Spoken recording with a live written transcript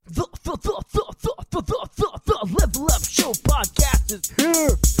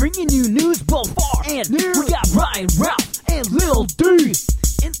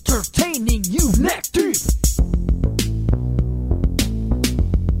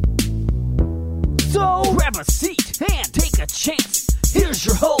a seat and take a chance. Here's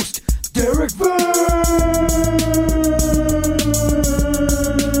your host, Derek Verse.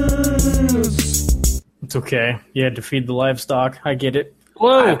 It's okay. You had to feed the livestock. I get it.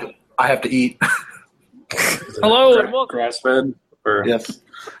 Hello. I have to eat. Hello and welcome. Grass-fed? Or... Yes.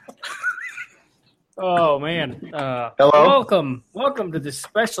 Oh, man. Hello. Welcome to this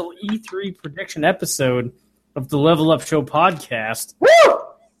special E3 prediction episode of the Level Up Show podcast. Woo!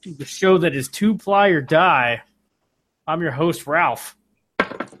 The show that is two-ply or die. I'm your host, Ralph.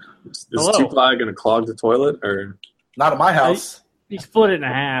 Is Hello. two-ply going to clog the toilet? Or Not at my house. You split it in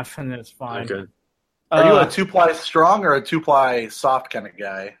half, and then it's fine. okay. Are you a two-ply strong or a two-ply soft kind of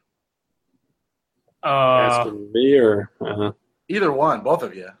guy? Asking me or... Either one, both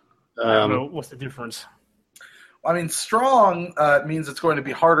of you. I don't know. What's the difference? I mean, strong means it's going to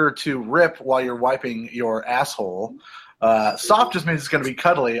be harder to rip while you're wiping your asshole. Soft just means it's going to be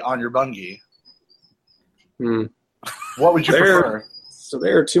cuddly on your bungie. What would you prefer? So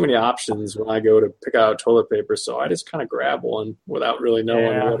there are too many options when I go to pick out toilet paper, so I just kind of grab one without really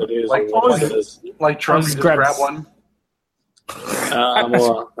knowing what it is Like, or what it is. Like Trump, you just grab one?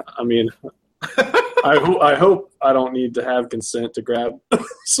 Well, I mean... I hope I don't need to have consent to grab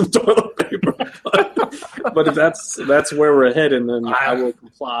some toilet paper, but if that's where we're heading, then I will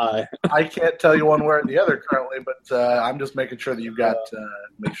comply. I can't tell you one way or the other currently, but I'm just making sure that you've got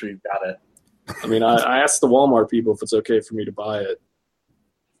make sure you've got it. I mean, I asked the Walmart people if it's okay for me to buy it,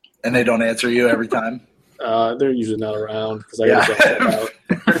 and they don't answer you every time. They're usually not around because I got to check out.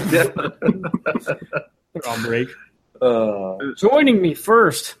 They're on break. Joining me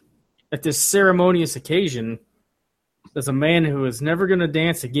first at this ceremonious occasion is a man who is never going to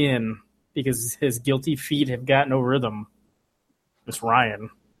dance again because his guilty feet have got no rhythm. It's Ryan.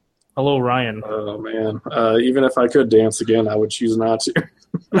 Hello, Ryan. Oh, man. Even if I could dance again, I would choose not to.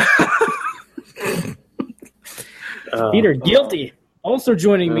 Feet are guilty. Also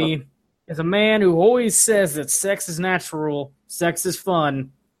joining me is a man who always says that sex is natural, sex is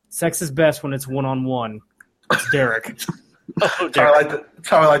fun, sex is best when it's one-on-one. It's Derek. Oh, That's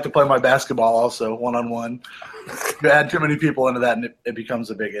how I like to play my basketball also, one-on-one. You add too many people into that, and it becomes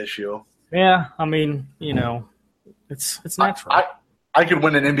a big issue. Yeah, I mean, it's natural. I could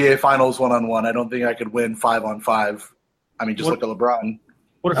win an NBA Finals one-on-one. I don't think I could win 5-on-5. I mean, just look at LeBron.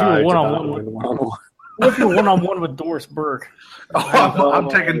 What if you were one-on-one? What if you're one-on-one with Doris Burke? Oh, I'm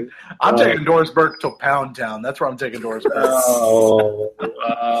taking Doris Burke to Pound Town. That's where I'm taking Doris Burke.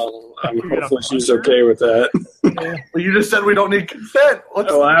 Hopefully she's okay with that. Well, you just said we don't need consent.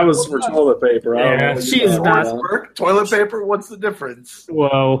 I was for toilet paper. Yeah, she's Doris Burke, toilet paper. What's the difference?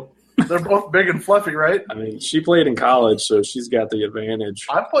 Whoa. They're both big and fluffy, right? I mean, she played in college, so she's got the advantage.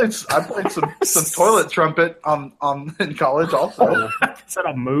 I played some toilet trumpet in college also. Is that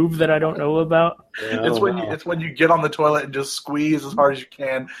a move that I don't know about? Yeah, it's when you get on the toilet and just squeeze as hard as you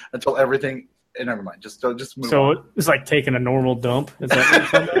can until everything. And never mind, just move. So on. it's like taking a normal dump. Is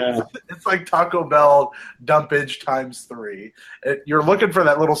that yeah. It's like Taco Bell dumpage times 3. You're looking for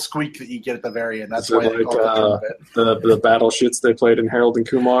that little squeak that you get at the very end. That's why they call it the battle shits they played in Harold and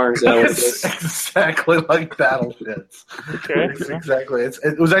Kumar. Is that what it is? Exactly like battle shits. Okay. Exactly.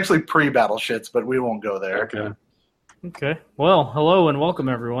 It was actually pre-battle shits, but we won't go there. Okay. Well, hello and welcome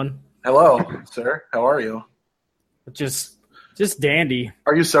everyone. Hello, sir. How are you? Just dandy.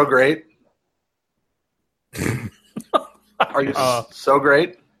 Are you so great? Are you so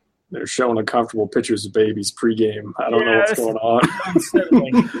great? They're showing uncomfortable pictures of babies pregame. I don't know what's going on.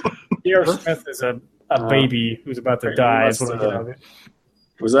 Unsettling. D.R. Smith is a baby who's about to die.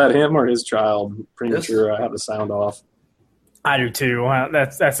 Was that him or his child? Pretty sure I have the sound off. I do too.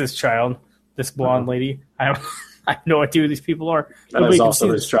 That's his child. This blonde lady. I have no idea who these people are. That is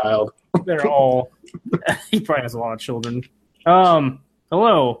also his child. They're all. He probably has a lot of children.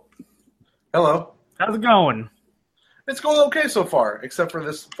 Hello. Hello. How's it going? It's going okay so far, except for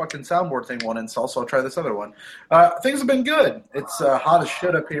this fucking soundboard thing won't install, so I'll try this other one. Things have been good. It's hot as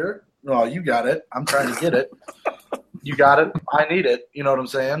shit up here. Well, you got it. I'm trying to get it. You got it. I need it. You know what I'm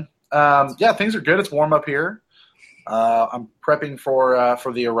saying? Yeah, things are good. It's warm up here. I'm prepping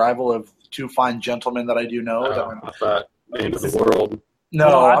for the arrival of 2 fine gentlemen that I do know. I thought the end of the world.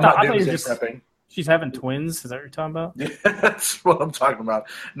 No, I'm not doing prepping. She's having twins? Is that what you're talking about? Yeah, that's what I'm talking about.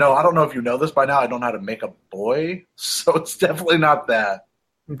 No, I don't know if you know this by now. I don't know how to make a boy, so it's definitely not that.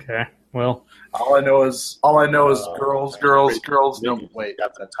 Okay, well. All I know is girls. No, wait.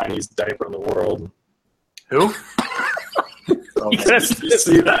 Got the tiniest diaper in the world. Who? Yes, you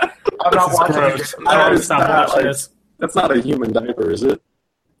see that? I'm not watching it. That's not a human diaper, is it?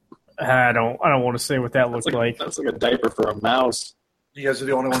 I don't want to say what that looks like. That's like a diaper for a mouse. You guys are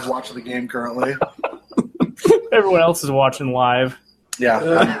the only ones watching the game currently. Everyone else is watching live.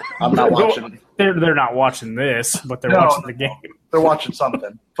 Yeah, I'm not watching. They're not watching this, but they're watching the game. They're watching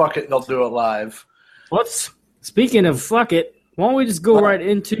something. Fuck it, they'll do it live. Speaking of fuck it, why don't we just go right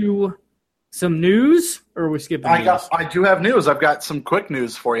into some news, or are we skipping news? I do have news. I've got some quick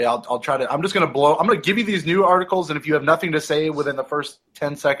news for you. I'll try to. I'm just going to blow. I'm going to give you these new articles, and if you have nothing to say within the first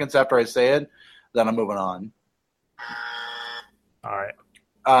 10 seconds after I say it, then I'm moving on. All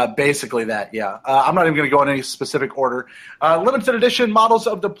right. Basically that, yeah. I'm not even going to go in any specific order. Limited edition models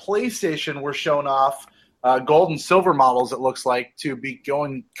of the PlayStation were shown off. Gold and silver models, it looks like, to be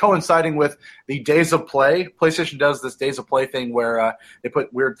coinciding with the Days of Play. PlayStation does this Days of Play thing where they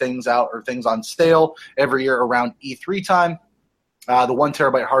put weird things out or things on sale every year around E3 time. The 1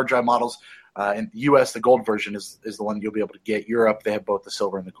 terabyte hard drive models in the U.S., the gold version is the one you'll be able to get. Europe, they have both the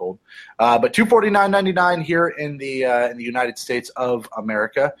silver and the gold. But $249.99 here in the United States of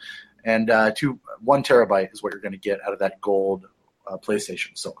America, and 1 terabyte is what you're going to get out of that gold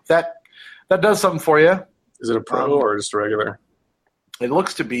PlayStation. So that does something for you. Is it a Pro or just a regular? It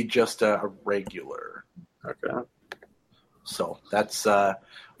looks to be just a regular. Okay. So that's for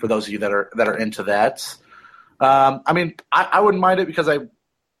those of you that are into that. I mean, I wouldn't mind it because I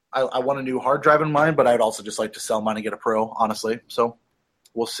want a new hard drive in mine, but I'd also just like to sell mine and get a Pro, honestly. So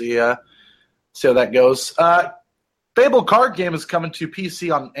we'll see how that goes. Fable card game is coming to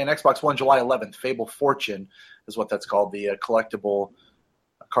PC and Xbox One July 11th. Fable Fortune is what that's called, the collectible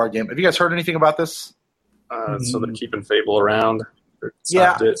card game. Have you guys heard anything about this? So they're keeping Fable around.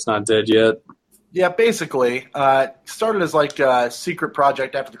 It's not dead yet. Yeah, basically. Started as like a secret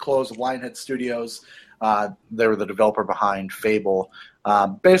project after the close of Lionhead Studios. They were the developer behind Fable.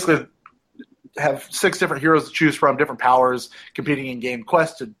 Basically, have 6 different heroes to choose from, different powers, competing in game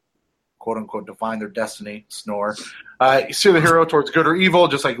quests to quote-unquote define their destiny, snore. You steer the hero towards good or evil,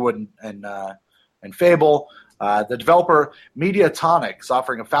 just like you would in Fable. The developer Mediatonic is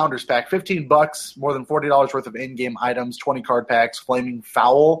offering a Founders Pack, $15, more than $40 worth of in-game items, 20 card packs, Flaming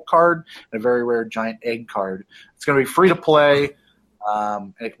Fowl card, and a very rare giant egg card. It's going to be free to play.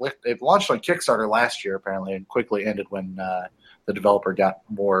 It launched on Kickstarter last year, apparently, and quickly ended when the developer got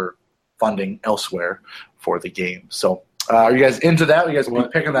more funding elsewhere for the game. So, are you guys into that? Are you guys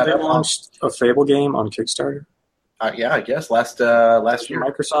picking that up? They launched a Fable game on Kickstarter? Yeah, I guess last year.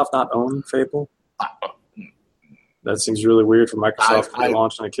 Microsoft not own Fable? That seems really weird for Microsoft to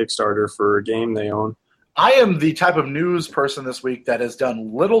launch on a Kickstarter for a game they own. I am the type of news person this week that has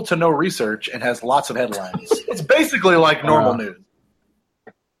done little to no research and has lots of headlines. It's basically like normal news.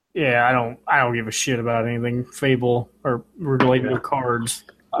 Yeah, I don't give a shit about anything Fable or related to cards.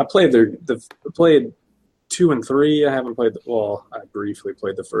 I played played 2 and 3. I haven't played I briefly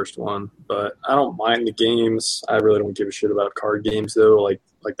played the first one, but I don't mind the games. I really don't give a shit about card games though, like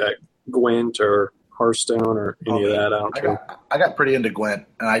that Gwent or Hearthstone or any of that. I don't care. I got pretty into Gwent,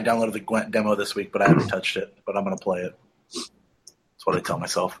 and I downloaded the Gwent demo this week, but I haven't touched it. But I'm going to play it. That's what I tell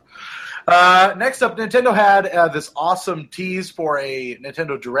myself. Next up, Nintendo had this awesome tease for a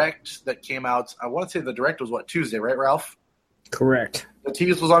Nintendo Direct that came out. I want to say the Direct was, Tuesday, right, Ralph? Correct. The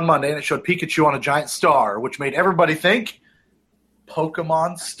tease was on Monday, and it showed Pikachu on a giant star, which made everybody think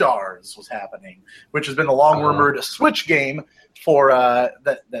Pokemon Stars was happening, which has been the long-rumored Switch game for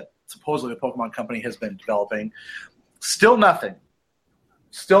that supposedly the Pokemon company has been developing. Still nothing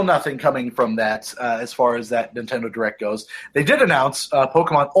coming from that as far as that Nintendo Direct goes. They did announce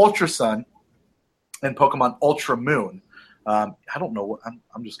Pokemon Ultra Sun and Pokemon Ultra Moon. I don't know what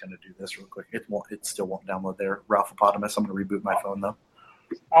I'm just going to do this real quick. It still won't download there. Ralphopotamus. I'm going to reboot my phone though.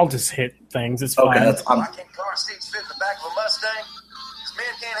 I'll just hit things. It's fine. That's, Why can't car seats fit in the back of a Mustang? Because men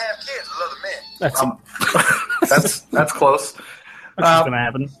can't have kids with other men. That's close. That's what's going to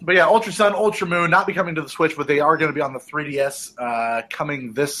happen. But yeah, Ultra Sun, Ultra Moon, not be coming to the Switch, but they are going to be on the 3DS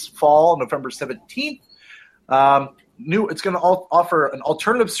coming this fall, November 17th. It's going to offer an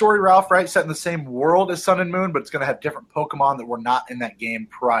alternative story, Ralph, right? Set in the same world as Sun and Moon, but it's going to have different Pokemon that were not in that game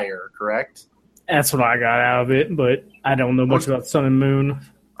prior, correct? That's what I got out of it, but I don't know much about Sun and Moon.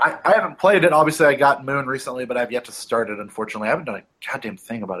 I haven't played it. Obviously, I got Moon recently, but I've yet to start it, unfortunately. I haven't done a goddamn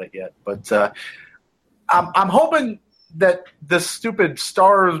thing about it yet. But I'm hoping that this stupid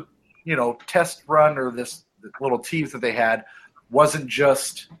star, test run or this little tease that they had wasn't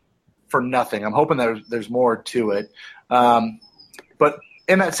just for nothing. I'm hoping that there's more to it. But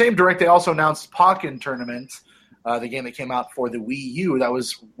in that same Direct, they also announced Pokken Tournament, the game that came out for the Wii U. That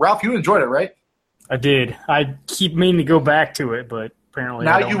was, Ralph, you enjoyed it, right? I did. I keep meaning to go back to it, but apparently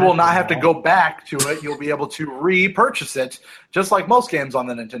now you will not have to go back to it. You'll be able to repurchase it, just like most games on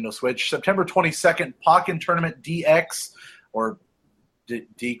the Nintendo Switch. September 22nd, Pokken Tournament DX, or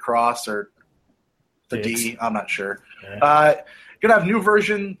D-Cross, or the D. I'm not sure. Gonna have new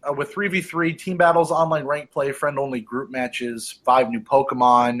version with 3v3 team battles, online rank play, friend only group matches, 5 new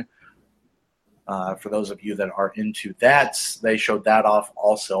Pokemon. For those of you that are into that, they showed that off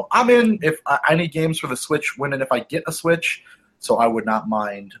also. I'm in if I need games for the Switch when and if I get a Switch, so I would not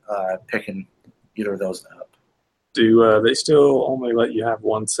mind picking either of those up. Do they still only let you have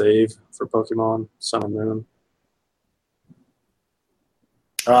one save for Pokemon Sun and Moon?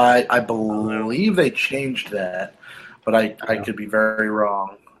 I believe they changed that, but I could be very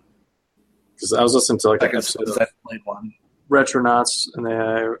wrong. Because I was listening to like I an episode of played one. Retronauts, and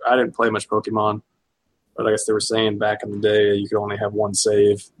I didn't play much Pokemon, but I guess they were saying back in the day you could only have one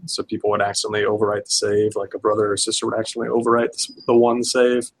save, so people would accidentally overwrite the save, like a brother or sister would accidentally overwrite the one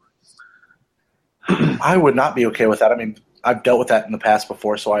save. I would not be okay with that. I mean, I've dealt with that in the past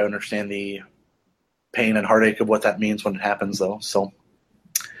before, so I understand the pain and heartache of what that means when it happens, though. So,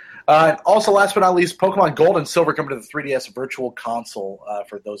 also, last but not least, Pokemon Gold and Silver coming to the 3DS Virtual Console.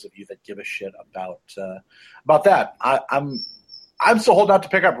 For those of you that give a shit about that, I'm still holding out to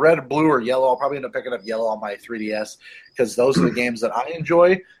pick up Red, Blue, or Yellow. I'll probably end up picking up Yellow on my 3DS because those are the games that I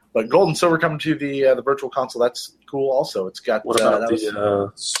enjoy. But Gold and Silver coming to the Virtual Console, that's cool. Also, it's got what about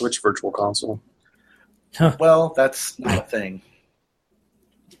the Switch Virtual Console? Well, that's not a thing.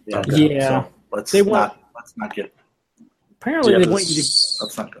 Yeah. So let's not get. Apparently, they want you to.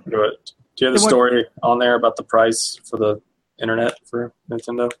 Let's not go. Do you have the story on there about the price for the internet for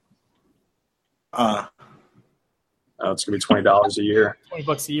Nintendo? It's gonna be $20 a year.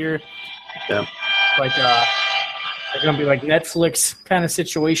 $20 a year. Yeah. Like they're gonna be like Netflix kind of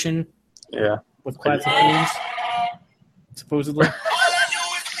situation. Yeah. With classic games, supposedly.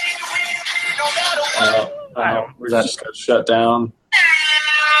 We just got shut down.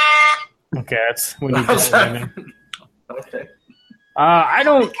 Okay, we need to. Okay. I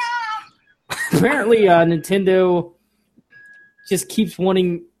don't. Apparently, Nintendo just keeps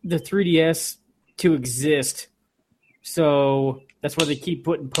wanting the 3DS to exist, so that's why they keep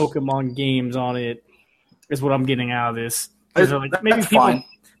putting Pokemon games on it. Is what I'm getting out of this. Like, maybe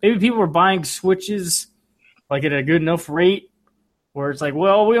people are buying Switches like at a good enough rate where it's like,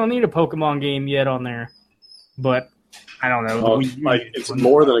 well, we don't need a Pokemon game yet on there. But I don't know. It's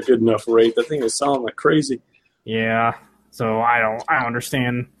more than a good enough rate. That thing is selling like crazy. Yeah. So I don't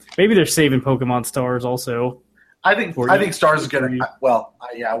understand. Maybe they're saving Pokemon Stars also. I think Stars is going to. Well,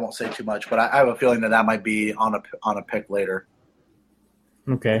 I won't say too much, but I have a feeling that might be on a pick later.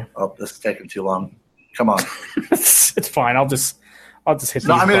 Okay. Oh, this is taking too long. Come on. It's fine. I'll just hit.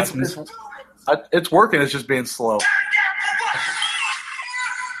 No, I mean it's working. It's just being slow.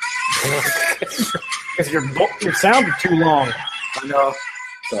 Because your sound is too long. I know.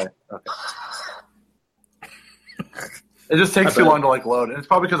 Sorry. Okay. It just takes too long to load, and it's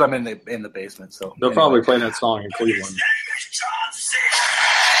probably because I'm in the basement. So they're probably playing that song in Cleveland.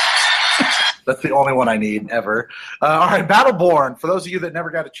 That's the only one I need ever. All right, Battleborn. For those of you that never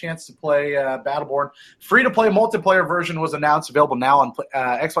got a chance to play Battleborn, free-to-play multiplayer version was announced, available now on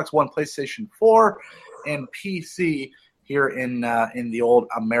Xbox One, PlayStation 4, and PC here in the old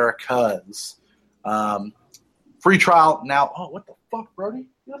Americas. Free trial now. Oh, what the fuck, Brody?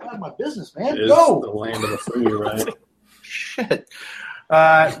 You don't have my business, man. Go. The land of the free, right? Shit.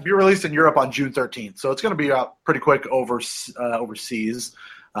 Be released in Europe on June 13th, so it's going to be out pretty quick overseas.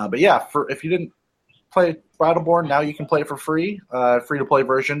 But yeah, if you didn't play Battleborn, now you can play it for free. Free-to-play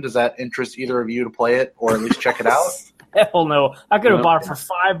version. Does that interest either of you to play it or at least check it out? Hell no. I could have bought it for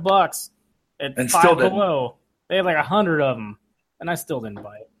 $5 at and Five still Below. They had like 100 of them, and I still didn't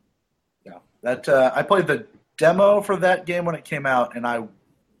buy it. Yeah, that I played the demo for that game when it came out, and I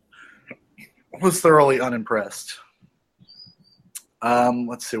was thoroughly unimpressed.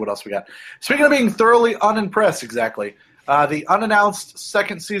 Let's see what else we got. Speaking of being thoroughly unimpressed, exactly. The unannounced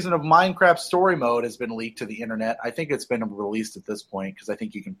second season of Minecraft Story Mode has been leaked to the internet. I think it's been released at this point because I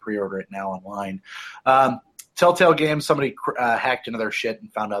think you can pre-order it now online. Telltale Games, somebody hacked into their shit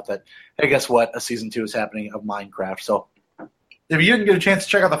and found out that, hey, guess what? A season 2 is happening of Minecraft. So if you didn't get a chance to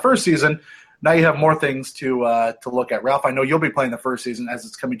check out the first season, now you have more things to look at. Ralph, I know you'll be playing the first season as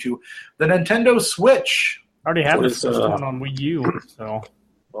it's coming to the Nintendo Switch. I already have the first one on Wii U, so.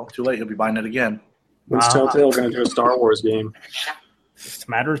 Well, too late. You'll be buying it again. When's Telltale going to do a Star Wars game? It's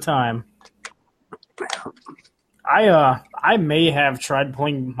a matter of time. I may have tried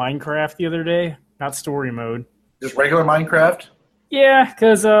playing Minecraft the other day, not story mode. Just regular Minecraft? Yeah,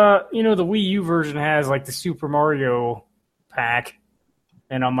 because the Wii U version has like the Super Mario pack,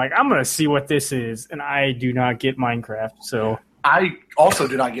 and I'm like, I'm gonna see what this is, and I do not get Minecraft, so. I also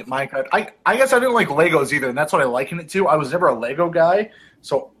do not get Minecraft. I guess I didn't like Legos either, and that's what I liken it to. I was never a Lego guy,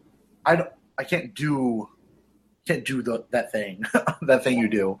 so I can't do that thing that thing you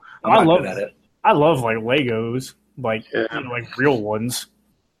do. I love good at it. I love like Legos, like like real ones.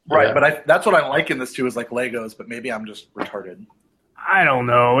 Right, yeah. But that's what I like in this too is like Legos. But maybe I'm just retarded. I don't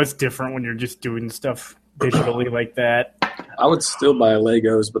know. It's different when you're just doing stuff digitally like that. I would still buy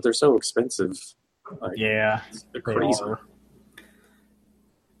Legos, but they're so expensive. Like, yeah, they're crazy.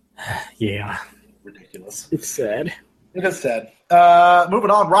 Yeah, ridiculous. It's sad. It is sad.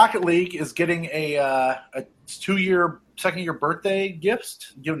 Moving on, Rocket League is getting a 2-year, second-year birthday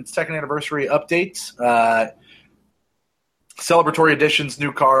gift, given second anniversary updates. Celebratory editions,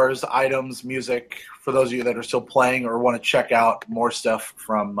 new cars, items, music. For those of you that are still playing or want to check out more stuff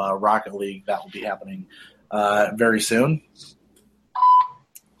from Rocket League, that will be happening very soon.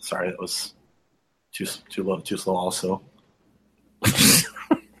 Sorry, that was too low, too slow. Also,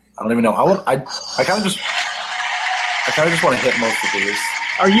 I don't even know. I kind of just want to hit most of these.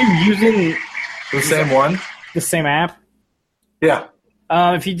 Are you using the same one? The same app? Yeah.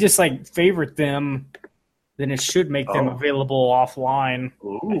 If you just like favorite them, then it should make them available offline.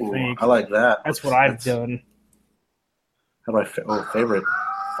 Ooh, I like that. That's what I've done. How do I favorite?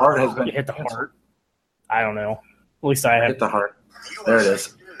 Heart has been. You hit the heart. I don't know. At least I have. Hit the heart. There it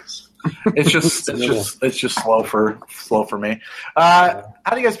is. It's just slow for me. How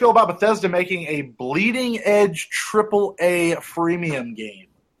do you guys feel about Bethesda making a bleeding edge AAA freemium game?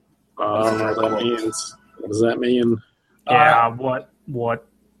 What that means? What does that mean? Yeah. What?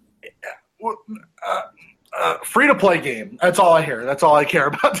 Free to play game. That's all I hear. That's all I care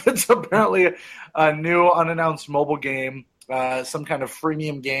about. It's apparently a new unannounced mobile game, some kind of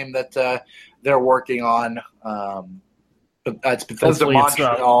freemium game that they're working on. But it's Bethesda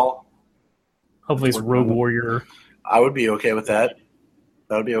Montreal. Hopefully it's Rogue Warrior. I would be okay with that.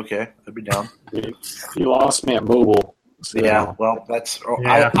 That would be okay. I'd be down. You lost me at mobile. So. Yeah, well, that's.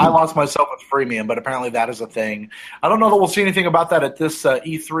 Yeah. I lost myself with freemium, but apparently that is a thing. I don't know that we'll see anything about that at this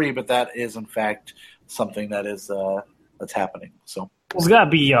E3, but that is in fact something that is that's happening. So it's got to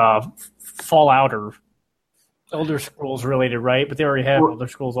be Fallout or Elder Scrolls related, right? But they already have Elder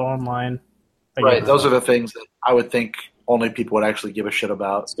Scrolls Online. Right, those are the things that I would think only people would actually give a shit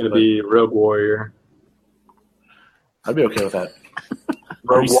about. It's going to be Rogue Warrior. I'd be okay with that.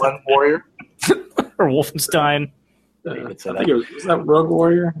 Rogue One Warrior? Or Wolfenstein. I think it was that Rogue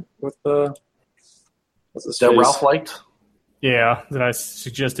Warrior with the... What's his that face? Ralph liked? Yeah, that I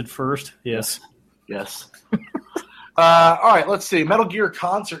suggested first. Yes. Yes. All right, let's see. Metal Gear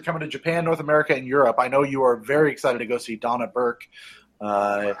concert coming to Japan, North America, and Europe. I know you are very excited to go see Donna Burke.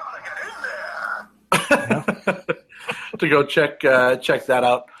 To go check that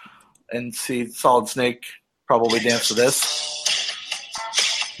out and see Solid Snake probably dance to this.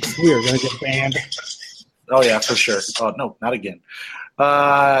 We are going to get banned. Oh yeah, for sure. Oh no, not again.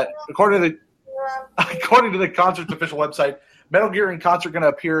 According to the concert's official website, Metal Gear in concert going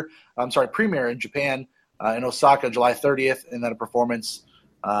to premiere in Japan in Osaka July 30th, and then a performance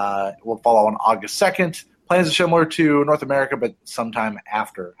will follow on August 2nd. Plans are similar to North America, but sometime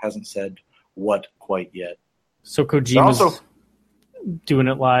after. Hasn't said what quite yet. So Kojima's doing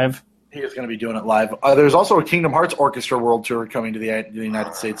it live. He is going to be doing it live. There's also a Kingdom Hearts Orchestra World Tour coming to the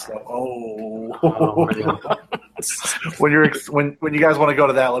United States. When you guys want to go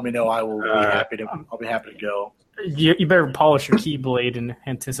to that, let me know. I will be happy to. I'll be happy to go. You better polish your keyblade in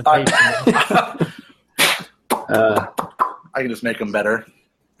anticipation. I can just make them better.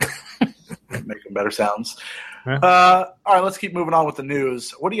 Make them better sounds. All right, let's keep moving on with the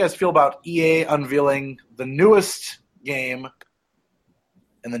news. What do you guys feel about EA unveiling the newest game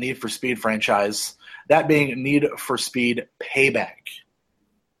in the Need for Speed franchise, that being Need for Speed Payback?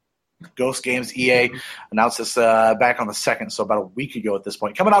 Ghost Games EA announced this back on the 2nd, so about a week ago at this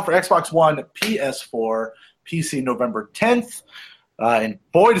point. Coming out for Xbox One, PS4, PC November 10th, and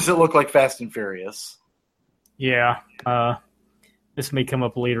boy, does it look like Fast and Furious. Yeah, this may come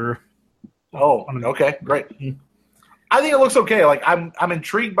up later. Oh, okay, great. I think it looks okay. Like I'm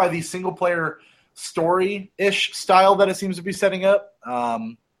intrigued by the single player story-ish style that it seems to be setting up.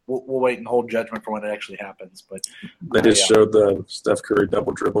 We'll wait and hold judgment for when it actually happens. But they just showed the Steph Curry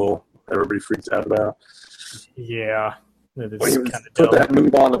double dribble. Everybody freaked out about. Yeah, that is kind of put that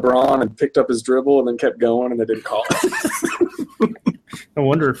move on LeBron and picked up his dribble and then kept going and they didn't call it. No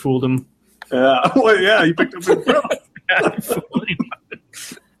wonder it fooled him. Yeah, well, yeah, he picked up his dribble.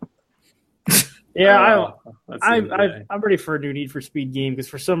 Yeah, I'm ready for a new Need for Speed game because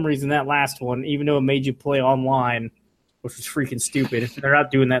for some reason that last one, even though it made you play online, which was freaking stupid, they're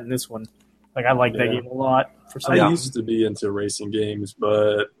not doing that in this one. Like I like that game a lot. I used to be into racing games,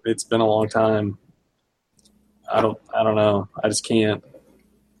 but it's been a long time. I don't know. I just can't.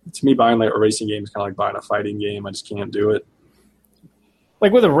 To me, buying like a racing game is kind of like buying a fighting game. I just can't do it.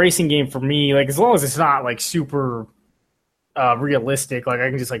 Like with a racing game for me, like as long as it's not like super realistic, like I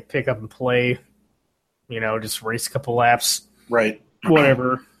can just like pick up and play, just race a couple laps. Right.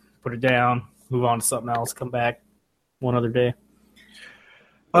 Whatever. Put it down, move on to something else, come back one other day.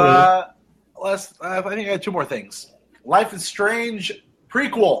 I think I had two more things. Life is Strange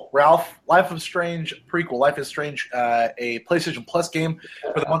prequel, Ralph. Life is Strange prequel. Life is Strange, a PlayStation Plus game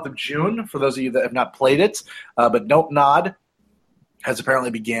for the month of June, for those of you that have not played it. But Note Nod has apparently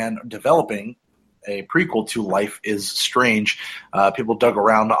began developing a prequel to Life is Strange. People dug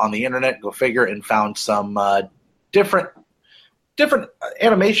around on the internet, go figure, and found some different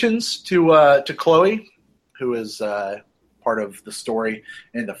animations to Chloe, who is part of the story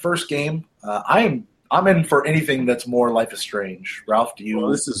in the first game. I'm in for anything that's more Life is Strange. Ralph, do you?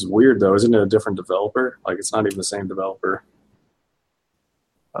 Well, this is weird though. Isn't it a different developer? Like it's not even the same developer.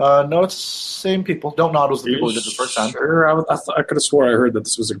 No, it's same people. Don't Nod was the people who did the first time. Sure, I could have swore I heard that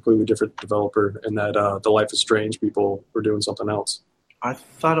this was a completely different developer and that the Life is Strange people were doing something else. I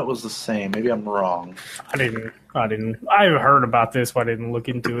thought it was the same. Maybe I'm wrong. I didn't. I heard about this, but I didn't look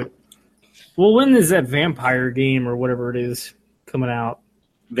into it. Well, when is that vampire game or whatever it is coming out?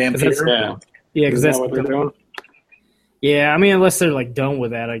 Vampire? Yeah, because that's what they're doing. Yeah, I mean, unless they're like done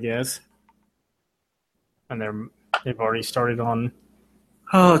with that, I guess. And they've already started on.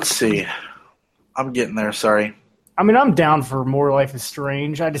 Oh, let's see. I'm getting there. Sorry. I mean, I'm down for more Life is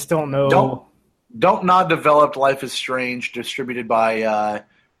Strange. I just don't know. Don't Nod developed Life is Strange, distributed by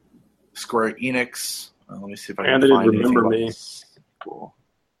Square Enix. Let me see if I can find Remember Me. Cool.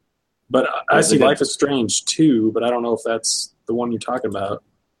 But I see Life is Strange 2, but I don't know if that's the one you're talking about.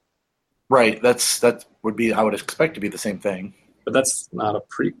 Right, that would be, I would expect to be the same thing. But that's not a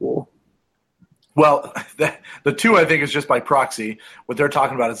prequel. Well, the 2 I think is just by proxy. What they're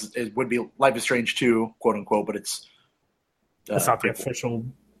talking about would be Life is Strange 2, quote unquote, but it's that's not the official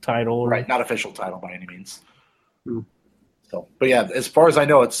title, right? Not official title by any means. Hmm. So, but yeah, as far as I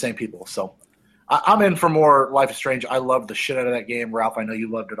know, it's the same people. So, I'm in for more Life is Strange. I loved the shit out of that game, Ralph. I know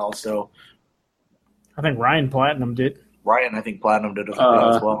you loved it also. I think Ryan Platinum did. Ryan, I think Platinum did as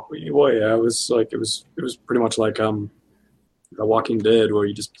well. Well, yeah, it was pretty much like The Walking Dead, where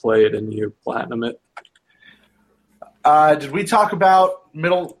you just play it and you platinum it. Did we talk about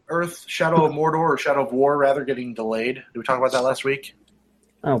Middle Earth, Shadow of Mordor, or Shadow of War, rather, getting delayed? Did we talk about that last week?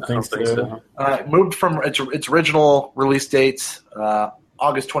 I don't think so. It moved from its original release dates,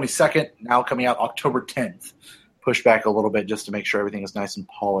 August 22nd, now coming out October 10th. Pushed back a little bit just to make sure everything is nice and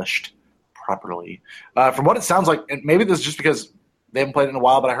polished properly. From what it sounds like, and maybe this is just because they haven't played it in a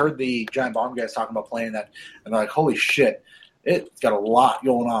while, but I heard the Giant Bomb guys talking about playing that, and they're like, holy shit, it's got a lot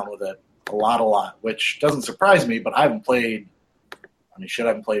going on with it. A lot, which doesn't surprise me, but I haven't played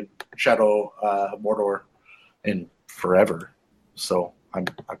Shadow of Mordor in forever. So I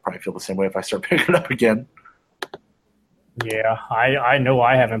probably feel the same way if I start picking it up again. Yeah, I know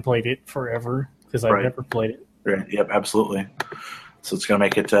I haven't played it forever because I've never played it. Right. Yep, absolutely. So it's going to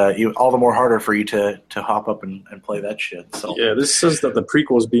make it all the more harder for you to hop up and play that shit. So yeah, this says that the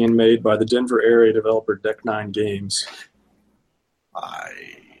prequel is being made by the Denver area developer Deck 9 Games,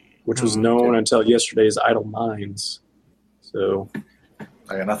 which was known until yesterday's Idle Minds. So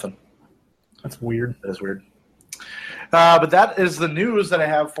I got nothing. That's weird. That is weird. But that is the news that I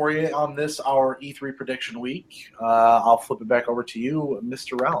have for you on this, our E3 prediction week. I'll flip it back over to you,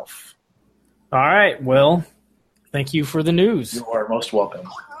 Mr. Ralph. All right. Well, thank you for the news. You are most welcome.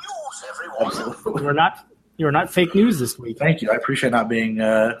 Absolutely. You are not fake news this week. Thank you. I appreciate not being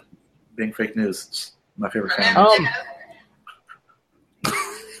fake news. It's my favorite kind.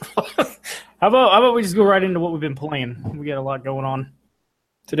 How about we just go right into what we've been playing? We got a lot going on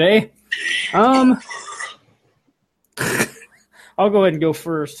today. I'll go ahead and go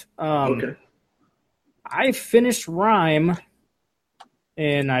first. Okay. I finished Rime,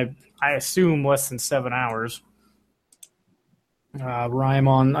 and I assume less than 7 hours.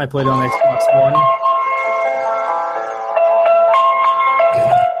 Rime I played on Xbox One.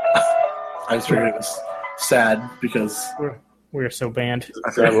 I just figured it was sad because we're so banned.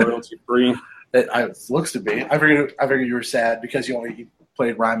 Is that royalty free? It looks to be. I figured you were sad because you only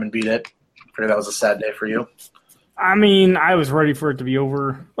played Rime and beat it. I figured that was a sad day for you. I mean, I was ready for it to be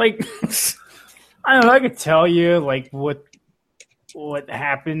over. Like, I don't know. I could tell you like what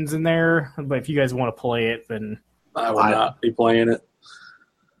happens in there, but if you guys want to play it, then I will not be playing it.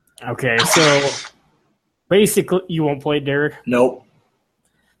 Okay, so basically, you won't play it, Derek? Nope.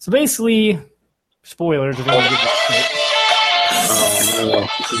 So basically, spoilers. If you want to give a shit. Oh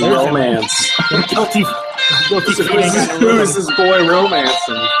no, romance. Guilty Who is this boy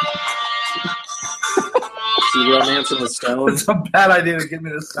romancing? Is he romancing with Stone? It's a bad idea to give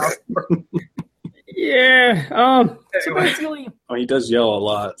me this soundboard. Yeah. So basically, he does yell a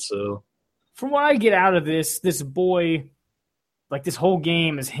lot. So from what I get out of this boy, like this whole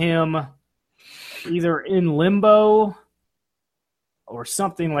game is him either in limbo or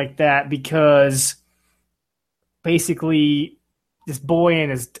something like that, because basically this boy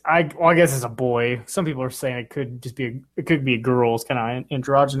and I guess it's a boy. Some people are saying it could be a girl. It's kind of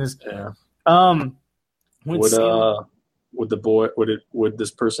androgynous. Yeah. Would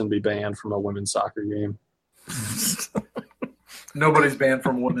this person be banned from a women's soccer game? Nobody's banned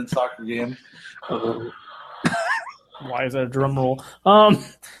from a women's soccer game. Why is that a drum roll?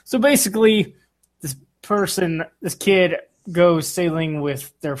 So basically, this kid goes sailing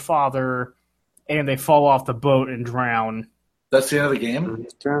with their father, and they fall off the boat and drown. That's the end of the game?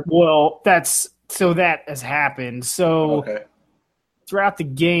 Well, that has happened. So okay. Throughout the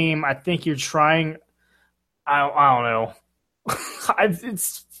game, I think you're trying. I don't know. I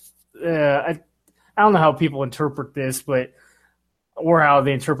don't know how people interpret this, or how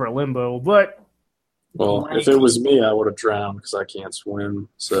they interpret limbo. But if it was me, I would have drowned because I can't swim.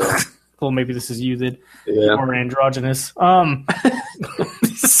 So well, maybe this is you then. Yeah. Or androgynous. My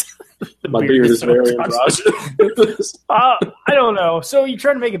beard is very androgynous. I don't know. So you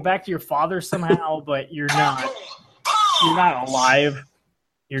try to make it back to your father somehow, but you're not. You're not alive.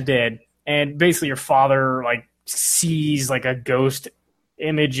 You're dead. And basically, your father sees a ghost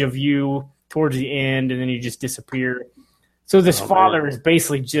image of you towards the end, and then you just disappear. So this father is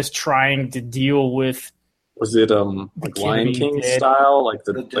basically just trying to deal with. Was it Lion King style,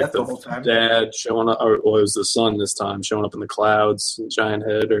 the dad showing up, or it was the son this time showing up in the clouds, giant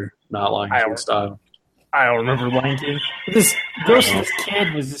head, or not Lion King style? I don't remember Lion King. This ghost of this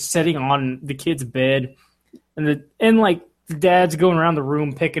kid was just sitting on the kid's bed, and the dad's going around the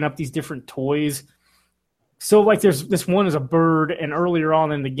room picking up these different toys. So there's this one is a bird, and earlier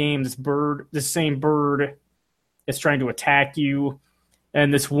on in the game, this same bird is trying to attack you,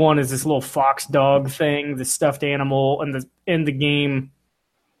 and this one is this little fox dog thing, this stuffed animal, and in the game,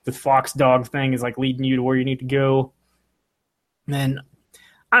 the fox dog thing is leading you to where you need to go. And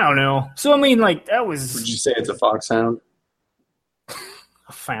I don't know. So that was. Would you say it's a foxhound?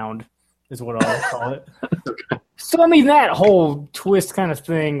 A found is what I'll call it. Okay. So, that whole twist kind of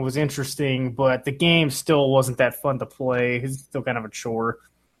thing was interesting, but the game still wasn't that fun to play. It's still kind of a chore.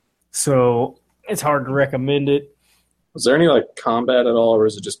 So, it's hard to recommend it. Was there any, combat at all, or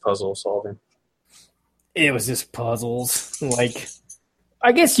was it just puzzle solving? It was just puzzles.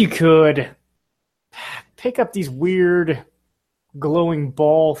 I guess you could pick up these weird glowing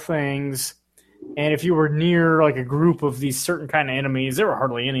ball things, and if you were near, a group of these certain kind of enemies, there were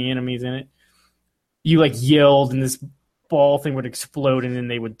hardly any enemies in it. You yelled and this ball thing would explode and then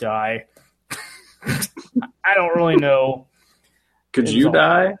they would die. I don't really know. Could you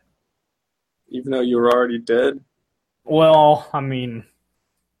die? Even though you were already dead? Well,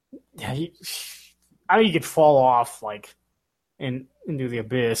 yeah, you could fall off into the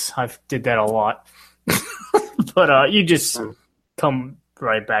abyss. I did that a lot. But you just come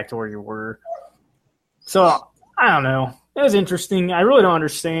right back to where you were. So I don't know. It was interesting. I really don't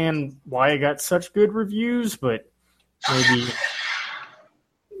understand why it got such good reviews, but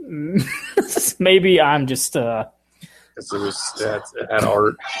maybe I'm just it had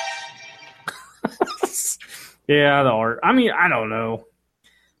art. Yeah, the art. I don't know.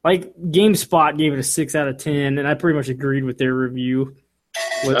 GameSpot gave it a 6 out of 10, and I pretty much agreed with their review.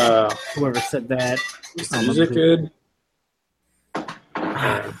 With whoever said that. Is the music good?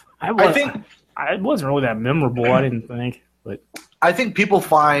 I think it wasn't really that memorable, I didn't think. But I think people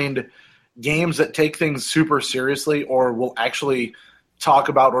find games that take things super seriously or will actually talk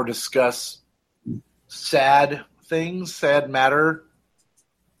about or discuss sad things, sad matter.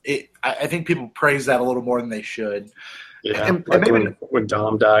 I think people praise that a little more than they should. Yeah, and maybe when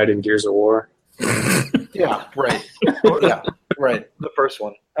Dom died in Gears of War. Yeah, right. Yeah, right. The first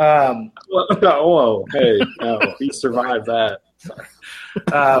one. Whoa, hey, no, he survived that. Sorry.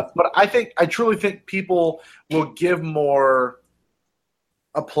 But I truly think people will give more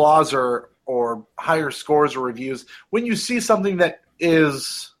applause or higher scores or reviews when you see something that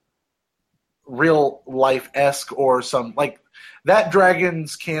is real life-esque or some that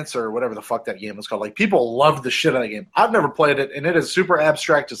Dragon's Cancer, whatever the fuck that game was called. People loved the shit out of the game. I've never played it, and it is super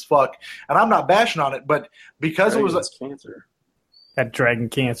abstract as fuck. And I'm not bashing on it, but because Dragon's it was Cancer. That dragon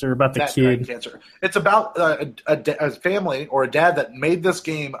cancer about the that kid. Dragon Cancer. It's about a family or a dad that made this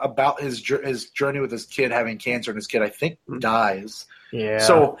game about his journey with his kid having cancer, and his kid, I think, dies. Yeah.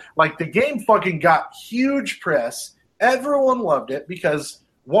 So, like, the game fucking got huge press. Everyone loved it because,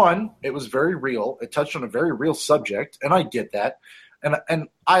 one, it was very real. It touched on a very real subject, and I get that. And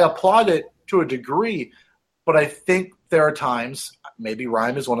I applaud it to a degree, but I think there are times, maybe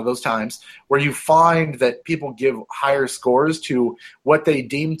Rhyme is one of those times, where you find that people give higher scores to what they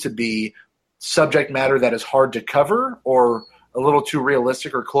deem to be subject matter that is hard to cover or a little too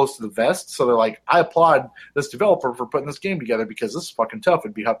realistic or close to the vest. So they're like, I applaud this developer for putting this game together because this is fucking tough.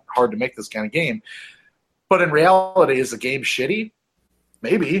 It'd be hard to make this kind of game. But in reality, is the game shitty?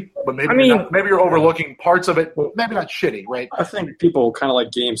 Maybe, but maybe you're overlooking parts of it. Maybe not shitty, right? I think people kind of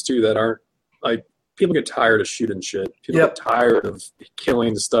like games too that aren't like people get tired of shooting shit. People get tired of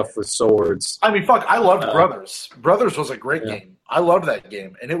killing stuff with swords. I mean, fuck, I loved Brothers. Brothers was a great game. I loved that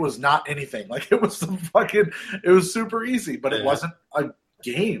game, and it was not anything. Like, it was super easy, but it wasn't a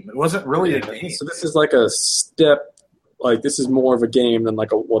game. It wasn't really a game. So this is like a step, like this is more of a game than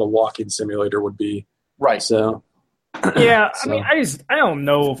like what a walking simulator would be. Right. So. Yeah, I mean, I don't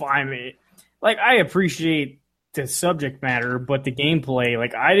know if I appreciate the subject matter, but the gameplay,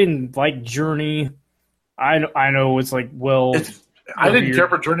 like, I didn't like Journey. I know it's like, I didn't care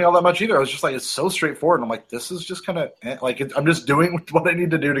for Journey all that much either. I was just like, it's so straightforward. And I'm like, this is just kind of like, I'm just doing what I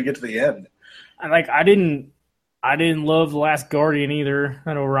need to do to get to the end. I didn't love The Last Guardian either.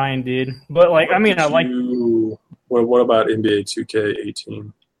 I know Ryan did, but like, What about NBA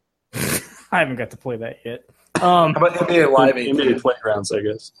 2K18? I haven't got to play that yet. How about NBA Live 18? NBA Playgrounds, I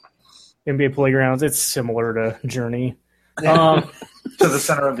guess. NBA Playgrounds, it's similar to Journey. To the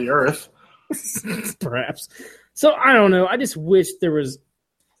center of the earth. Perhaps. So, I don't know. I just wish there was...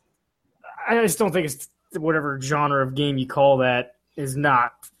 I just don't think it's whatever genre of game you call that is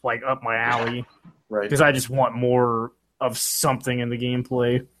not, like, up my alley. Right. Because I just want more of something in the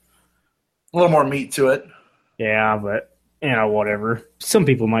gameplay. A little more meat to it. Yeah, but, whatever. Some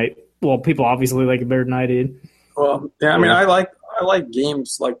people might... Well, people obviously like it better than I did. Well, yeah, I mean, I like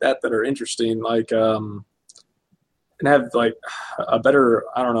games like that are interesting, like and have like a better.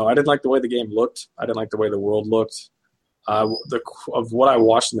 I don't know. I didn't like the way the game looked. I didn't like the way the world looked. Of what I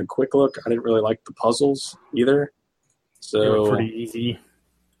watched in the quick look, I didn't really like the puzzles either. So they were pretty easy.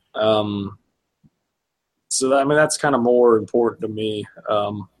 So I mean, that's kind of more important to me.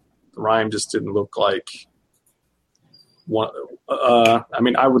 Rhyme just didn't look like one. I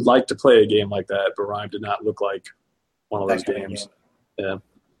mean, I would like to play a game like that, but Rhyme did not look like one of those games. Yeah.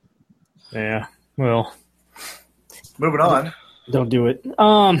 Yeah. Well, moving on. Don't do it.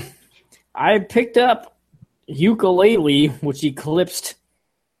 I picked up Ukulele, which eclipsed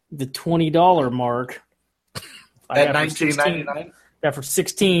the $20 mark. At $19.99. Yeah, for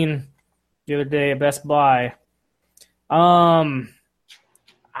 $16 the other day at Best Buy. I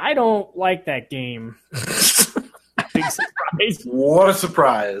don't like that game. Big surprise. What a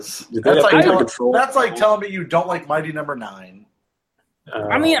surprise. That's like telling me you don't like Mighty Number 9.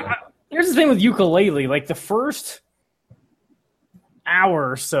 I mean, here's the thing with Ukulele. Like, the first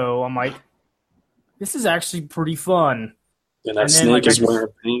hour or so, I'm like, this is actually pretty fun. And that snake is wearing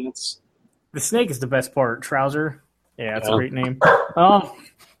pants. The snake is the best part. Trouser. Yeah, that's a great name. I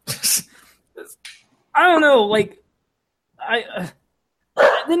don't know. Like,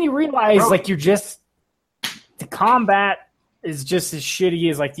 then you realize, like, you're just... The combat is just as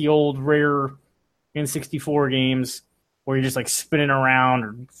shitty as like the old rare N64 games where you're just like spinning around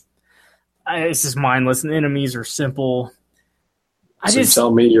or it's just mindless and enemies are simple. You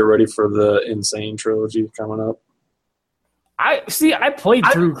tell me you're ready for the Insane trilogy coming up. I played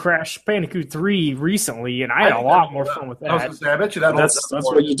through Crash Bandicoot 3 recently and I had a lot more fun with that. I was gonna say, I bet you that's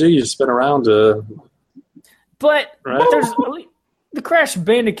what you do. You spin around but there's the Crash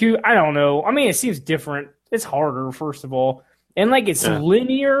Bandicoot, I don't know. I mean, it seems different. It's harder, first of all. And, like, it's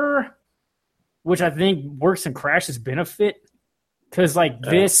linear, which I think works in Crash's benefit. Because, like,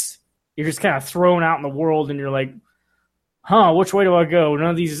 this, you're just kind of thrown out in the world, and you're like, which way do I go?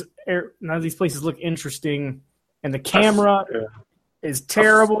 None of these places look interesting. And the camera is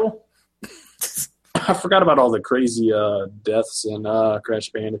terrible. I forgot about all the crazy deaths in Crash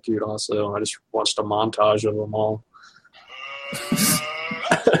Bandicoot also. I just watched a montage of them all.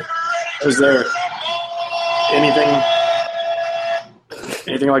 Is there... Anything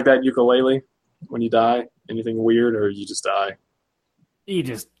like that ukulele when you die? Anything weird, or you just die? You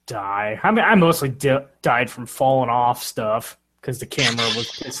just die. I mean, I mostly died from falling off stuff because the camera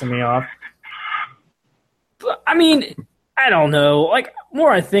was pissing me off. But, I mean, I don't know. Like, more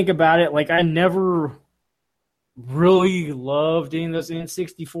I think about it, like, I never really loved any of those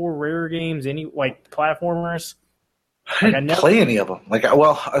N64 rare games, any like platformers. I didn't play any of them. Like,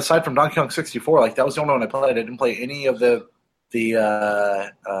 well, aside from Donkey Kong 64, like that was the only one I played. I didn't play any of the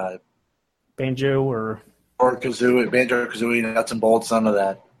Banjo or Kazooie, Banjo Kazooie, Nuts and Bolts, none of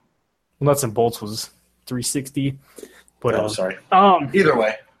that. Nuts and Bolts was 360. But I'm sorry. Either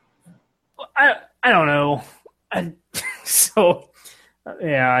way, I don't know. I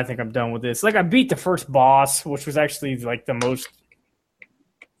think I'm done with this. Like, I beat the first boss, which was actually like the most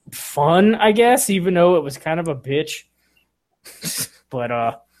fun, I guess, even though it was kind of a bitch. But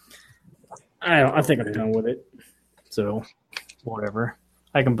I think I'm done with it. So whatever.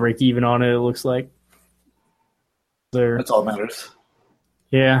 I can break even on it. It looks like. That's all that matters.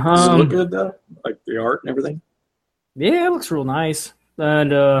 Yeah. Does it look good though? Like the art and everything. Yeah, it looks real nice,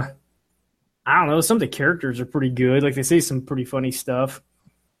 and I don't know. Some of the characters are pretty good. Like, they say some pretty funny stuff.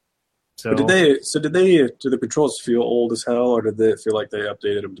 So But do the controls feel old as hell, or did they feel like they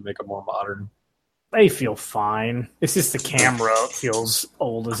updated them to make them more modern? they feel fine. It's just the camera feels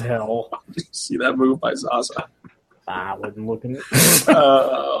old as hell. See that move by Zaza? I wasn't looking.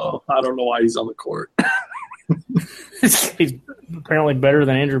 I don't know why he's on the court. He's apparently better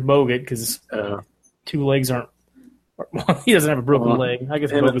than Andrew Bogut because two legs aren't. Well, he doesn't have a broken leg. I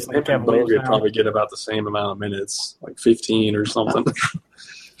guess Bogut's like Bogut probably get about the same amount of minutes, like 15 or something.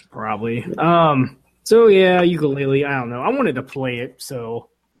 Probably. So yeah, ukulele. I don't know. I wanted to play it, so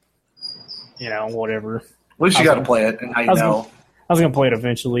whatever. At least you got to play it, and now you know. I was gonna play it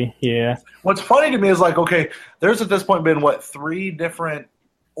eventually. Yeah. What's funny to me is like, okay, there's at this point been 3 different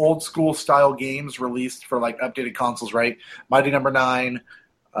old school style games released for like updated consoles, right? Mighty Number 9,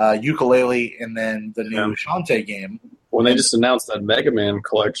 Ukulele, and then the new Shantae game. When they just announced that Mega Man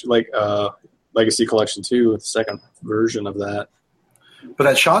collection, like Legacy Collection 2, the second version of that. But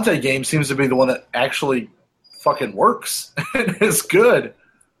that Shantae game seems to be the one that actually fucking works. It's good.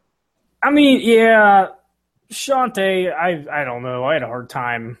 I mean, yeah, Shantae, I don't know. I had a hard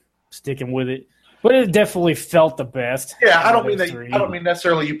time sticking with it. But it definitely felt the best. Yeah, I don't mean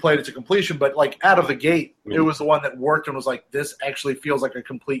necessarily you played it to completion, but like out of the gate, it was the one that worked and was like, this actually feels like a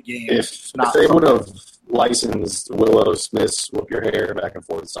complete game. If they would have licensed Willow Smith's "Whip Your Hair" back and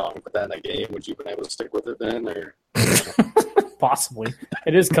forth song, put that in that game, would you have been able to stick with it then? Or possibly,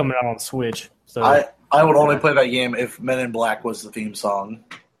 it is coming out on Switch. So I would only play that game if Men in Black was the theme song.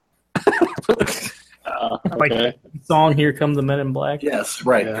 Like okay. Song "Here Come the Men in Black." Yes,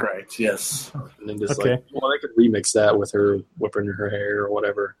 right, correct, yes. And then just they could remix that with her whipping her hair or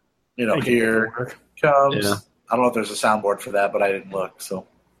whatever. Here comes. Yeah. I don't know if there's a soundboard for that, but I didn't look. So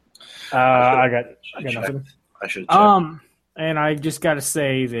I got nothing. I should check. And I just got to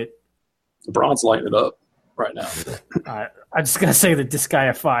say that LeBron's lighting it up right now. I just got to say that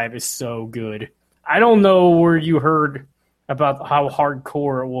Disgaea 5 is so good. I don't know where you heard about how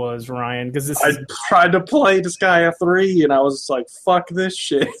hardcore it was, Ryan, because I tried to play Disgaea 3 and I was like, fuck this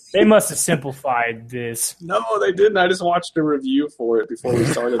shit. They must have simplified this. No, they didn't. I just watched a review for it before we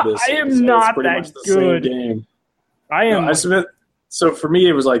started this. I am not that good. Same game. I am. No, so for me,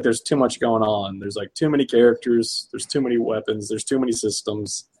 it was like there's too much going on. There's like too many characters. There's too many weapons. There's too many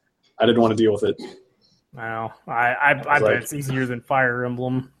systems. I didn't want to deal with it. Wow. I bet it's easier than Fire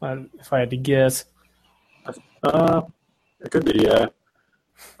Emblem, if I had to guess. It could be, yeah.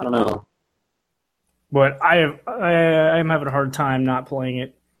 I don't know. But I'm having a hard time not playing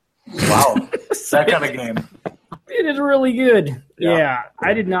it. Wow. That kind of game. It is really good. Yeah.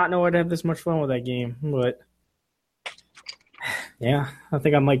 I did not know I'd have this much fun with that game. But, yeah, I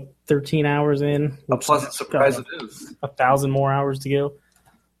think I'm like 13 hours in. A pleasant surprise it is. 1,000 more hours to go.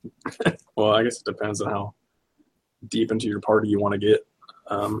 Well, I guess it depends on how deep into your party you want to get.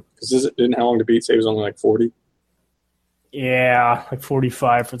 Because didn't How Long to Beat say it was only like 40? Yeah, like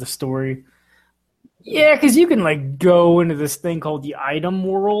 45 for the story. Yeah, because you can like go into this thing called the item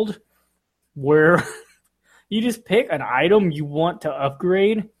world where you just pick an item you want to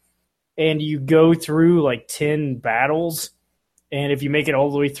upgrade and you go through like 10 battles. And if you make it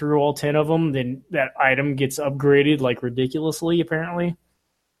all the way through all 10 of them, then that item gets upgraded like ridiculously, apparently.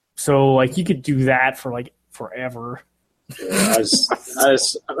 So like you could do that for like forever. Yeah, I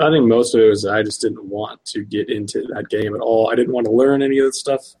think most of it was I just didn't want to get into that game at all. I didn't want to learn any of that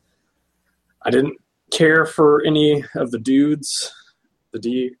stuff. I didn't care for any of the dudes, the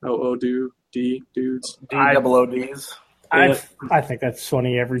dudes. D-double-O-Ds. I think that's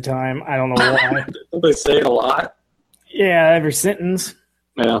funny every time. I don't know why. They say it a lot. Yeah, every sentence.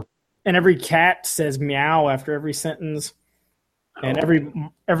 Yeah. And every cat says meow after every sentence. And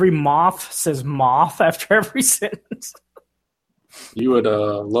every moth says moth after every sentence. You would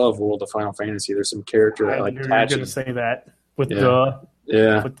love World of Final Fantasy. There's some character that I like knew you were catchy. going to say that with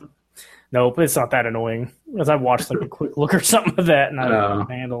Yeah. No, but it's not that annoying. Because I watched like a quick look or something of that, and I can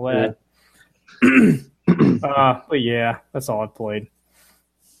handle that. But yeah, that's all I played.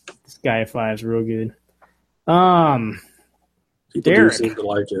 This Gaia 5 is real good. People Derek. do seem to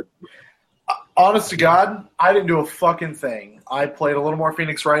like it. Honest to God, I didn't do a fucking thing. I played a little more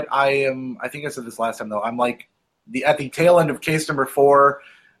Phoenix Wright. I think I said this last time though. I'm like at the tail end of case number 4.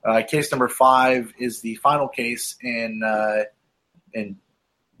 Case number 5 is the final case in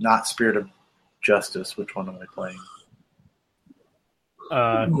not Spirit of Justice. Which one am I playing?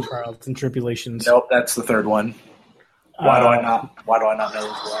 Trials and Tribulations. Nope, that's the third one. Why do I not know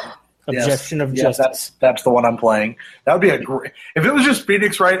this one? Objection of Justice. That's the one I'm playing. That would be a great. If it was just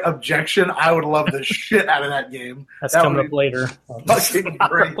Phoenix Wright Objection, I would love the shit out of that game. That's coming up later. Fucking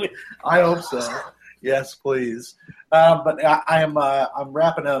great. I hope so. Yes, please. But I'm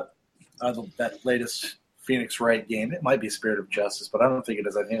wrapping up that latest Phoenix Wright game. It might be Spirit of Justice, but I don't think it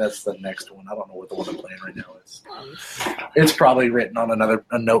is. I think that's the next one. I don't know what the one I'm playing right now is. It's probably written on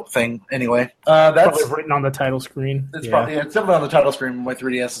a note thing. Anyway, that's probably written on the title screen. It's probably it's definitely on the title screen. My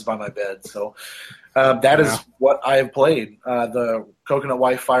 3DS is by my bed, so that is what I have played. The Coconut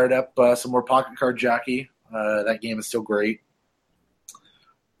Wife fired up some more Pocket Card Jockey. That game is still great.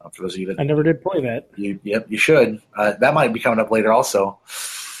 For those of you that I never did play that. You should. That might be coming up later also.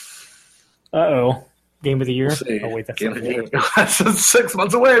 Uh-oh. Game of the year? We'll oh, wait, that's Game of the year. That's 6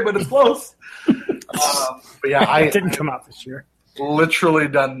 months away, but it's close. But yeah, it didn't come out this year. Literally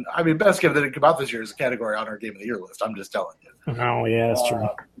done. I mean, best game that didn't come out this year is a category on our Game of the Year list. I'm just telling you. Oh, yeah, that's true.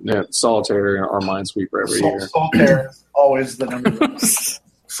 Yeah, Solitaire or Minesweeper every year. Solitaire is always the number one.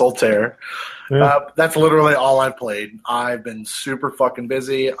 Solitaire. Yeah. That's literally all I've played. I've been super fucking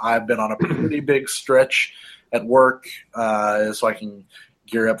busy. I've been on a pretty big stretch at work, so I can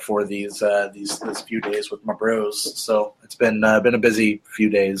gear up for these few days with my bros. So it's been a busy few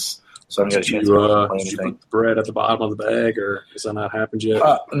days. So I'm going to play anything. Did you put the bread at the bottom of the bag, or has that not happened yet?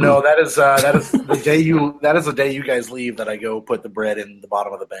 No, that is the day the day you guys leave that I go put the bread in the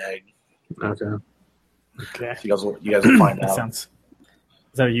bottom of the bag. Okay. So you guys will find out.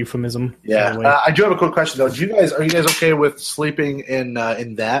 Is that a euphemism? Yeah. I do have a quick question though. Are you guys okay with sleeping in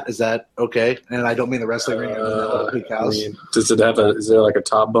that? Is that okay? And I don't mean the wrestling ring. Big house. I mean, does it have is there like a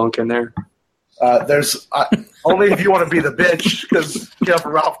top bunk in there? There's only if you want to be the bitch, because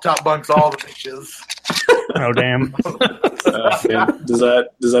Ralph top bunks all the bitches. Oh damn! Does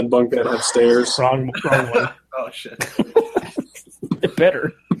that bunk bed have stairs? Wrong one. Oh shit! It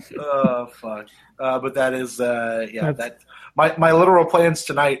better. Oh fuck! But that is that. My literal plans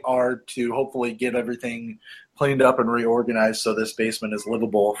tonight are to hopefully get everything cleaned up and reorganized so this basement is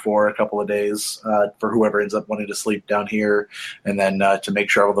livable for a couple of days for whoever ends up wanting to sleep down here, and then to make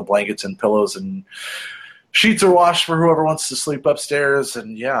sure all the blankets and pillows and sheets are washed for whoever wants to sleep upstairs.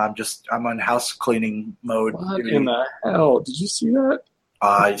 And yeah, I'm on house cleaning mode. What in the hell? Did you see that?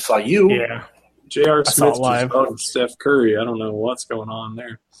 I saw you. Yeah. J.R. Smith just voted Steph Curry. I don't know what's going on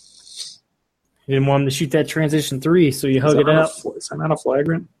there. You didn't want him to shoot that transition 3, so you hug it out. Is that not a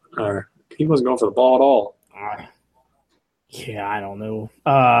flagrant? Or he wasn't going for the ball at all. Yeah, I don't know.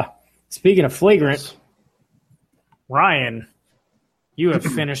 Speaking of flagrant, Ryan, you have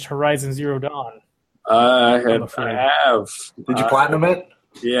finished Horizon Zero Dawn. I have. Did you platinum it?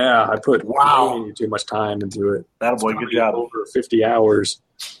 Yeah, I put way too much time into it. That boy, good job. Over 50 hours.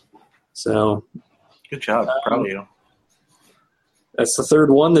 So, good job. Proud of you. That's the third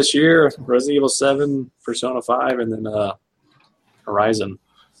one this year. Resident Evil 7, Persona 5, and then Horizon.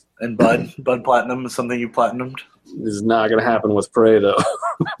 And Bud Platinum is something you platinumed? This is not going to happen with PrE, though.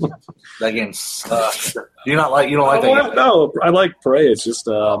 That game sucks. You don't like that game? No, I like PrE. It's just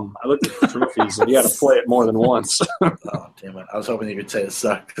I looked at the trophies, and you got to play it more than once. Oh, damn it. I was hoping you could say it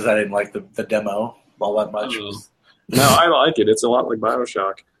sucked because I didn't like the demo all that much. No, I like it. It's a lot like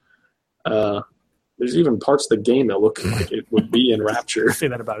Bioshock. There's even parts of the game that look like it would be in Rapture. I say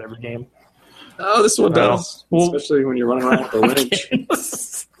that about every game. Oh, this one does. Especially when you're running around with the wrench.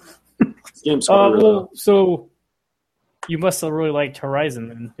 This game's hard. So you must have really liked Horizon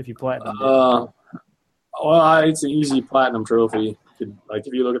then, if you platinum. It's an easy platinum trophy. If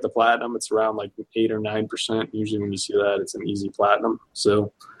you look at the platinum, it's around like 8 or 9%. Usually when you see that, it's an easy platinum.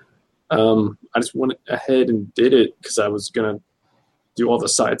 So I just went ahead and did it because I was going to do all the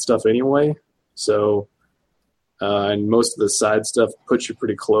side stuff anyway. So, and most of the side stuff puts you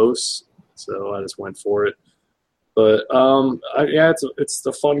pretty close. So I just went for it. But it's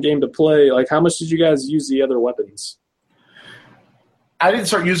a fun game to play. Like, how much did you guys use the other weapons? I didn't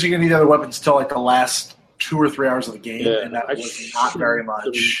start using any of the other weapons until like the last like 2 or 3 hours of the game, and that was not very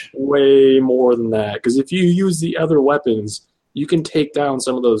much. Way more than that, because if you use the other weapons, you can take down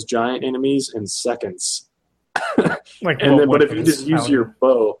some of those giant enemies in seconds. But if you just use your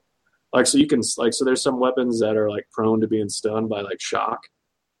bow, so there's some weapons that are like prone to being stunned by like shock.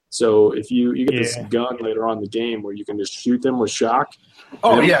 So if you get this gun later on in the game where you can just shoot them with shock.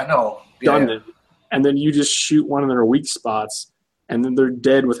 Stun them, and then you just shoot one of their weak spots, and then they're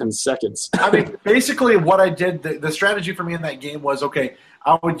dead within seconds. I mean, basically what I did, the strategy for me in that game was, okay,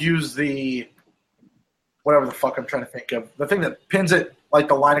 I would use the whatever the fuck I'm trying to think of, the thing that pins it like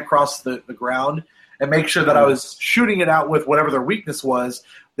the line across the ground, and make sure that I was shooting it out with whatever their weakness was.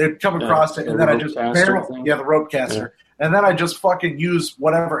 They'd come across it, and then I just the rope caster, and then I just fucking use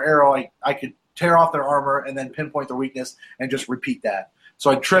whatever arrow I could tear off their armor, and then pinpoint their weakness, and just repeat that. So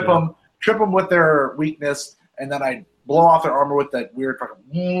I'd trip them with their weakness, and then I'd blow off their armor with that weird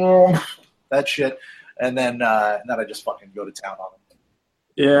fucking that shit, and then I just fucking go to town on them.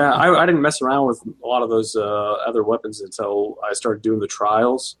 Yeah, I didn't mess around with a lot of those other weapons until I started doing the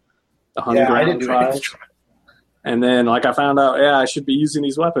trials, the hunting ground trials. And then, I found out, I should be using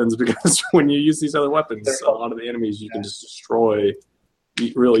these weapons because when you use these other weapons, a lot of the enemies you can just destroy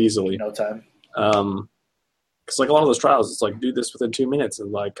real easily. No time. Because, a lot of those trials, it's do this within 2 minutes.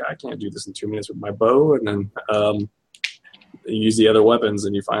 And, I can't do this in 2 minutes with my bow. And then you use the other weapons,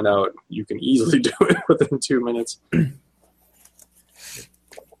 and you find out you can easily do it within 2 minutes.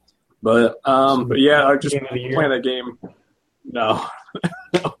 But yeah, I just playing that game. No.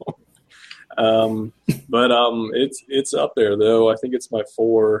 But it's up there though. I think it's my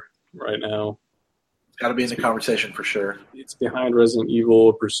 4 right now. It's got to be in the conversation for sure. It's behind Resident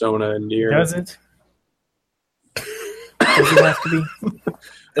Evil, Persona, and Nier. Does it? Does it have to be?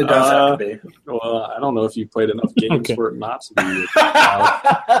 It does have to be. Well, I don't know if you played enough games for it not to be.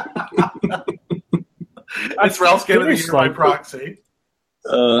 It's Ralph's game of the year by proxy.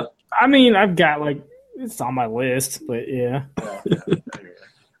 I mean, I've got it's on my list, but yeah.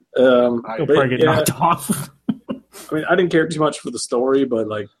 You'll probably get knocked off. I mean, I didn't care too much for the story, but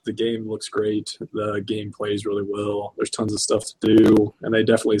the game looks great. The game plays really well. There's tons of stuff to do, and they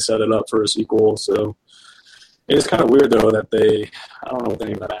definitely set it up for a sequel. So it's kind of weird though that I don't know what the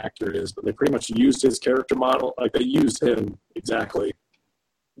name of that actor is, but they pretty much used his character model. They used him exactly.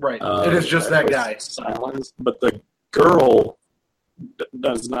 Right. It is just that guy. Silence, but the girl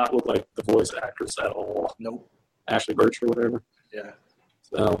does not look like the voice actress at all. Nope. Ashley Birch or whatever. Yeah.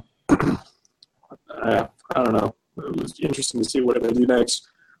 So, I don't know. It was interesting to see what they do next.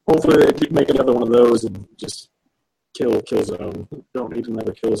 Hopefully they make another one of those and just kill Killzone. Don't need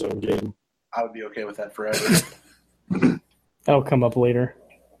another Killzone game. I would be okay with that forever. That'll come up later.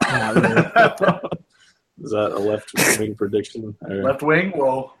 Is that a left-wing prediction? Left wing?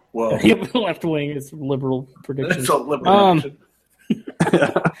 Whoa. Left wing is liberal prediction. It's a liberal prediction.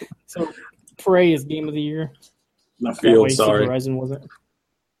 So, PrE is game of the year. Left field, sorry. Horizon, was it?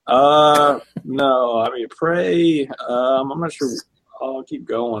 No. I mean, PrE, I'm not sure. I'll keep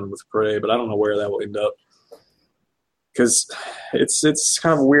going with PrE, but I don't know where that will end up. Because it's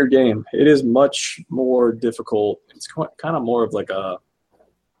kind of a weird game. It is much more difficult. It's kind of more of a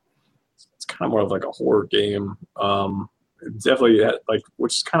horror game. It definitely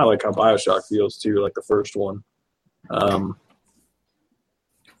which is kind of like how BioShock feels too, like the first one.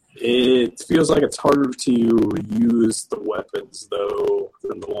 It feels like it's harder to use the weapons, though,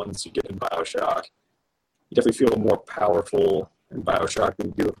 than the ones you get in BioShock. You definitely feel more powerful in BioShock than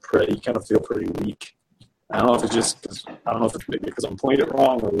you do in PrE. You kind of feel pretty weak. I don't know if it's because I'm playing it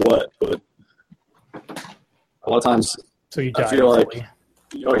wrong or what, but a lot of times I feel like, I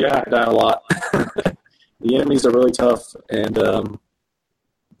die a lot. The enemies are really tough, and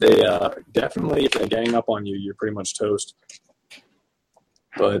they definitely, if they gang up on you, you're pretty much toast.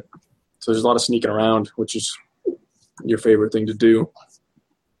 But so there's a lot of sneaking around, which is your favorite thing to do.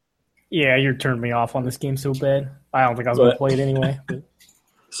 Yeah, you turned me off on this game so bad. I don't think I was going to play it anyway. But.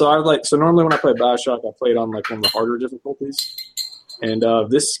 So normally when I play BioShock, I play it on one of the harder difficulties, and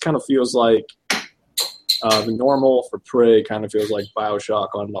this kind of feels like the normal for PrE kind of feels like BioShock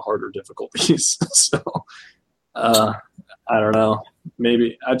on the harder difficulties. So I don't know.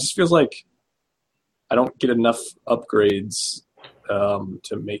 Maybe it just feels like I don't get enough upgrades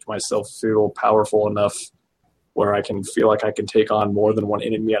to make myself feel powerful enough where I can feel like I can take on more than one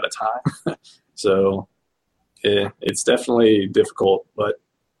enemy at a time. So it's definitely difficult, but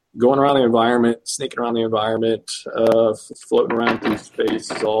going around the environment, sneaking around the environment, floating around through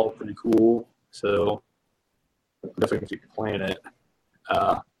space is all pretty cool. So definitely keep playing it.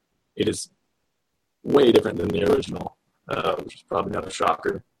 It is way different than the original, which is probably not a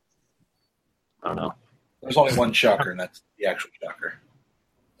shocker. I don't know. There's only one shocker, and that's the actual shocker.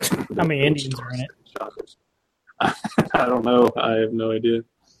 How many Indians are in it? Shockers. I don't know. I have no idea.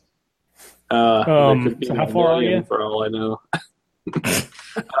 There could be so how far are you? For all I know.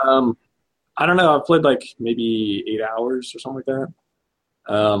 I don't know. I've played like maybe 8 hours or something like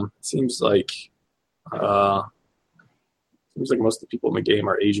that. Seems like most of the people in the game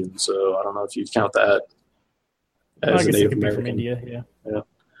are Asian, so I don't know if you count that as a Native American. From India,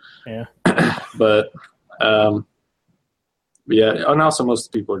 yeah. But yeah, and also most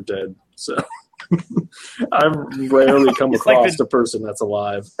of the people are dead, so I've rarely come across a person that's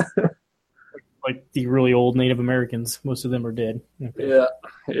alive. Like the really old Native Americans, most of them are dead. Okay.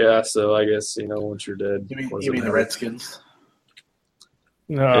 Yeah. So I guess once you're dead, you mean the Redskins?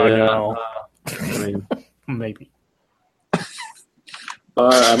 No. I mean, maybe.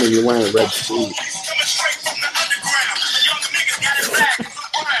 I mean, you're wearing a red suit.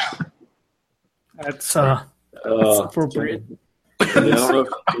 That's appropriate. Can you go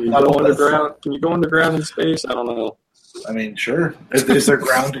underground? Can you go underground in space? I don't know. I mean, sure. Is there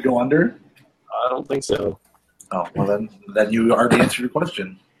ground to go under? I don't think so. Oh, well then you already answered your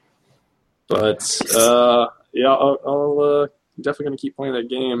question. But yeah, I'll definitely gonna keep playing that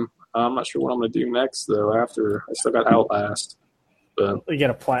game. I'm not sure what I'm gonna do next though. After I still got Outlast, but you got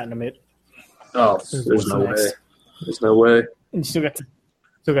to platinum it. Oh, there's no way. There's no way. And you still got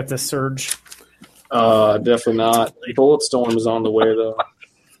the Surge. Definitely not. Bulletstorm is on the way though.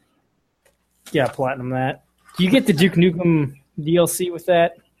 Yeah, platinum that. Do you get the Duke Nukem DLC with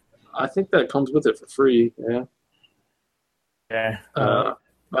that? I think that comes with it for free. Yeah. Yeah.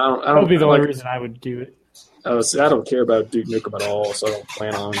 That would be the only reason I would do it. I don't care about Duke Nukem at all, so I don't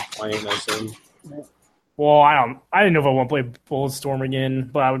plan on playing as him. Well, I didn't know if I want to play Bulletstorm again,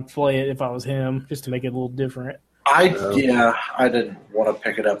 but I would play it if I was him, just to make it a little different. I didn't want to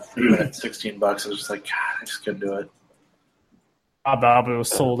pick it up even at $16. I was just like, God, I just couldn't do it. I bet it was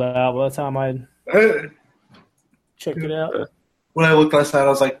sold out by the time I checked it out. When I looked last night, I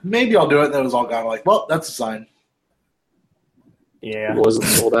was like, maybe I'll do it, and then it was all gone. I'm like, well, that's a sign. Yeah. It wasn't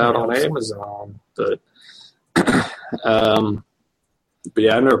sold out on Amazon, but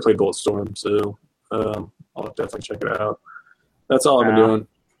yeah, I've never played Bulletstorm, so I'll definitely check it out. That's all I've been doing.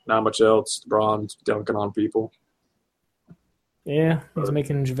 Not much else. LeBron's dunking on people. Yeah, he's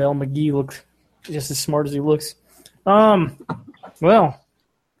making JaVale McGee look just as smart as he looks. Well, I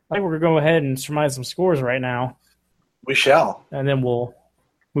think we're going to go ahead and surmise some scores right now. We shall. And then we'll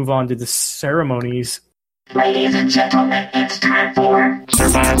move on to the ceremonies. Ladies and gentlemen, it's time for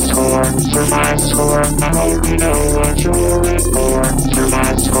Surmise Score. Surmise Score. I hope you know what you're in for.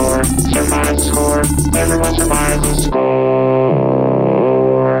 Surmise Score. Surmise Score. Everyone surmise the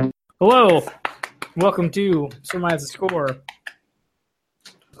score. Hello. Welcome to Surmise the Score.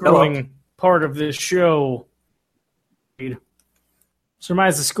 Growing part of this show.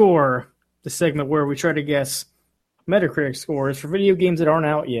 Surmise the Score, the segment where we try to guess Metacritic scores for video games that aren't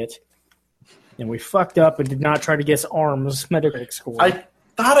out yet. And we fucked up and did not try to guess ARM's Metacritic score. I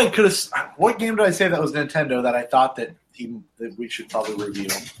thought I could have. What game did I say that was Nintendo that I thought that we should probably review?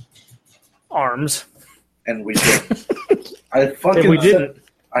 ARM's. And we did. We didn't.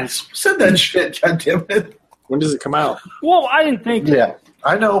 I said that shit, goddammit. When does it come out? Well, I didn't think. Yeah,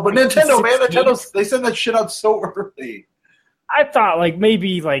 I know, but Nintendo, man, they send that shit out so early. I thought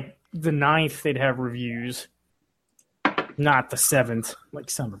maybe the 9th they'd have reviews. Not the 7th. Like,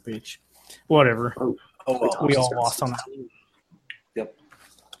 son of a bitch. Whatever. We all lost on that. Yep.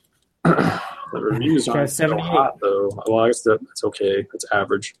 The reviews aren't so hot, though. Well, I guess that's okay. It's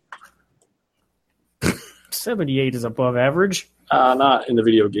average. 78 is above average. Not in the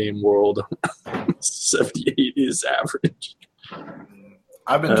video game world. 78 is average.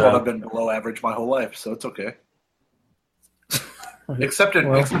 I've been told I've been below average my whole life, so it's okay. Except in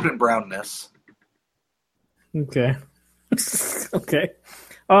brownness. Okay. Okay.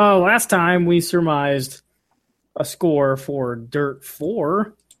 Last time we surmised a score for Dirt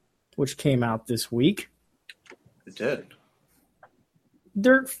 4, which came out this week. It did.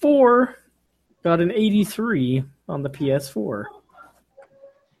 Dirt 4 got an 83 on the PS4.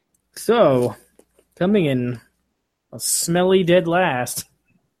 So, coming in a smelly dead last.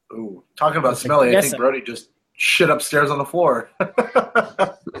 Ooh, talking about smelly, I think Brody just shit upstairs on the floor.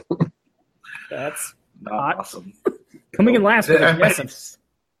 That's not awesome. Coming in last with a guess of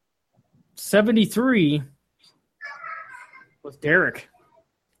 73 was Derek.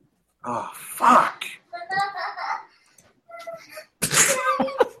 Oh, fuck.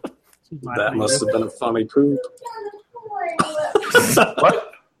 That must have been a funny poop.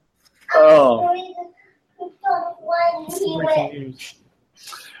 What? Oh.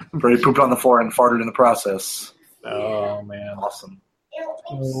 PrE pooped on the floor and farted in the process. Oh man, Awesome.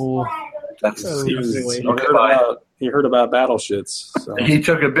 Oh, That's he heard about battle shits. So. He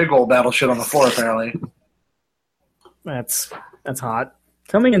took a big old battle shit on the floor apparently. that's hot.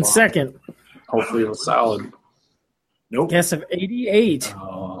 Coming in second. Hopefully it was solid. Nope. Guess of 88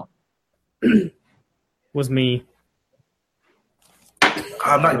 was me.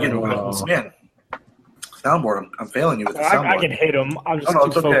 I'm not getting man. Soundboard. I'm failing you with the soundboard. I can hit him. I'm just no,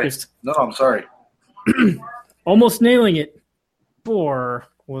 too focused. No, I'm sorry. Almost nailing it. 4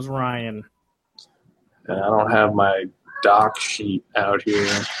 was Ryan. And I don't have my doc sheet out here.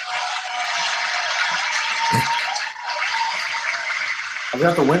 I've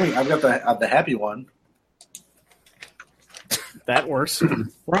got the winning. I've got the happy one. That works.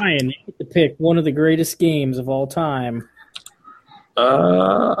 Ryan, you get to pick one of the greatest games of all time.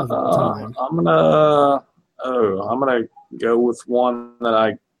 I'm gonna go with one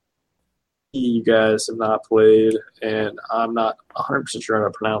that you guys have not played, and I'm not 100% sure how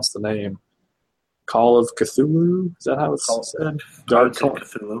to pronounce the name. Call of Cthulhu? Is that how it's said?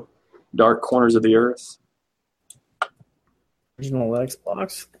 Cthulhu. Dark Corners of the Earth. Original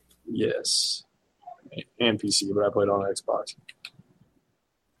Xbox? Yes. And PC, but I played on Xbox.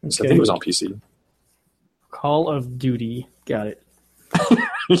 Okay. So I think it was on PC. Call of Duty. Got it.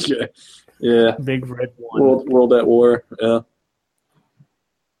 Yeah. Big red one. World at War. Yeah.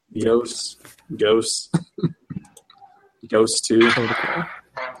 Ghosts. Ghosts 2.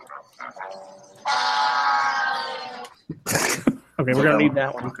 Okay, we're going to need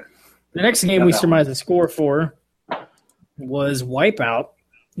that one. Okay. The next game we surmised the score for was Wipeout,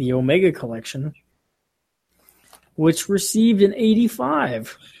 the Omega Collection, which received an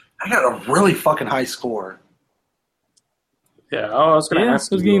 85. I got a really fucking high score. Yeah, I was going to ask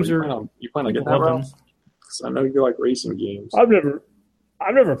those games are. You plan on getting that, Ralph? Because I know you like racing games. I've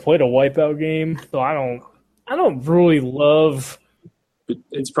never played a Wipeout game, so I don't really love.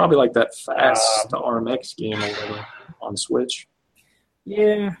 It's probably like that fast RMX game or whatever on Switch.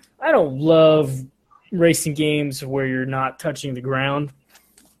 Yeah, I don't love racing games where you're not touching the ground.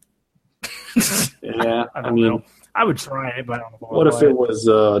 Yeah, I mean, I would try it, but I don't know. What if it was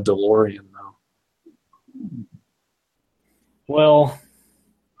DeLorean though? Well,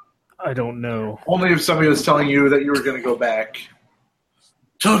 I don't know. Only if somebody was telling you that you were going to go back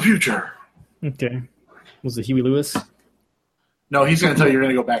to the future. Okay. Was it Huey Lewis? No, he's going to tell you you're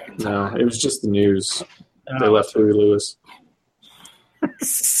going to go back in time. No, it was just the news. They left Huey Lewis.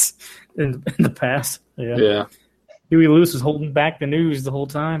 in the past. Yeah. Huey Lewis was holding back the news the whole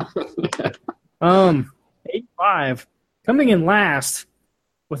time. 85. Coming in last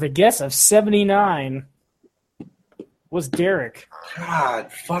with a guess of 79 was Derek.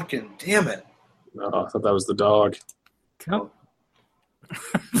 God fucking damn it. No, I thought that was the dog.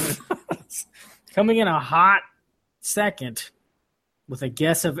 Coming in a hot second with a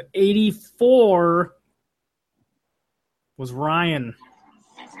guess of 84 was Ryan.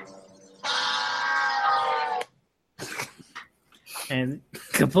 And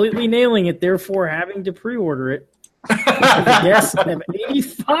completely nailing it, therefore having to pre-order it. With a guess of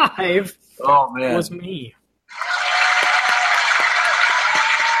 85 was me.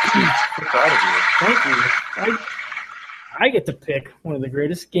 Thank you. I get to pick one of the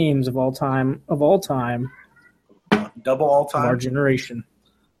greatest games of all time. Double all time? Of our generation.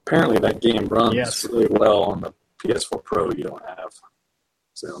 Apparently that game runs really well on the PS4 Pro you don't have.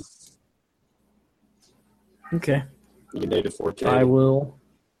 So. Okay. You native 4K.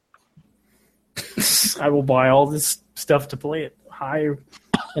 I will buy all this stuff to play it higher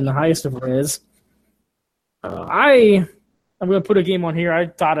in the highest of res. I'm going to put a game on here I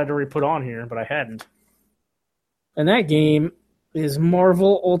thought I'd already put on here, but I hadn't. And that game is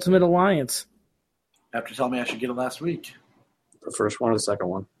Marvel Ultimate Alliance. After telling me I should get it last week. The first one or the second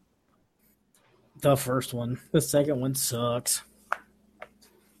one? The first one. The second one sucks.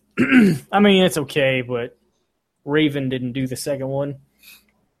 I mean, it's okay, but Raven didn't do the second one.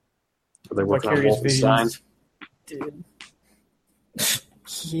 Are they working on Wolfenstein?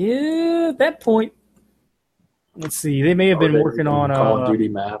 Yeah, at that point. Let's see. They may have been working on Call of Duty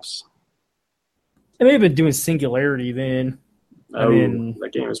maps. They may have been doing Singularity then. That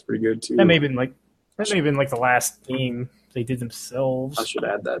game is pretty good too. That may have been like the last game they did themselves. I should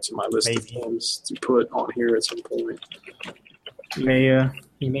add that to my list of games to put on here at some point. You may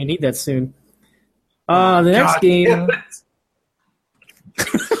need that soon. The next game,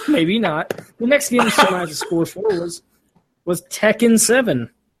 maybe not. The next game someone has a score for was Tekken 7.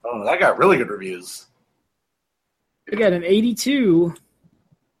 Oh, that got really good reviews. It got an 82.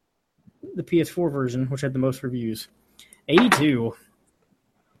 The PS4 version, which had the most reviews. 82.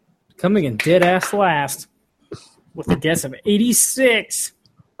 Coming in dead ass last with a guess of 86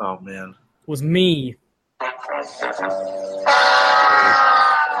 Oh, man. was me.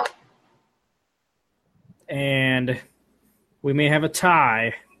 And we may have a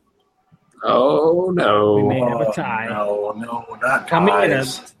tie. Oh, no. We may have a tie. No, not Coming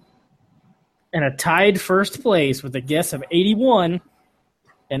ties. in a tied first place with a guess of 81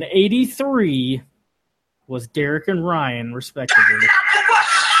 and 83 was Derek and Ryan, respectively.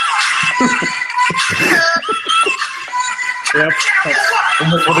 Yep.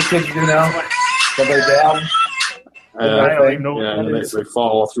 Isn't this what the kids do now? So they down? I don't even know what that is. They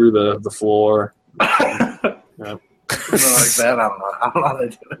fall through the floor. Yep. Like that, I don't know. I don't know how they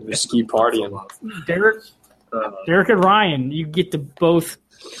do it. Just keep partying. Derek and Ryan, you get to both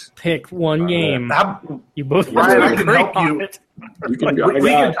pick one game. You both Ryan, I can agree help on you. it. You can,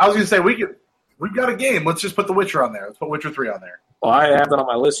 I was going to say, we've got a game. Let's just put The Witcher on there. Let's put Witcher 3 on there. Well, I have that on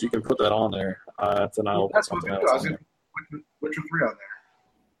my list. You can put that on there. Then I'll put That's what something we do. else I was on going there. to put Witcher 3 on there.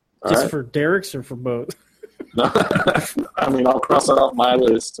 Just All right. for Derek's or for both? I mean, I'll cross that off my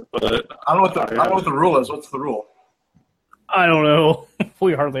list, but I don't know what the rule is. What's the rule? I don't know.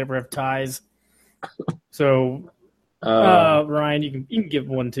 We hardly ever have ties. So, Ryan, you can give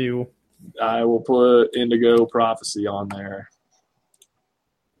one too. I will put Indigo Prophecy on there.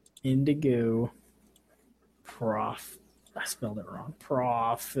 Indigo I spelled it wrong.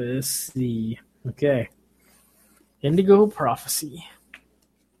 Prophecy. Okay. Indigo Prophecy.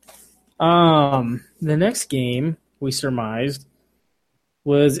 The next game we surmised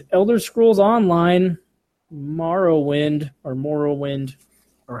was Elder Scrolls Online Morrowind,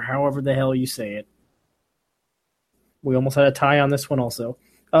 or however the hell you say it. We almost had a tie on this one also.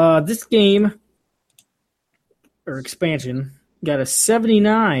 This game, or expansion, got a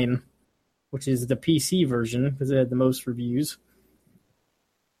 79, which is the PC version, because it had the most reviews.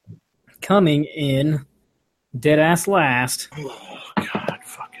 Coming in dead-ass last. Oh, God,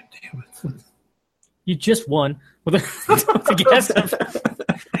 fucking damn it. You just won with a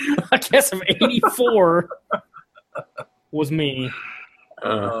guess of 84 was me.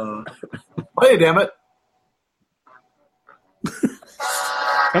 Hey, damn it.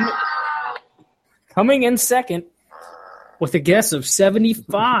 Coming in second with a guess of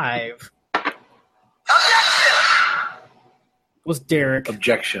 75 was Derek.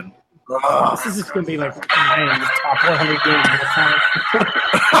 Objection. This is just going to be like Ryan's top 100 games of all time.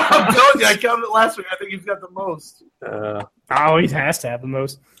 I'm telling you, I counted it last week. I think he's got the most. Oh, he has to have the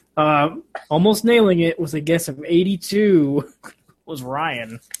most. Almost nailing it with a guess of 82 was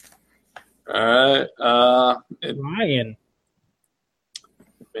Ryan. All right. Ryan.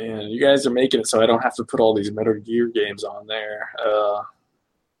 Man, you guys are making it so I don't have to put all these Metal Gear games on there.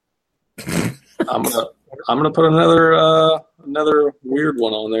 I'm gonna put another weird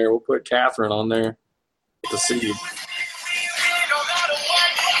one on there. We'll put Catherine on there to see.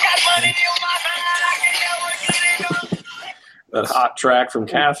 That hot track from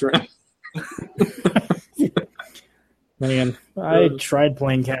Catherine. Man, I tried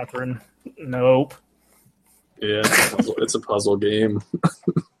playing Catherine. Nope. Yeah, it's a puzzle game.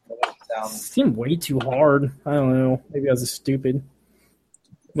 It seemed way too hard. I don't know. Maybe I was just stupid.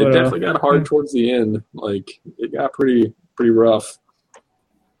 It definitely got hard towards the end. Like, it got pretty rough.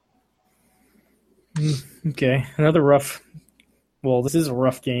 Okay, another rough. Well, this is a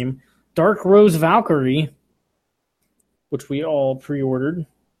rough game. Dark Rose Valkyrie, which we all pre-ordered.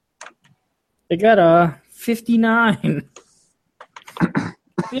 It got a 59.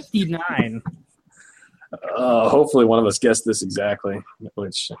 59. Hopefully one of us guessed this exactly,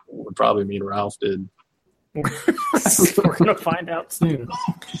 which would probably mean Ralph did. We're going to find out soon.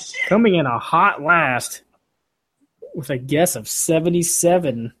 Coming in a hot last with a guess of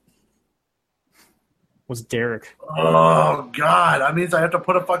 77 was Derek. Oh, God. That means I have to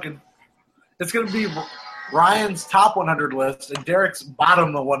put a fucking... It's going to be Ryan's top 100 list and Derek's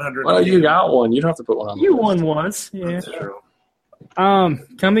bottom of 100. Well, you got one. You don't have to put one on the You list. won once. Yeah. That's true.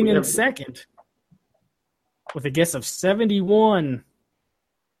 Coming in second with a guess of 71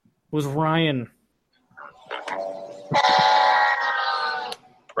 was Ryan.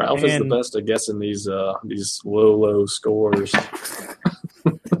 Ralph is the best at guessing these low scores.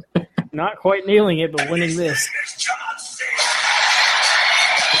 Not quite nailing it, but winning this.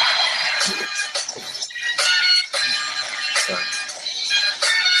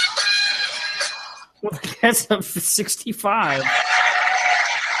 With a guess of 65.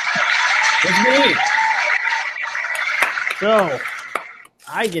 It's me. So,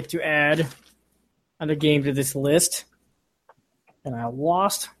 I get to add another game to this list. And I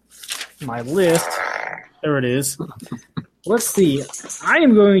lost my list. There it is. Let's see. I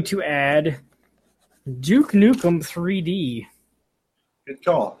am going to add Duke Nukem 3D. Good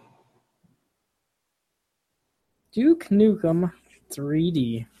call. Duke Nukem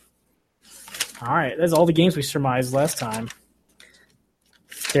 3D. All right, that's all the games we surmised last time.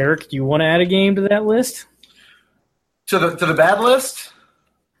 Derek, do you want to add a game to that list? To the bad list?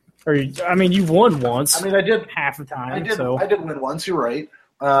 Or I mean, you won once. I mean, I did half the time. I did win once. You're right.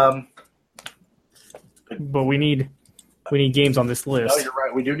 But we need games on this list. No, you're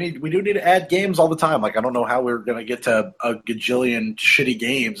right. We do need to add games all the time. Like I don't know how we're gonna get to a gajillion shitty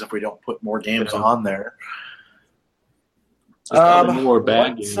games if we don't put more games on there. More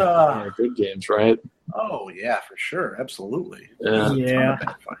bad games than good games, right? Oh yeah, for sure, absolutely. Yeah.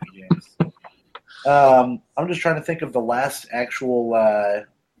 Bad fucking games. I'm just trying to think of the last actual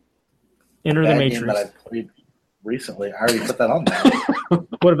Enter the Matrix game that I played recently. I already put that on there.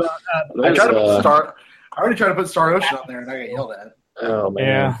 What about? I already tried to put Star Ocean on there, and I got yelled at. Oh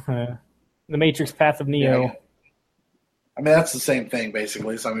man. Yeah, the Matrix: Path of Neo. Yeah. I mean, that's the same thing,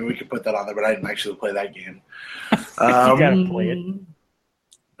 basically. So, I mean, we could put that on there, but I didn't actually play that game. You gotta play it.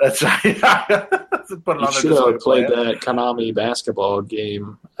 That's right. Put it You on should have played that Konami basketball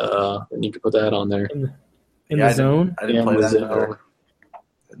game, and you could put that on there. In the zone? I didn't play that either.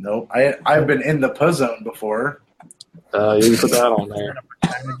 Nope. I've been in the P zone before. You can put that on there.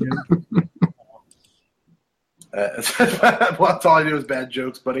 That's all I do is bad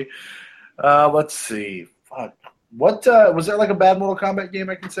jokes, buddy. Let's see. Fuck. What was there like a bad Mortal Kombat game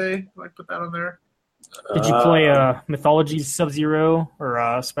I can say? Like put that on there. Did you play Mythology Sub-Zero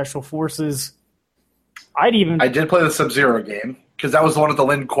or Special Forces? I did play the Sub-Zero game because that was the one with the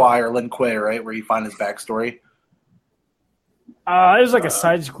Lin Kuei, right, where you find his backstory. It was like a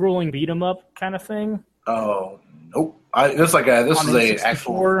side-scrolling beat 'em up kind of thing. Oh nope! This is a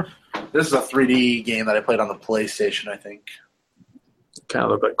 3D game that I played on the PlayStation. I think. Kind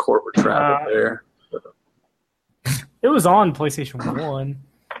of looked like Corporate Traffic there. It was on PlayStation 1.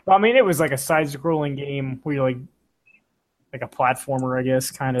 I mean, it was like a side-scrolling game where you like a platformer, I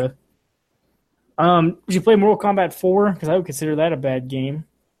guess, kind of. Did you play Mortal Kombat 4? Because I would consider that a bad game.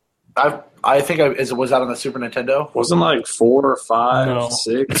 I think was that on the Super Nintendo? Wasn't like 4 or 5, No.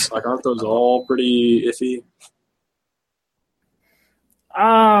 6? Like, aren't those all pretty iffy?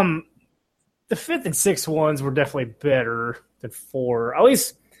 The 5th and 6th ones were definitely better than 4. At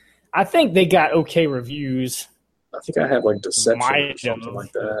least, I think they got okay reviews. I think I had like Deception or something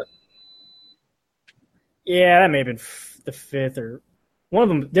like that. Yeah, that may have been the 5th or one of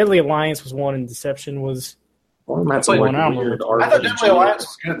them. Deadly Alliance was one, and Deception was. One of them had some One like out. weird I thought RPG. Deadly Alliance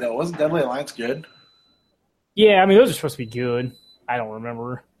was good though. Wasn't Deadly Alliance good? Yeah, I mean those are supposed to be good. I don't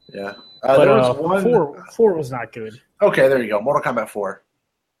remember. Yeah, But there was one. 4 was not good. Okay, there you go. Mortal Kombat 4.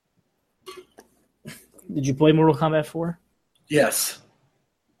 Did you play Mortal Kombat 4? Yes.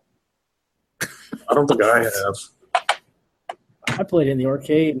 I don't think I have. I played it in the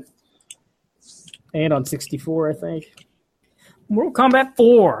arcade and on 64, I think. Mortal Kombat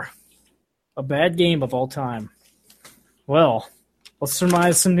 4, a bad game of all time. Well, let's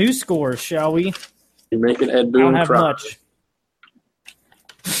surmise some new scores, shall we? You're making Ed I don't Boon have cry. much.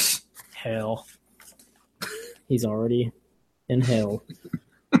 Hell. He's already in hell.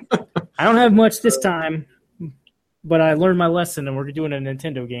 I don't have much this time, but I learned my lesson, and we're doing a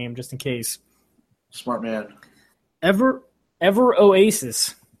Nintendo game just in case. Smart man. Ever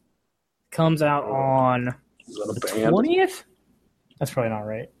Oasis comes out on Is that a the band? 20th? That's probably not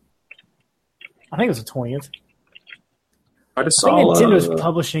right. I think it was the 20th. I just I think saw Nintendo's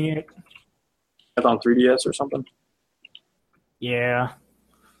publishing it. on 3DS or something. Yeah.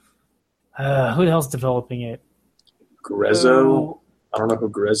 Who the hell's developing it? Grezzo. I don't know who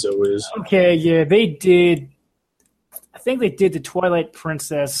Grezzo is. Okay, yeah, they did. I think they did the Twilight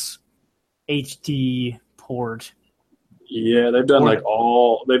Princess HD port. Yeah, they've done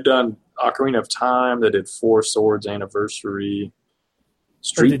they've done Ocarina of Time. They did Four Swords Anniversary,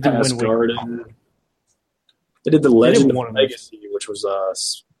 Street did Pass Wind Waker. Garden. They did the Legend one of of those. Legacy, which was a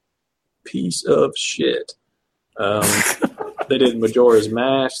piece of shit. They did Majora's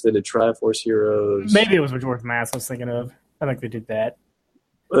Mask. They did Triforce Heroes. Maybe it was Majora's Mask I was thinking of. I think they did that.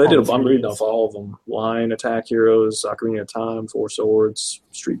 They did. all I'm the reading 3Ds. off all of them: Lion Attack Heroes, Ocarina of Time, Four Swords,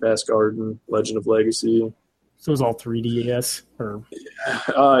 Street Pass Garden, Legend of Legacy. So it was all 3D, I guess. Or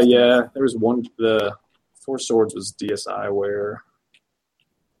Yeah, there was one. The Four Swords was DSiWare.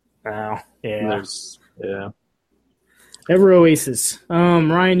 oh, And yeah. there's Ever Oasis.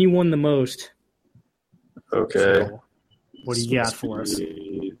 Ryan, you won the most. okay. So, what do you got for us?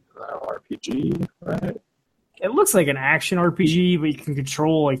 RPG, right? It looks like an action RPG, but you can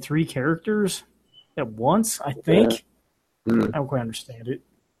control like 3 characters at once, I think. I don't quite understand it.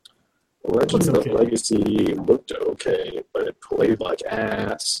 Legends of okay. Legacy looked okay, but it played like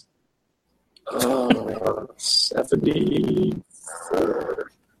ass.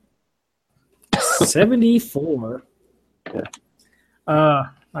 74. 74. Yeah.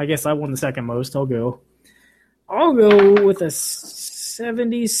 I guess I won the second most. I'll go with a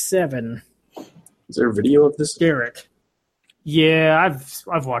 77. Is there a video of this? Derek. Yeah,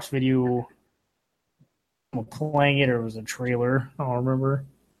 I've watched video of playing it, or it was a trailer. I don't remember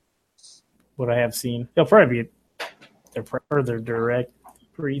what I have seen. It'll probably be their direct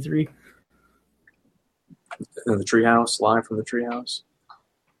PrE3. In the treehouse, live from the treehouse.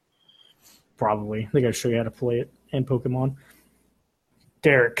 Probably. They got to show you how to play it and Pokemon.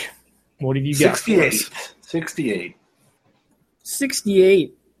 Derek, what have you got? 68. 68.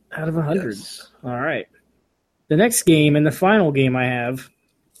 68 out of 100. Yes. All right. The next game and the final game I have,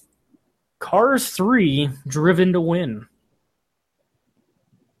 Cars 3 Driven to Win.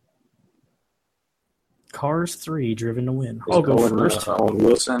 Cars 3 Driven to Win. I'll go first. Owen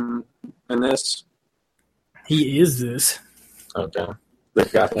Wilson in this? He is this. Okay. They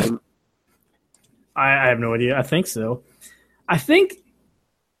got him. I have no idea. I think so. I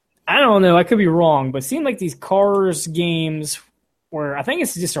don't know. I could be wrong, but it seemed like these Cars games where I think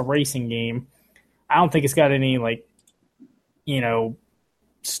it's just a racing game. I don't think it's got any,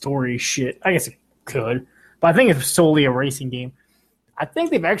 story shit. I guess it could, but I think it's solely a racing game. I think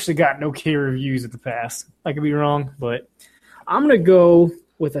they've actually got no key reviews at the past. I could be wrong, but I'm going to go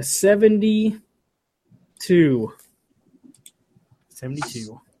with a 72.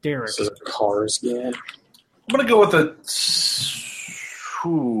 72. Derek. This is a Cars game. I'm going to go with a...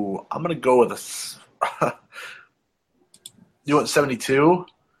 I'm going to go with a... You want 72?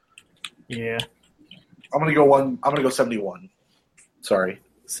 Yeah. I'm going to go 71. Sorry.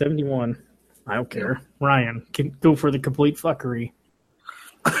 71. I don't care. Ryan, can go for the complete fuckery.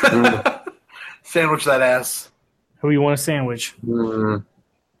 Sandwich that ass. Who you want to sandwich? I mean,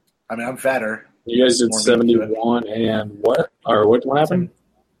 I'm fatter. You guys did 71 and what? Or what happened?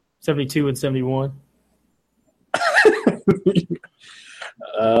 72 and 71.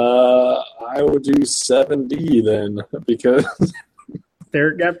 I would do 70 then, because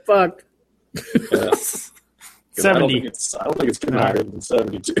Derek got fucked. Yeah. 70. I don't think it's getting higher than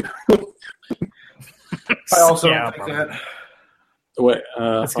 72. I also don't think that. Wait,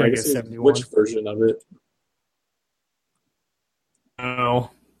 That's gotta get 71. Which version of it? No.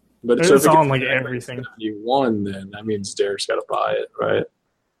 But It's on like everything. 71, then that means Derek's got to buy it, right?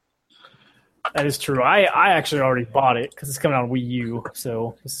 That is true. I actually already bought it because it's coming out on Wii U,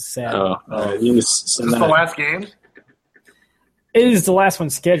 so this is sad. Oh, all right. You just Is this the last game? It is the last one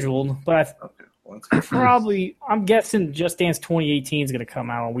scheduled, but Okay. I'm guessing Just Dance 2018 is going to come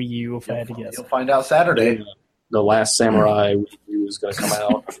out on Wii U if I had to guess. You'll find out Saturday. The Last Samurai is going to come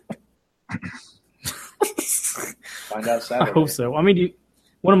out. Find out Saturday. I hope so. I mean,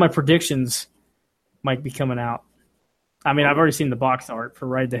 one of my predictions might be coming out. I mean, I've already seen the box art for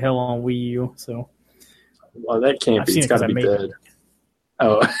Ride the Hell on Wii U, so. Well, that can't be. It's got to be dead. It.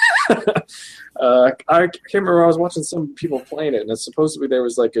 Oh. I can't remember. I was watching some people playing it, and it's supposed to be there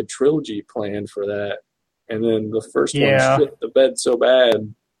was like a trilogy planned for that. And then the first one shit the bed so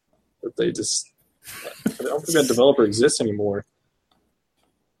bad that they just. I don't think that developer exists anymore.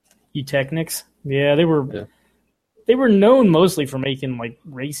 Technics? Yeah, they were. Yeah. They were known mostly for making like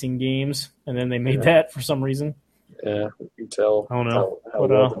racing games, and then they made that for some reason. Yeah, you can tell. I don't know how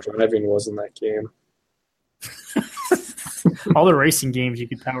well the driving was in that game. All the racing games you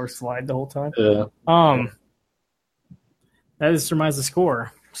could power slide the whole time. Yeah. That determines the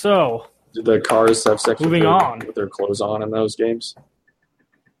score. So. Did the cars have sex moving on with their clothes on in those games?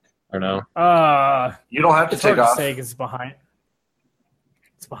 Or no? You don't have to take off. It's behind.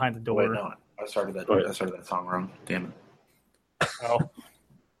 It's behind the door. Wait, no. I started that song wrong. Damn it. Oh.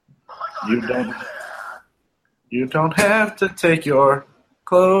 You don't have to take your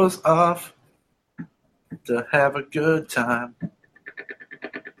clothes off to have a good time.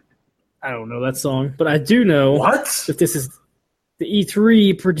 I don't know that song, but I do know that this is the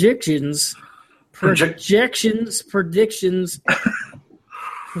E3 predictions portion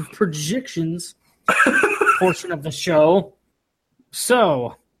of the show.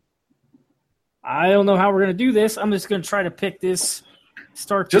 So, I don't know how we're going to do this. I'm just going to try to pick this,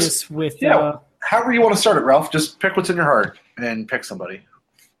 this with... however you want to start it, Ralph. Just pick what's in your heart and pick somebody.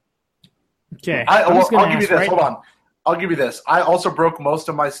 Okay. I'll give you this. Hold on. I'll give you this. I also broke most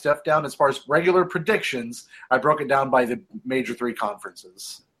of my stuff down as far as regular predictions. I broke it down by the major 3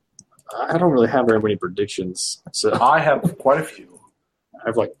 conferences. I don't really have very many predictions. So I have quite a few. I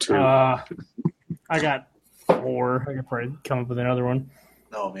have like 2. I got 4. I could probably come up with another one.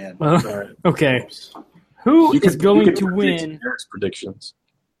 Oh, man. All right. Okay. Who is going to predict win? Eric's predictions.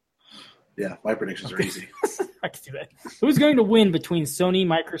 Yeah, my predictions are easy. I can do that. Who's going to win between Sony,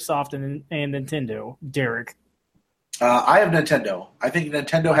 Microsoft, and Nintendo? Derek. I have Nintendo. I think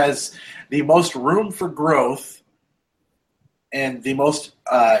Nintendo has the most room for growth and the most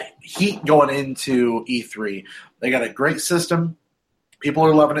heat going into E3. They got a great system. People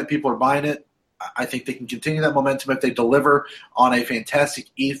are loving it. People are buying it. I think they can continue that momentum if they deliver on a fantastic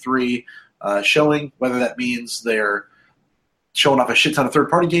E3 showing, whether that means they're showing off a shit ton of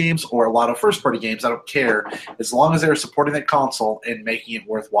third-party games or a lot of first-party games. I don't care. As long as they're supporting that console and making it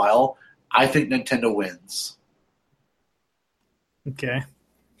worthwhile, I think Nintendo wins. Okay.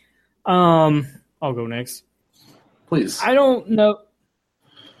 I'll go next. Please. I don't know.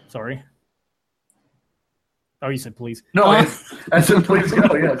 Sorry. Oh, you said please. No, I said please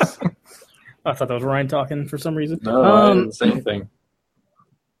go, yes. I thought that was Ryan talking for some reason. No, I didn't say anything.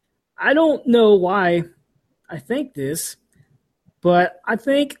 I don't know why I think this, but I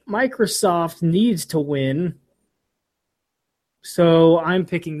think Microsoft needs to win. So I'm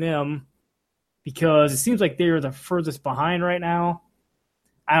picking them because it seems like they're the furthest behind right now.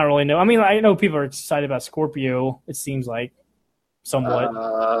 I don't really know. I mean, I know people are excited about Scorpio, it seems like,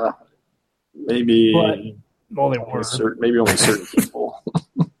 somewhat. Maybe. Well, they were. Maybe only certain people.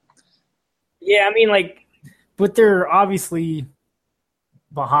 Yeah, I mean, but they're obviously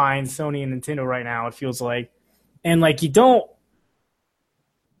behind Sony and Nintendo right now, it feels like. And, we don't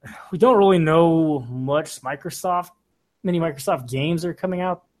really know much many Microsoft games are coming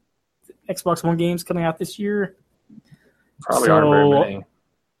out, Xbox One games coming out this year. Probably aren't very many.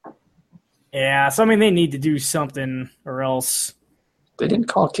 Yeah, so, I mean, they need to do something or else. They didn't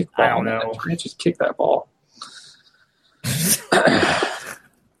call kickball. I don't know. They just kick that ball.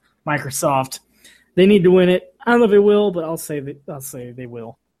 Microsoft, they need to win it. I don't know if they will, but I'll say they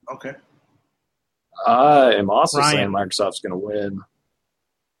will. Okay. I am also Ryan. saying Microsoft's going to win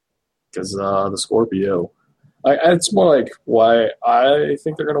because the Scorpio. It's more like why I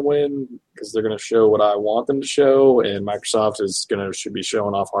think they're going to win because they're going to show what I want them to show, and Microsoft should be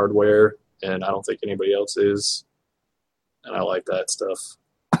showing off hardware, and I don't think anybody else is, and I like that stuff.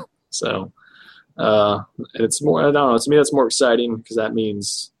 So it's more. I don't know. To me, that's more exciting because that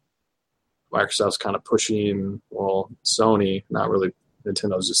means Microsoft's kind of pushing. Well, Sony, not really.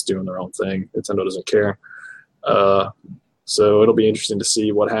 Nintendo's just doing their own thing. Nintendo doesn't care. So it'll be interesting to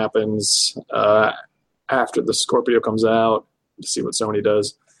see what happens after the Scorpio comes out, to see what Sony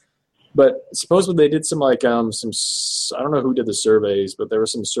does. But supposedly they did some I don't know who did the surveys, but there were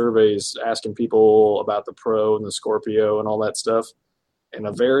some surveys asking people about the Pro and the Scorpio and all that stuff. And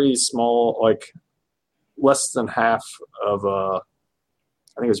a very small, less than half of, I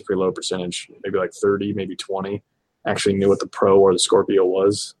think it was a pretty low percentage, maybe 30, maybe 20, actually knew what the Pro or the Scorpio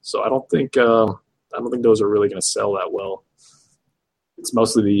was. So I don't think those are really going to sell that well. It's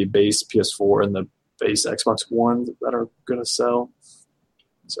mostly the base PS4 and the base Xbox One that are going to sell.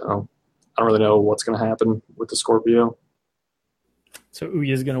 So I don't really know what's going to happen with the Scorpio. So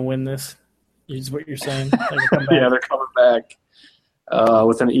Ouya's going to win this, is what you're saying? Yeah, they're coming back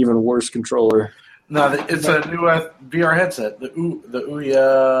with an even worse controller. No, it's a new VR headset. The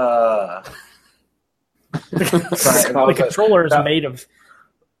Ouya. The controller is made of.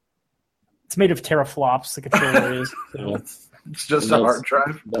 It's made of teraflops. The controller is. Yeah. It's just a hard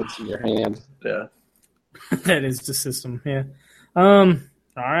drive. That's in your hand. Yeah. That is the system. Yeah. All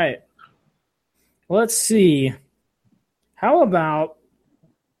right. Let's see. How about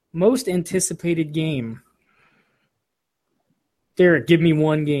most anticipated game? Derek, give me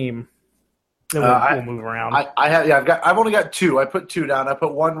one game. Then we'll move around. I've only got two. I put two down. I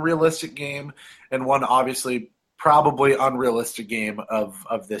put one realistic game and one obviously probably unrealistic game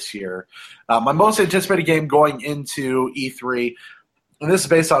of this year. My most anticipated game going into E3, and this is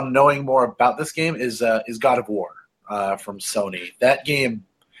based on knowing more about this game, is God of War from Sony. That game,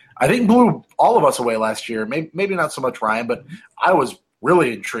 I think, blew all of us away last year. Maybe not so much Ryan, but I was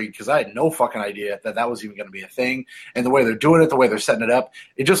really intrigued because I had no fucking idea that was even going to be a thing. And the way they're doing it, the way they're setting it up,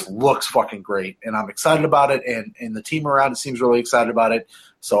 it just looks fucking great. And I'm excited about it, and the team around it seems really excited about it.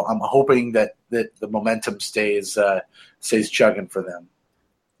 So I'm hoping that the momentum stays chugging for them.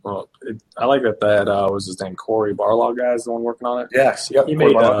 Well, I like that was his name, Corey Barlog guy is the one working on it. Yes. Yep. He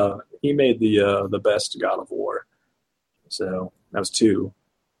made the best God of War. So that was 2.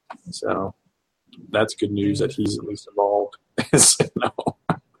 So that's good news that he's at least involved. No,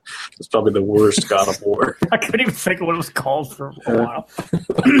 it's probably the worst God of War. I couldn't even think of what it was called for a while.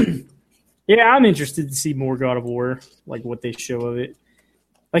 Yeah, I'm interested to see more God of War, what they show of it.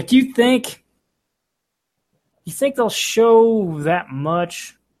 Do you think You think they'll show that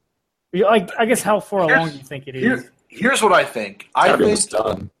much? Like, I guess how far along do you think it is? Here's what I think.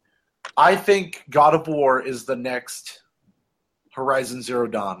 I think God of War is the next Horizon Zero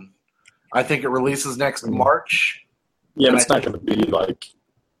Dawn. I think it releases next March. Yeah, but it's not going to be like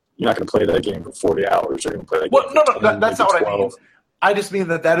you're not going to play that game for 40 hours. You're going to play that game for 10, that's not what 12. I mean. I just mean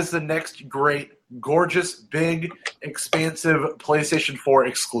that is the next great, gorgeous, big, expansive PlayStation 4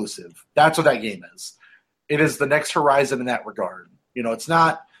 exclusive. That's what that game is. It is the next Horizon in that regard. You know, it's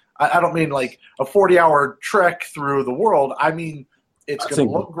not – I don't mean like a 40-hour trek through the world. I mean it's going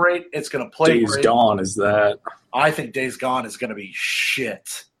to look great. It's going to play great. Days Gone is that. I think Days Gone is going to be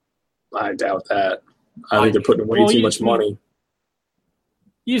shit. I doubt that. I think they're putting way too much money.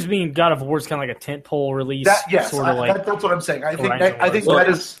 You just mean God of War is kind of like a tentpole release. That's what I'm saying. I think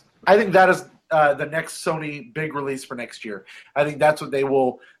that is the next Sony big release for next year. I think that's what they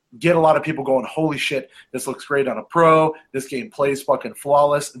will get a lot of people going, holy shit, this looks great on a Pro. This game plays fucking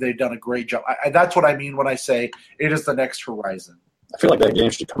flawless. They've done a great job. That's what I mean when I say it is the next Horizon. I feel like that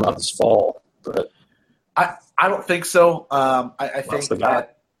game should come out this fall, but I don't think so. I think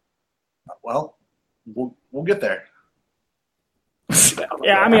that we'll get there.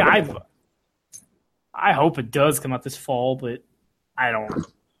 Yeah, I mean, I hope it does come out this fall, but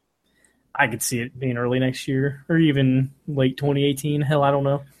I could see it being early next year or even late 2018. Hell, I don't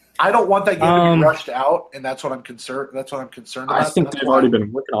know. I don't want that game to be rushed out, and that's what I'm concerned. That's what I'm concerned about. I think they've already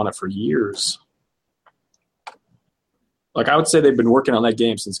been working on it for years. Like, I would say they've been working on that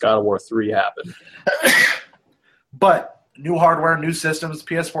game since God of War 3 happened. But new hardware, new systems,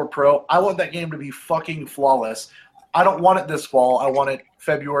 PS4 Pro. I want that game to be fucking flawless. I don't want it this fall. I want it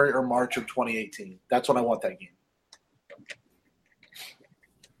February or March of 2018. That's when I want that game.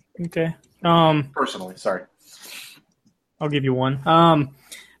 Okay. Personally, sorry. I'll give you one.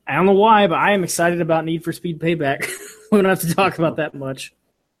 I don't know why, but I am excited about Need for Speed Payback. We don't have to talk about that much.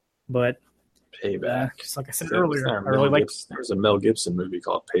 But Payback. Just like I said earlier, I really like. There's a Mel Gibson movie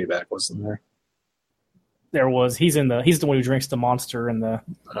called Payback, wasn't there? There was. He's the one who drinks the monster in the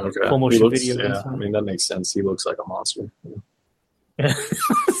full motion video. Yeah, I mean that makes sense. He looks like a monster. Yeah.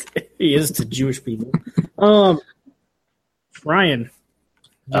 He is to Jewish people. Ryan,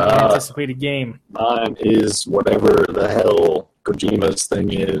 anticipated game. Mine is whatever the hell Kojima's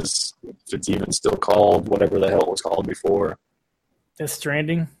thing is. If it's even still called whatever the hell it was called before. Death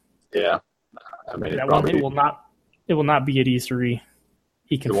Stranding. Yeah, I mean it will not. It will not be at E3.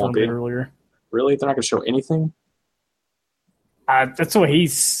 He confirmed it earlier. Really? They're not going to show anything? That's what he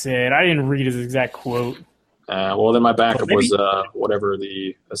said. I didn't read his exact quote. Well, then my backup was whatever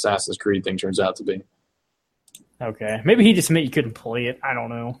the Assassin's Creed thing turns out to be. Okay. Maybe he just meant you couldn't play it. I don't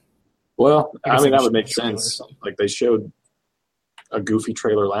know. Well, I mean, that would make sense. Like, they showed a Goofy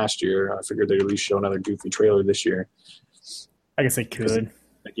trailer last year. I figured they'd at least show another Goofy trailer this year. I guess they could.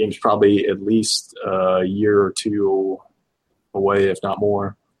 The game's probably at least a year or two away, if not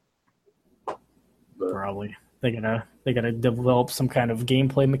more. Probably. They gotta develop some kind of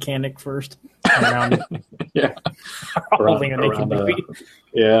gameplay mechanic first around it. Yeah.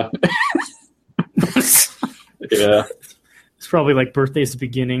 Yeah. Yeah. It's probably like Birthday's the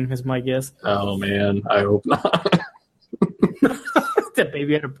Beginning, is my guess. Oh man, I hope not. That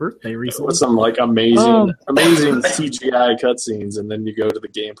baby had a birthday recently. With some like amazing CGI cutscenes, and then you go to the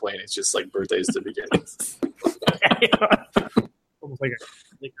gameplay and it's just like Birthday's the Beginning. Almost like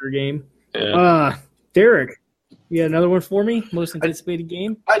a clicker game. Yeah. Derek, you got another one for me? Most anticipated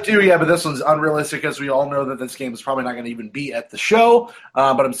game? I do, yeah, but this one's unrealistic, as we all know that this game is probably not going to even be at the show.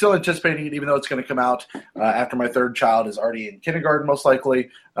 But I'm still anticipating it, even though it's going to come out after my third child is already in kindergarten, most likely.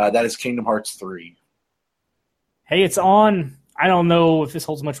 That is Kingdom Hearts 3. Hey, it's on. I don't know if this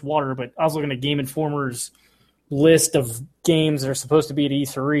holds much water, but I was looking at Game Informer's list of games that are supposed to be at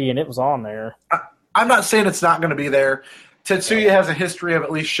E3, and it was on there. I'm not saying it's not going to be there. Tetsuya has a history of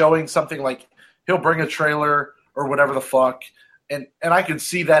at least showing something like he'll bring a trailer or whatever the fuck, and I can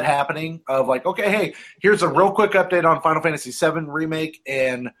see that happening of like, okay, hey, here's a real quick update on Final Fantasy VII Remake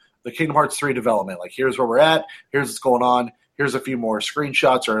and the Kingdom Hearts 3 development. Like, here's where we're at. Here's what's going on. Here's a few more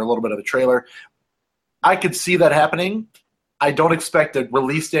screenshots or a little bit of a trailer. I could see that happening. I don't expect a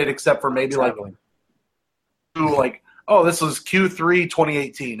release date except for maybe like, oh, this is Q3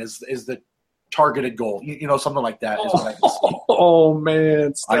 2018 is the targeted goal, something like that. Is what I can see. Oh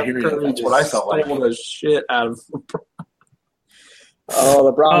man, I hear you. That's what I felt like. The shit out of.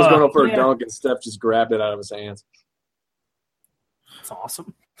 The Brown was going up for a dunk, and Steph just grabbed it out of his hands. That's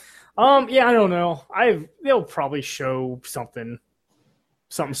awesome. Yeah, I don't know. They'll probably show something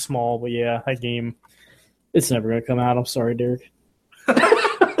small, but yeah, that game, it's never gonna come out. I'm sorry, Derek.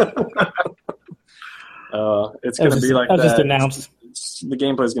 It's going to be like that. Just announced. The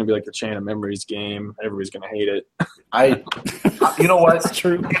gameplay is going to be like the Chain of Memories game. Everybody's going to hate it. You know what? That's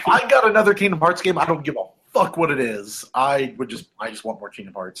true. If I got another Kingdom Hearts game, I don't give a fuck what it is. I just want more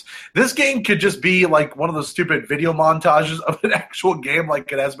Kingdom Hearts. This game could just be like one of those stupid video montages of an actual game,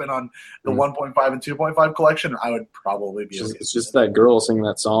 like it has been on the 1.5 and 2.5 collection. I would probably be. It's just that girl singing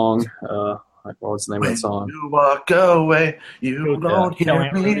that song. What's the name of that song? You walk away, you don't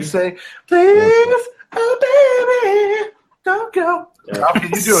hear me say, please, oh baby, don't go. Yeah.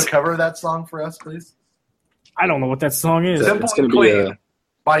 Can you do a cover of that song for us, please? I don't know what that song is. Simple It's going and to be Clean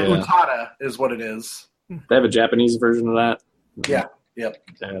by Utada is what it is. They have a Japanese version of that. Yeah. Yep.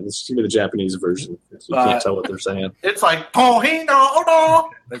 Yeah, this is going to be the Japanese version. So you can't tell what they're saying. It's like, oh, he no.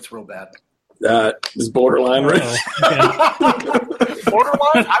 That's real bad. That is borderline, right?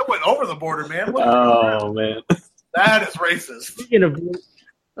 Borderline? I went over the border, man. Man. That is racist. Speaking of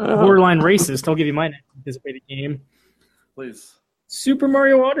borderline racist, I'll give you my anticipated game. Please. Super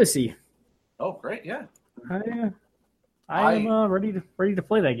Mario Odyssey. Oh, great, yeah. I am ready to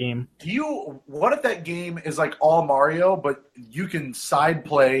play that game. What if that game is like all Mario, but you can side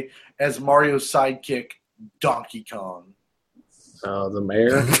play as Mario's sidekick, Donkey Kong? The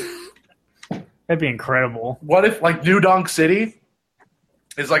mayor? That'd be incredible. What if like New Donk City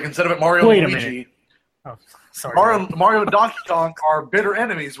is like instead of it Mario and Luigi? Oh, sorry. Mario and Donkey Kong are bitter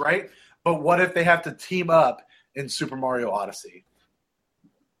enemies, right? But what if they have to team up in Super Mario Odyssey?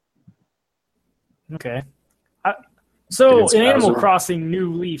 Okay. So in Animal Crossing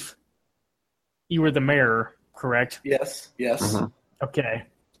New Leaf, you were the mayor, correct? Yes. Mm-hmm. Okay.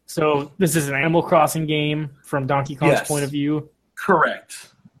 So this is an Animal Crossing game from Donkey Kong's point of view? Correct.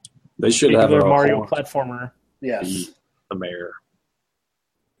 They should have a Mario platformer. Yes. The mayor.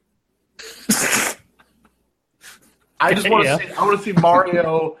 I just want to see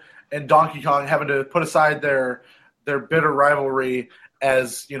Mario and Donkey Kong having to put aside their bitter rivalry,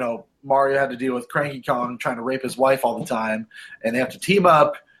 as you know, Mario had to deal with Cranky Kong trying to rape his wife all the time, and they have to team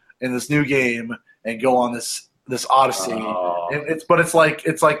up in this new game and go on this Odyssey. And it's like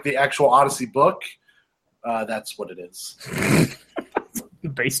the actual Odyssey book. That's what it is.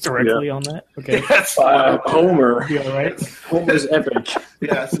 Based directly on that? Okay. Yes. Homer. You all right? Homer's epic.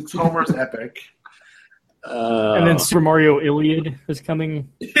 Yes, it's Homer's epic. And then Super Mario Iliad is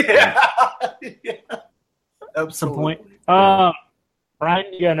coming. Yeah. At some point.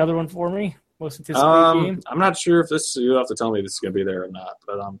 Ryan, you got another one for me? Most anticipated game? I'm not sure if you'll have to tell me this is going to be there or not,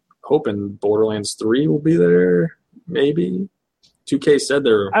 but I'm hoping Borderlands 3 will be there, maybe. 2K said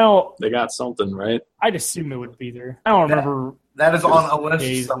they got something, right? I'd assume it would be there. I don't remember. That is on a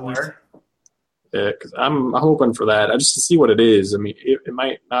list somewhere. Yeah, because I'm hoping for that. I just to see what it is. I mean, it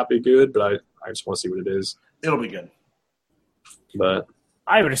might not be good, but I just want to see what it is. It'll be good. But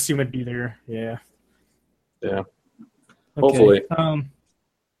I would assume it'd be there. Yeah. Yeah. Okay. Hopefully.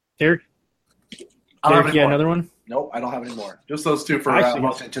 Derek, you got another one? Nope, I don't have any more. Just those two for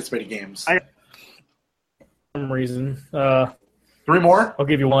most anticipated games. For some reason. 3 more? I'll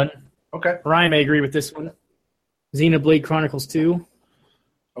give you one. Okay. Ryan may agree with this one. Xenoblade Chronicles 2.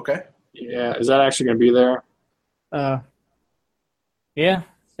 Okay. Yeah, is that actually going to be there? Yeah.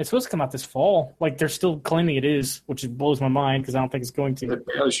 It's supposed to come out this fall. Like, they're still claiming it is, which blows my mind because I don't think it's going to. They've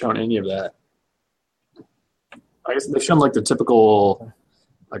barely shown any of that. I guess they've shown, like, the typical,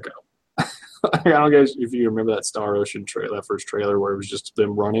 like, I don't know if you remember that Star Ocean trailer, that first trailer where it was just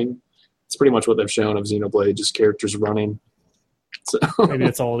them running. It's pretty much what they've shown of Xenoblade, just characters running. So. Maybe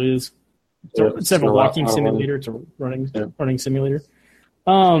that's all it is. It's a walking simulator. It's a running simulator.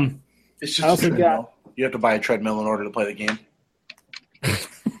 It's just I also got. You have to buy a treadmill in order to play the game.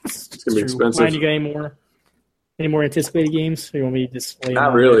 It's gonna be expensive. Ryan, you got any more anticipated games? Or you want me to just lay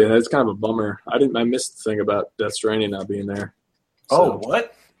Not really. That's kind of a bummer. I missed the thing about Death Stranding not being there. So. Oh,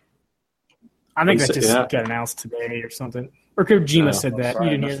 what? I think that just got announced today or something. Or Kojima said that. Sorry,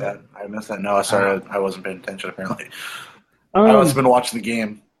 you didn't hear that? I missed that. No, sorry, I wasn't paying attention apparently. I must have been watching the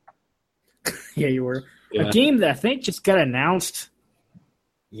game. Yeah, you were. Yeah. A game that I think just got announced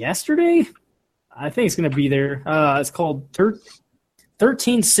yesterday. I think it's going to be there. It's called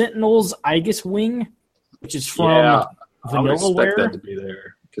 13 Sentinels Aegis Wing, which is from I would Vanillaware. expect that to be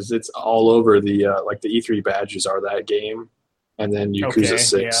there because it's all over the like the E3 badges are that game, and then Yakuza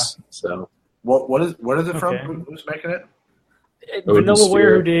 6. Yeah. So what is it from? Who's making it?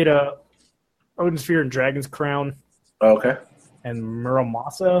 Vanillaware, who did Odin Sphere and Dragon's Crown. Oh, okay. And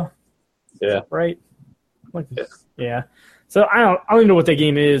Muramasa. Yeah. Right? Yeah. So I don't even know what that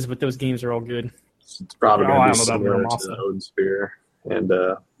game is, but those games are all good. It's probably going to be similar to the Odin Sphere. And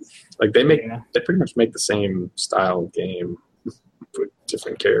like they pretty much make the same style game with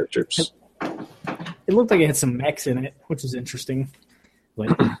different characters. It looked like it had some mechs in it, which is interesting.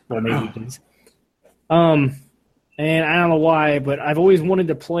 But, well, maybe it is. And I don't know why, but I've always wanted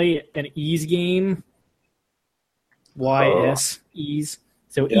to play an Ease game. YS Ease.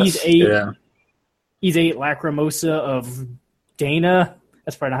 So Yes. Ease 8. Yeah. Ease 8 Lacrimosa of Dana.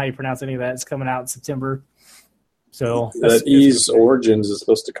 That's probably not how you pronounce any of that. It's coming out in September. So That Ease Origins is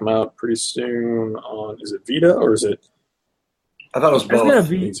supposed to come out pretty soon on, is it Vita or is it? I thought it was There's gonna both.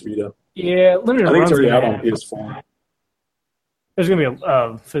 be It's Vita. Yeah, limited I think it's run's already gonna out on have- PS4. There's gonna be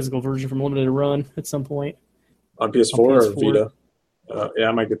a physical version from limited run at some point. On PS4, On or PS4. Vita? Yeah,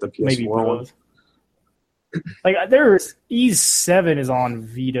 I might get the PS4 Maybe one. both. Like there's Ease 7 is on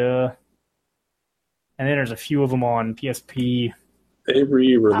Vita, and then there's a few of them on PSP. They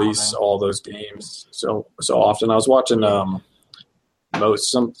re-release all those games so often. I was watching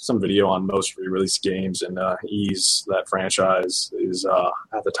some video on most re-released games, and Ease, that franchise, is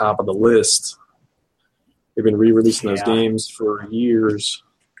at the top of the list. They've been re-releasing those Yeah. games for years.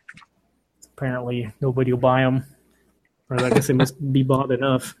 Apparently, nobody will buy them, or I guess they must be bought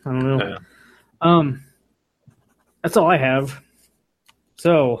enough. I don't know. Yeah. That's all I have.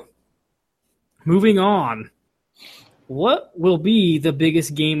 So, moving on. What will be the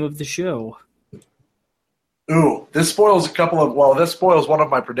biggest game of the show? Ooh, this spoils this spoils one of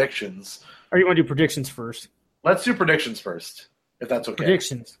my predictions. Or you want to do predictions first? Let's do predictions first, if that's okay.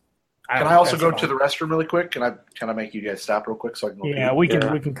 Predictions. Can I also go to the restroom really quick? Can I make you guys stop real quick so I can go Yeah, pee?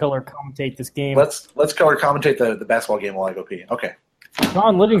 we can color commentate this game. Let's color commentate the basketball game while I go pee. Okay.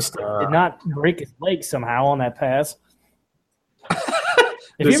 John Livingston did not break his leg somehow on that pass. If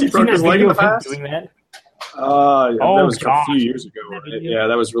Does he you broke ever his seen that leg in video the of him pass? doing that? That was a gosh. few years ago. That Right? video? Yeah,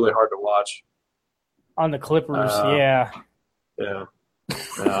 that was really hard to watch. On the Clippers, Yeah, I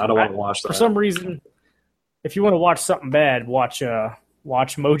don't want to watch that. For some reason, if you want to watch something bad, watch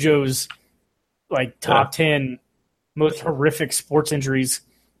Mojo's top 10 most horrific sports injuries.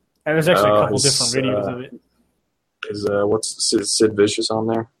 And there's actually a couple different videos of it. Is Sid Vicious on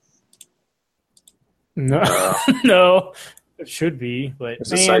there? No, no, it should be, but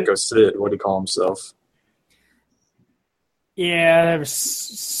It's a Psycho Sid. What do you call himself? Yeah, there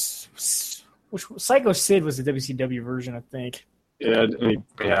was which Psycho Sid was the WCW version, I think. Yeah,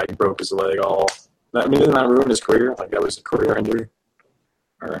 he broke his leg all. I mean, didn't that ruin his career? Like that was a career injury,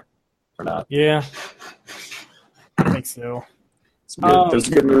 or not? Yeah, I think so. It's good. It was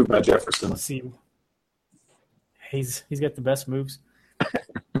a good move by Jefferson. Let's see. He's got the best moves.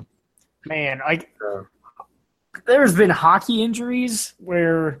 Man, there's been hockey injuries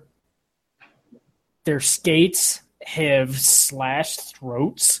where their skates have slashed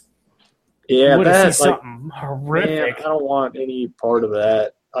throats. Yeah, that's something horrific. Man, I don't want any part of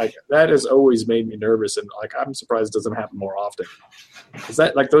that. Like that has always made me nervous, and I'm surprised it doesn't happen more often. Is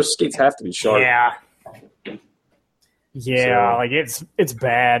that those skates have to be sharp? Yeah, so, it's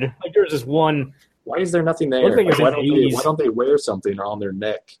bad. Like there's this one. Why is there nothing there? Why don't they wear something on their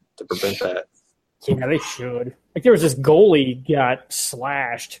neck to prevent that? Yeah, they should. Like there was this goalie got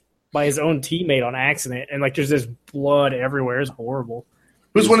slashed by his own teammate on accident, and there's this blood everywhere. It's horrible.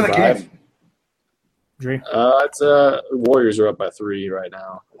 Who's winning the game? It's Warriors are up by 3 right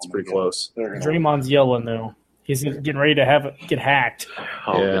now. It's pretty close. Draymond's yelling though. He's getting ready to get hacked.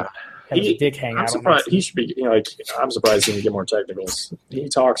 Yeah. Have his dick hang I'm out. surprised he should be. I'm surprised he didn't get more technicals. He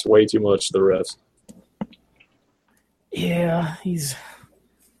talks way too much to the refs. Yeah, he's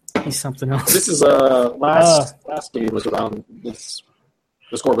something else. This is last game was around this.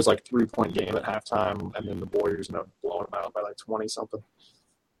 The score was 3-point game at halftime, and then the Warriors ended up blowing them out by 20 something.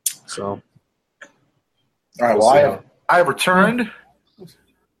 So, all right. Well, I have returned.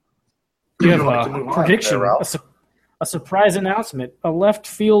 You have a prediction, a surprise announcement, a left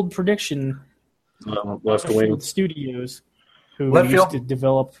field prediction. Left wing Studios, who left used field, to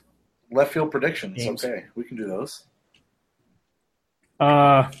develop left field predictions. Games. Okay, we can do those. You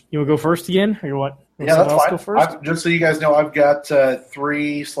want to go first again, or what? Yeah, that's fine. Go first? Just so you guys know, I've got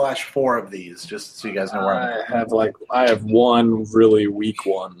 3/4 of these. Just so you guys know where I'm at. I have one really weak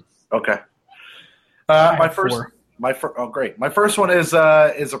one. Okay. My first. Oh, great! My first one is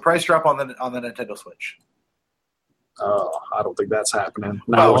a price drop on the Nintendo Switch. Oh, I don't think that's happening.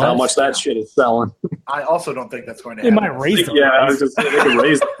 Not with how much that shit is selling. I also don't think that's going to They happen. might raise the Yeah, I price. was just saying they could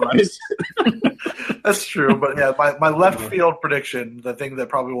raise the price. That's true, but yeah, my left field prediction, the thing that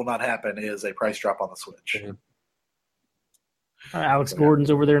probably will not happen, is a price drop on the Switch. Yeah. Alex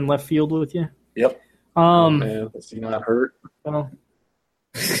Gordon's over there in left field with you. Yep. Man, is he not hurt? Well,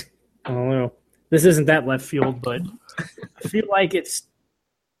 I don't know. This isn't that left field, but I feel like it's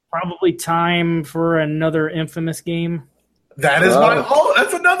probably time for another Infamous game. That is my. Oh,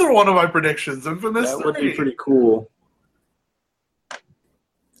 that's another one of my predictions. Infamous. That 3. would be pretty cool.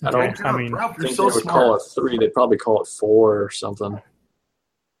 I Ralph, Ralph, you're think so they would smart. call it 3. They'd probably call it 4 or something.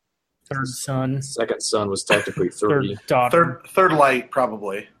 third son, Second son was technically 3. third daughter. Third light,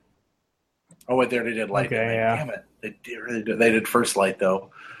 probably. Oh wait, they already did light. Okay, yeah. Damn it, really did. They did first light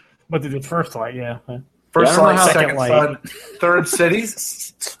though. But they did first light, yeah. First I don't know light, how- second Second light. son, third city.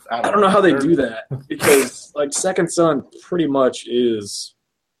 I don't know how they do that because like second son pretty much is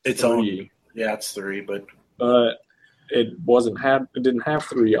It's 3, own. Yeah, it's 3, but it didn't have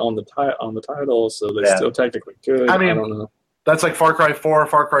 3 on the title, so they Yeah. still technically could. I mean- I don't know. that's like Far Cry 4,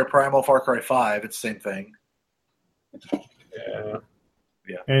 Far Cry Primal, Far Cry 5. It's the same thing. Yeah.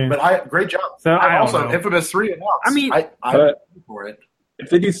 Yeah. But great job. So, I don't also know. Infamous 3 announced. I mean- I'm But- for it. If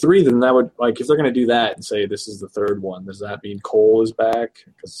they do 3, then that would if they're going to do that and say this is the third one, does that mean Cole is back?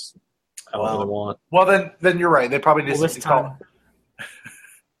 Because I don't really want. Well, then you're right. They probably just Well, this time,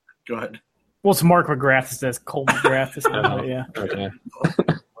 Go ahead. well, it's Mark McGrath that says Cole McGrath. This time, but yeah. Okay.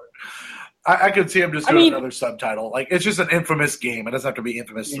 I could see him just doing another subtitle. Like it's just an Infamous game. It doesn't have to be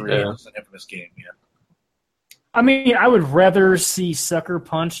Infamous 3. Yeah. It's an Infamous game. Yeah. I mean, I would rather see Sucker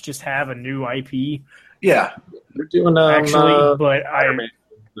Punch just have a new IP, Yeah. They're doing actually, but Spider-Man.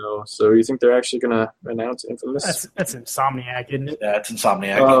 No, so you think they're actually going to announce Infamous? that's Insomniac, isn't it? Yeah, it's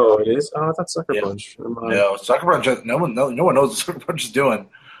Insomniac. Oh, it is. Oh, I thought Sucker Yeah. Punch. Never mind. No, Sucker Punch. No one knows what Sucker Punch is doing.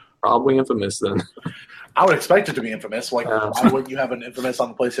 Probably Infamous then. I would expect it to be Infamous. Like, Yeah. why wouldn't you have an Infamous on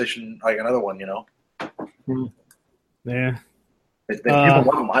the PlayStation? Like another one, you know? Yeah. People love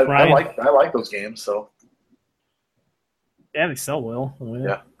them. I Ryan. like those games. So Yeah, they sell well.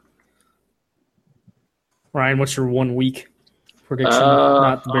 Yeah. Ryan, what's your 1 week prediction?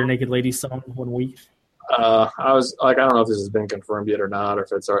 Not the Bare Naked Ladies song, 1 week. I was like, I don't know if this has been confirmed yet or not, or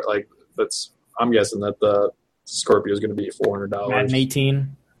if it's like that's. I'm guessing that the Scorpio is going to be $400, Madden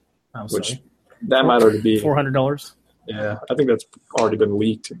 18. I'm which sorry. that might already be. $400. Yeah, I think that's already been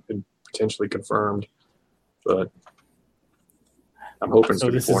leaked and potentially confirmed, but I'm hoping So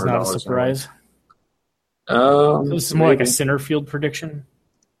it's this going to be $400. is not a surprise. So This is more like a center field prediction,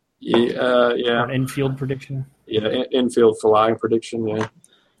 yeah, or yeah, an infield prediction. yeah. Infield flying prediction. Yeah.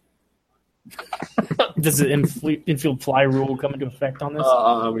 Does the infield fly rule come into effect on this?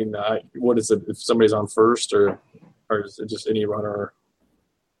 I mean, what is it? If somebody's on first, or is it just any runner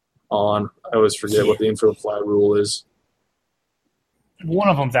on? I always forget what the infield fly rule is. One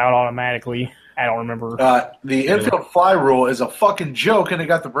of them's out automatically. I don't remember. the infield fly rule is a fucking joke, and it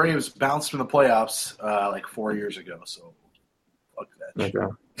got the Braves bounced from the playoffs like 4 years ago. So fuck that.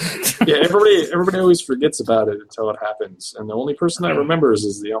 Okay. Yeah, everybody always forgets about it until it happens, and the only person that remembers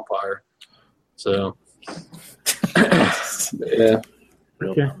is the umpire. So, yeah.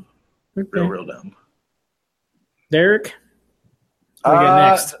 Real Okay. dumb. Real dumb. Derek, what do we got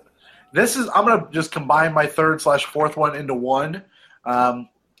next? I'm gonna just combine my third/4th one into one, and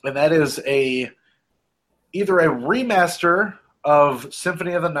that is either a remaster of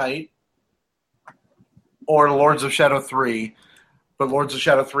Symphony of the Night or Lords of Shadow 3, but Lords of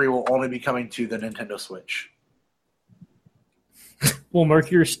Shadow 3 will only be coming to the Nintendo Switch. Will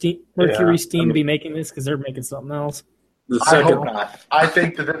Mercury Steam be making this because they're making something else? The I hope second, not. I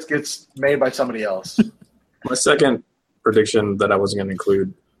think that this gets made by somebody else. my second prediction that I wasn't going to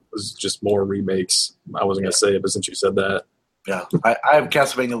include was just more remakes. I wasn't going to say it, but since you said that, Yeah, I have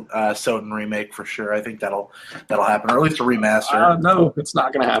Castlevania Soden remake for sure. I think that'll happen, or at least a remaster. no, it's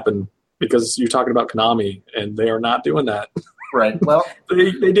not going to happen because you're talking about Konami, and they are not doing that. Right. Well,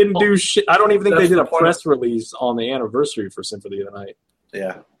 They didn't do shit. I don't even think they That's did the a point. press release on the anniversary for Symphony of the Night.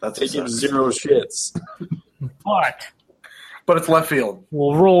 yeah, that's They what give sucks. zero shits. But it's left field.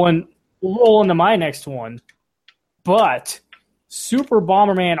 We'll roll into my next one. But Super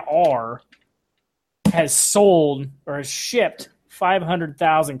Bomberman R has sold or has shipped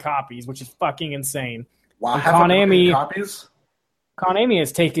 500,000 copies, which is fucking insane. Wow, And half a million Konami- copies. Konami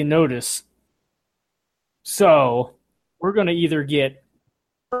has taken notice. So we're going to either get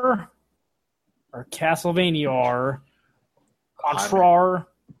or Castlevania R, Contra,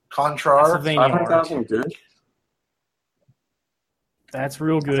 Contrar. Castlevania R. 500,000 good? That's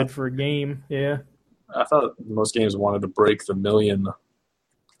real good for a game. Yeah. I thought most games wanted to break the million.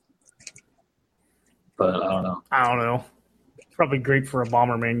 But I don't know. I don't know. It's probably great for a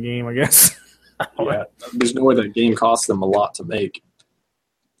Bomberman game, I guess. Yeah, there's no way that game costs them a lot to make.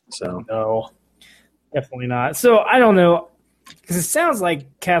 So No, definitely not. So I don't know, because it sounds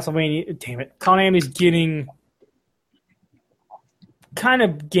like Castlevania. Damn it, Konami's getting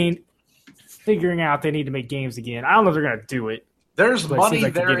figuring out they need to make games again. I don't know if they're gonna do it, There's But it seems money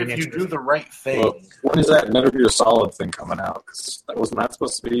like they're there getting if you interest. do the right thing. Well, when is that Metal Gear Solid thing coming out? 'Cause wasn't that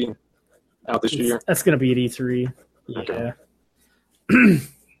supposed to be out this year? That's going to be at E3. Okay. Yeah.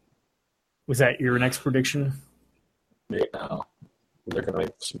 Was that your next prediction? Maybe now they're gonna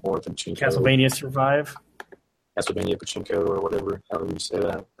make some more Pachinko. Castlevania Survive? Castlevania Pachinko or whatever. However you say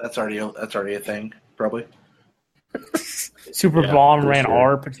that. That's already a thing, probably. Super Yeah, Bomb for ran sure.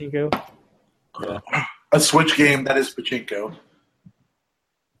 R Pachinko? Yeah. A Switch game that is pachinko.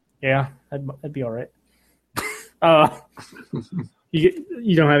 Yeah, that'd be all right.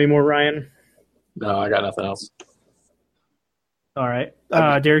 You don't have any more, Ryan? No, I got nothing else. All right.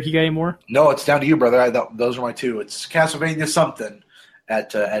 Derek, you got any more? No, it's down to you, brother. Those are my two. It's Castlevania something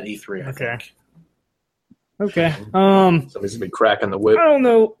at E3. I think. Okay. Somebody's gonna be cracking the whip. I don't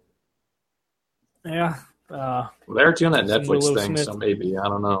know. Yeah. Well, they're doing that Some Netflix Willow thing, Smith. so maybe I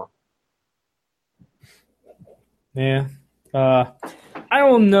don't know. Yeah. I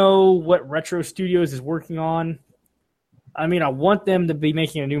don't know what Retro Studios is working on. I mean, I want them to be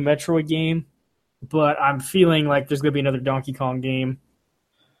making a new Metroid game, but I'm feeling like there's going to be another Donkey Kong game.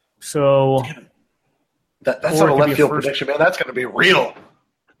 So That's Or not a it could be left a field first- prediction, man. That's going to be real.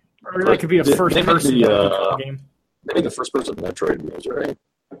 or that could be a They first-person made the, Donkey Kong game. They made the first person Metroid games, right?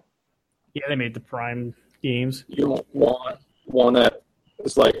 Yeah, they made the Prime games. You don't want one that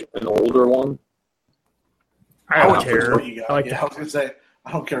is like an older one. I don't Which care. one you got? I like Yeah, I was going to say,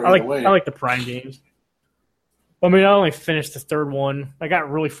 I don't care I either way. like the Prime games. I mean, I only finished the third one. I got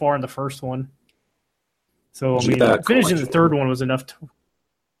really far in the first one. So, I Did you mean, get that finishing the collection? third one was enough to...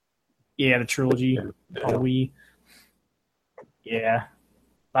 Yeah, the trilogy on Wii. Yeah.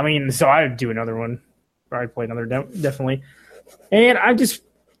 I mean, so I'd do another one. Or I'd play another, definitely. And I don't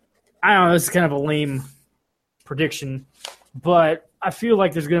know, this is kind of a lame prediction, but I feel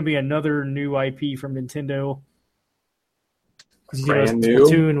like there's going to be another new IP from Nintendo. Because Brand new?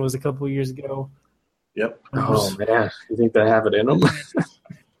 Splatoon was a couple of years ago. Yep. Oh man, you think they have it in them?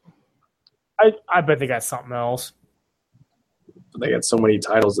 I bet they got something else. They got so many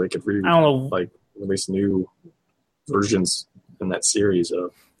titles they could I don't know. release new versions in that series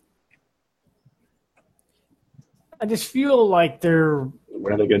of. I just feel like they're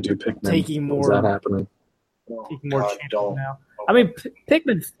When are they going to do Pikmin? Taking When's more- that happening? taking more God, chances don't. now. I mean,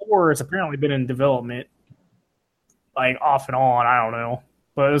 Pikmin 4 has apparently been in development, like off and on. I don't know,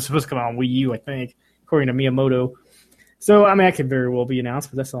 but it was supposed to come out on Wii U, I think, according to Miyamoto. So, I mean, that could very well be announced,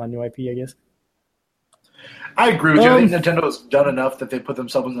 but that's not a new IP, I guess. I agree with you. I think Nintendo has done enough that they put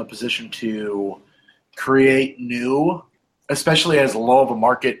themselves in a position to create new, especially as low of a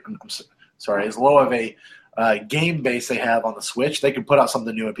market. As low of a game base they have on the Switch. They can put out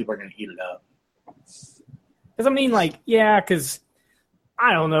something new and people are going to eat it up. Because, I mean, because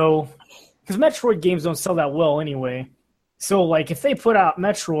I don't know. Because Metroid games don't sell that well anyway. So, if they put out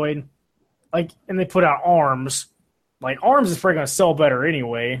Metroid, and they put out ARMS, ARMS is probably going to sell better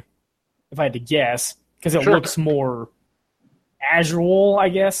anyway, if I had to guess. Because it Sure. looks more casual, I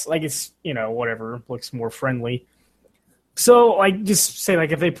guess. It's, whatever, looks more friendly. So, just say,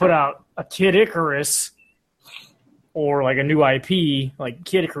 if they put out a Kid Icarus or, a new IP,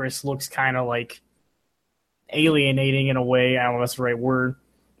 Kid Icarus looks kind of, alienating in a way. I don't know if that's the right word.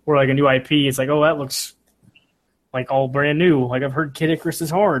 Or, a new IP, it's oh, that looks, all brand new. I've heard Kid Icarus is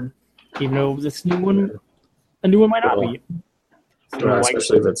hard, even though a new one might not be. Yeah,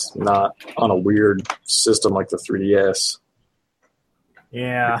 especially if it's not on a weird system like the 3DS.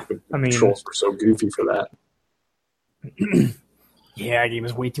 Yeah, I mean, Controls were so goofy for that. yeah, that game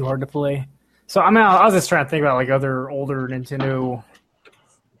is way too hard to play. So I was just trying to think about other older Nintendo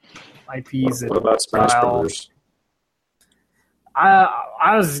IPs. What about Smash Brothers?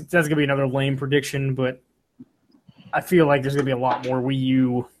 That's gonna be another lame prediction, but I feel like there's gonna be a lot more Wii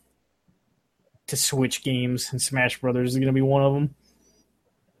U to Switch games, and Smash Brothers is gonna be one of them.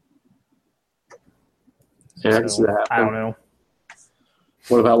 Yeah, I can see that happening. I don't know.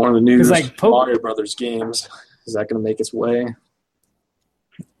 What about one of the new 'Cause, Mario Brothers games? Is that going to make its way?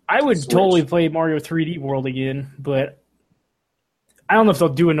 I would Switch. totally play Mario 3D World again, but I don't know if they'll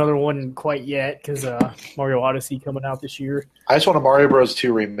do another one quite yet because Mario Odyssey coming out this year. I just want a Mario Bros.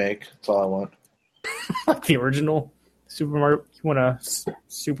 2 remake. That's all I want. The original Super Mario. You want a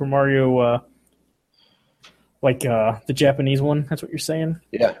Super Mario, the Japanese one? That's what you're saying?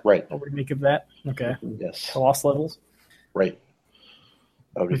 Yeah, right. A remake of that? Okay. Yes, The Lost Levels? right.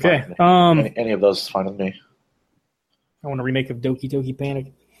 That would be Okay. fine with me. Any of those is fine with me. I want a remake of Doki Doki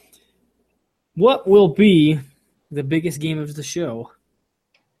Panic. What will be the biggest game of the show?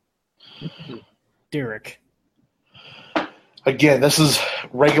 Derek. Again, this is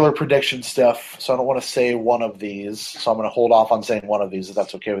regular prediction stuff, so I don't want to say one of these. So I'm going to hold off on saying one of these if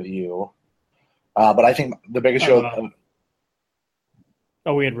that's okay with you. But I think the biggest show.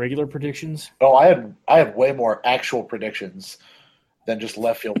 Oh, we had regular predictions? Oh, I had way more actual predictions than just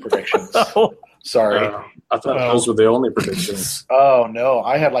left field predictions. Sorry. I thought those were the only predictions. Oh, no.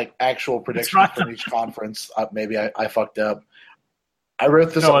 I had like actual predictions from each conference. Maybe I fucked up. I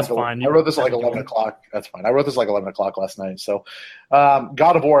wrote this. Fine. I wrote this at like 11 o'clock. That's fine. I wrote this like 11 o'clock last night. So,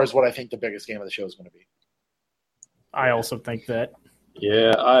 God of War is what I think the biggest game of the show is going to be. I also think that.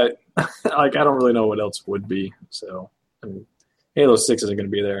 Yeah, I don't really know what else would be. So, I mean, Halo 6 isn't going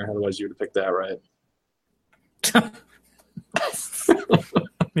to be there. Otherwise, you would have picked that, right?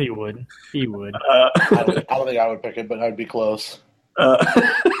 He would. I don't think I would pick it, but I'd be close. But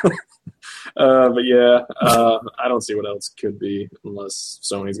yeah, I don't see what else could be unless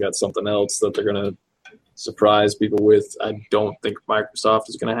Sony's got something else that they're going to surprise people with. I don't think Microsoft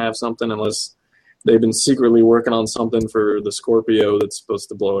is going to have something unless they've been secretly working on something for the Scorpio that's supposed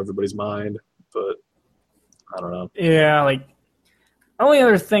to blow everybody's mind. But I don't know. Yeah, like, the only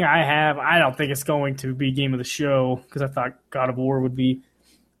other thing I have, I don't think it's going to be game of the show because I thought God of War would be.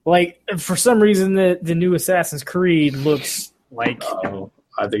 Like, for some reason, the new Assassin's Creed looks like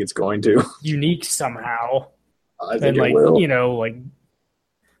I think it's going to unique somehow. I think it will. You know, like,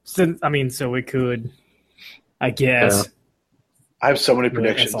 so it could, I guess. Yeah. I have so many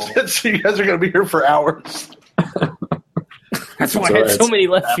predictions. So you guys are going to be here for hours. That's why I had so many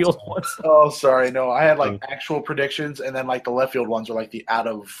left field ones. Oh, sorry. No, I had like actual predictions, and then like the left field ones are like the out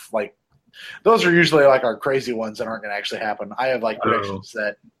of like. Those are usually like our crazy ones that aren't going to actually happen. I have like predictions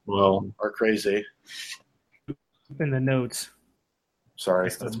that are crazy. In the notes. Sorry,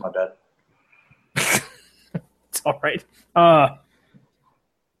 that's my bad. It's all right.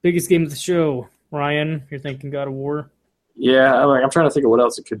 Biggest game of the show, Ryan. You're thinking God of War? Yeah, I'm trying to think of what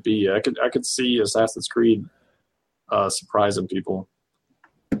else it could be. I could see Assassin's Creed surprising people.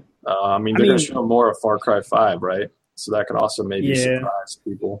 They're going to show more of Far Cry 5, right? So that could also maybe surprise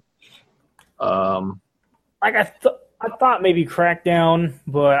people. I thought maybe Crackdown,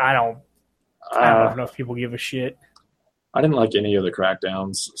 but I don't know if people give a shit. I didn't like any of the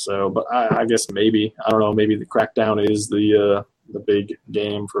Crackdowns, so but I guess maybe I don't know. Maybe the Crackdown is the big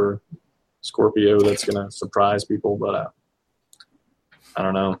game for Scorpio that's going to surprise people, but I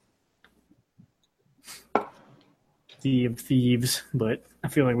don't know. Sea of Thieves, but I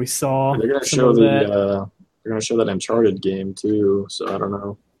feel like we saw. They're going to show they're going to show that Uncharted game too, so I don't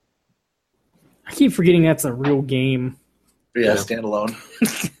know. I keep forgetting that's a real game. Yeah, standalone.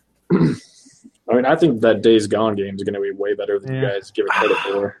 I think that Days Gone game is going to be way better than you guys give it credit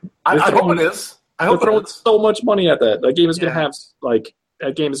for. I hope it is. I hope they're throwing so much money at that. That game is going to have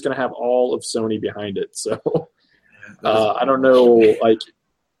that game is going to have all of Sony behind it. So I don't know. Like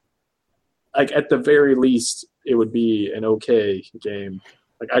at the very least, it would be an okay game.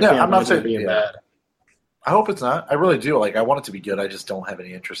 Like I can't imagine it being bad. I hope it's not. I really do. Like I want it to be good. I just don't have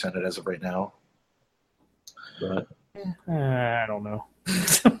any interest in it as of right now. But I don't know.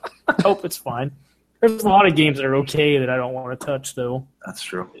 I hope it's fine. There's a lot of games that are okay that I don't want to touch, though. That's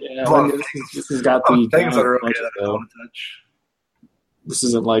true. Yeah, this has got the things that are okay that I don't want to touch. This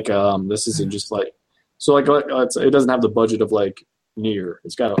isn't like this isn't just like so like it doesn't have the budget of like Nier.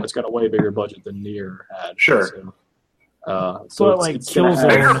 It's got a way bigger budget than Nier had. Sure. So it's kills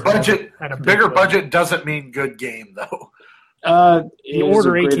bigger budget doesn't mean good game though. The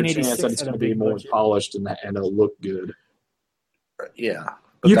Order 1886 that it's going to be more polished and it'll look good. Yeah.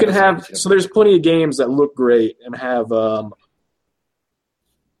 You can have so there's plenty of games that look great and have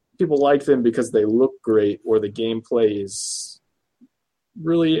people like them because they look great or the gameplay isn't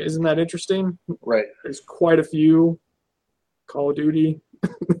that interesting. Right. There's quite a few Call of Duty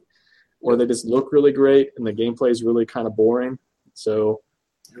where they just look really great and the gameplay is really kind of boring. So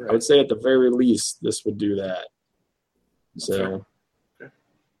right. I would say at the very least this would do that. So. Okay.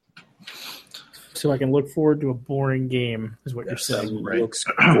 So I can look forward to a boring game, is what you're saying. Right. It looks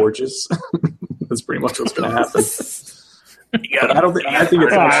gorgeous. That's pretty much what's going to happen. But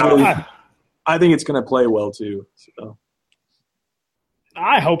I think it's going to play well too. So.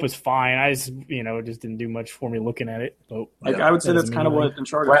 I hope it's fine. I just, it just didn't do much for me looking at it. So, I would say that's kind of what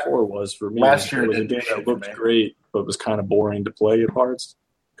Uncharted 4 was for me. Last year it was a game that looked great, but was kind of boring to play at parts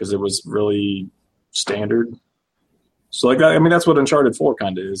because it was really standard. So, that's what Uncharted 4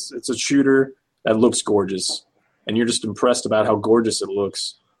 kind of is. It's a shooter that looks gorgeous, and you're just impressed about how gorgeous it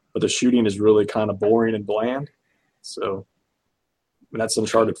looks, but the shooting is really kind of boring and bland. So, that's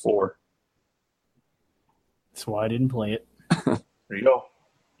Uncharted 4. That's why I didn't play it. There you go.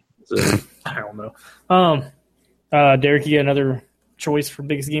 So, I don't know. Derek, you got another choice for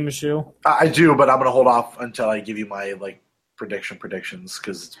biggest game of the show? I do, but I'm going to hold off until I give you my predictions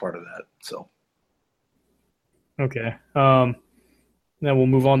because it's part of that. So okay. Then we'll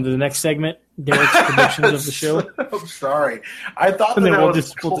move on to the next segment. Derek's predictions of the show. I'm sorry. I thought and that then we'll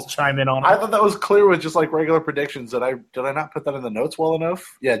just chime in on it. I thought that was clear with just regular predictions. Did I not put that in the notes well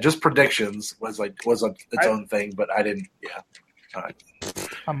enough? Yeah, just predictions was its own thing, but I didn't. Yeah. All right.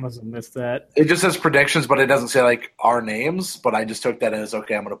 I must have missed that. It just says predictions, but it doesn't say our names. But I just took that as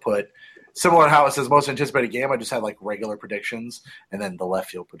okay. I'm going to put similar to how it says most anticipated game. I just had regular predictions and then the left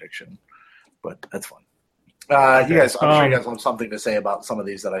field prediction. But that's fun. You guys, I'm sure you guys have something to say about some of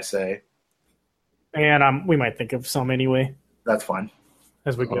these that I say. And we might think of some anyway. That's fine.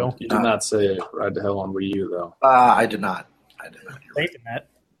 As we go. You did not say Ride to Hell on Wii U, though. I did not. Thank you, Matt.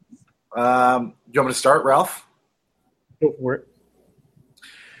 You want me to start, Ralph? Go for it.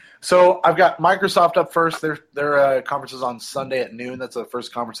 So I've got Microsoft up first. Their conference is on Sunday at noon. That's the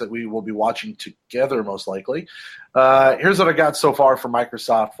first conference that we will be watching together, most likely. Here's what I got so far for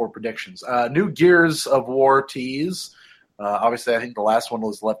Microsoft for predictions. New Gears of War tease. Obviously, I think the last one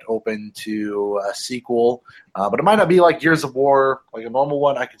was left open to a sequel, but it might not be like Gears of War, like a normal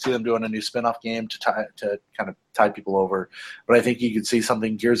one. I could see them doing a new spin-off game to kind of tie people over. But I think you could see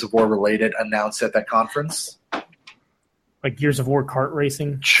something Gears of War related announced at that conference. Like Gears of War kart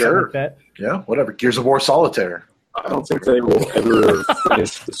racing? Sure. Like that? Yeah, whatever. Gears of War Solitaire. I don't think they will ever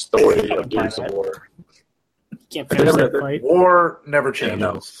finish the story of Gears of War. Can't finish that fight. War never changes.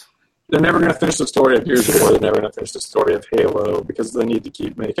 Yeah, no. They're never going to finish the story of Gears of War. They're never going to finish the story of Halo because they need to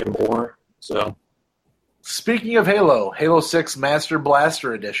keep making more. So, speaking of Halo, Halo 6 Master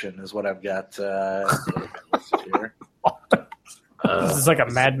Blaster Edition is what I've got here. This is like a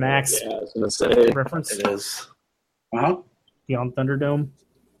Mad Max yeah, I was going to say. reference. It is. Uh-huh. Beyond Thunderdome.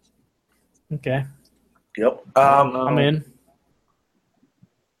 Okay. Yep. I'm in.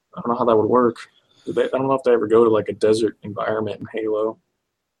 I don't know how that would work. I don't know if they ever go to a desert environment in Halo.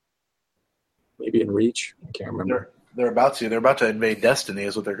 Maybe in Reach. I can't remember. They're about to. They're about to invade Destiny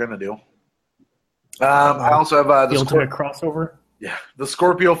is what they're going to do. I also have the ultimate crossover. Yeah, the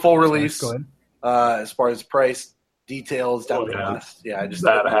Scorpio full release. Go ahead. As far as price details down the list. Yeah,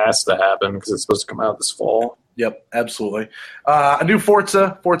 that has to happen because it's supposed to come out this fall. Yep, absolutely. A new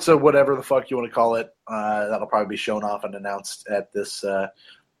Forza, whatever the fuck you want to call it. That'll probably be shown off and announced at this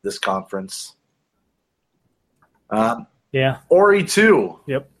conference. Yeah. Ori 2.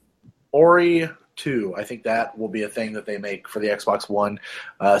 Yep. Ori 2. I think that will be a thing that they make for the Xbox One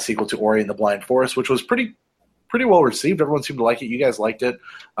sequel to Ori and the Blind Forest, which was pretty well received. Everyone seemed to like it. You guys liked it.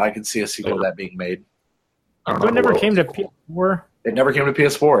 I can see a sequel of that being made. It never came to PS4. It never came to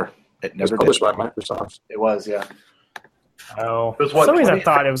PS4. It never was published by Microsoft. It was, yeah. Oh. For some reason I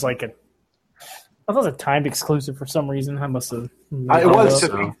thought it was I thought it was a timed exclusive for some reason. I must have. It was to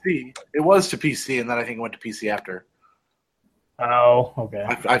PC. It was to PC, and then I think it went to PC after. Oh, okay.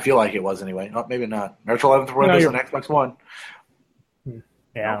 I feel like it was anyway. Oh, maybe not. March 11th, we're on Xbox One.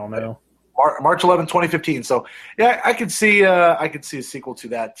 Yeah, I don't know. March 11th, 2015. So, yeah, I could see a sequel to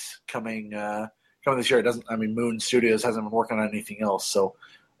that coming this year. It doesn't. I mean, Moon Studios hasn't been working on anything else, so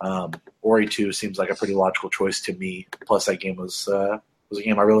Ori 2 seems like a pretty logical choice to me. Plus, that game was a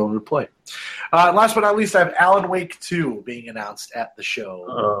game I really wanted to play. Last but not least, I have Alan Wake 2 being announced at the show.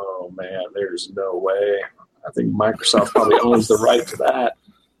 Oh man, there's no way. I think Microsoft probably owns the right to that.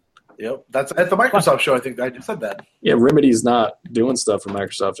 Yep, that's at the Microsoft show. I think I just said that. Yeah, Remedy's not doing stuff for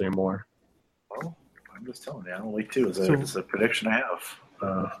Microsoft anymore. Well, I'm just telling you, Alan Wake 2 is a prediction I have.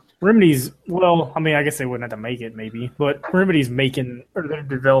 Remedy's, well, I mean, I guess they wouldn't have to make it, maybe, but Remedy's they're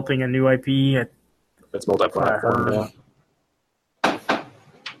developing a new IP. It's multi-platform. Yeah.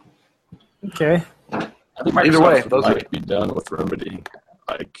 Okay. I think either way, those might be done with Remedy.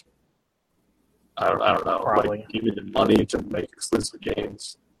 I don't know. Probably. Even the money to make exclusive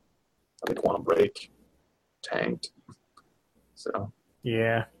games. I think Quantum Break tanked. So.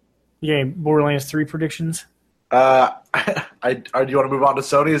 Yeah. Yeah, Borderlands 3 predictions? Do you want to move on to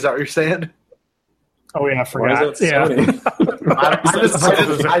Sony? Is that what you're saying? Oh, yeah, I forgot.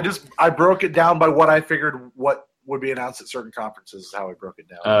 I broke it down by what I figured what would be announced at certain conferences is how I broke it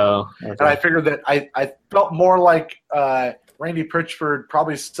down. Oh, okay. And I figured that I felt more like Randy Pritchford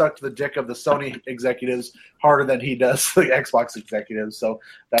probably sucked the dick of the Sony executives harder than he does the Xbox executives, so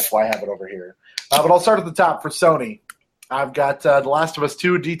that's why I have it over here. But I'll start at the top for Sony. I've got The Last of Us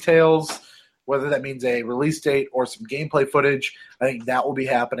 2 details, whether that means a release date or some gameplay footage. I think that will be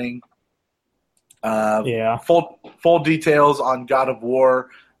happening. Yeah. Full details on God of War.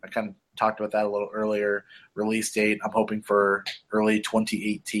 I kind of talked about that a little earlier. Release date, I'm hoping for early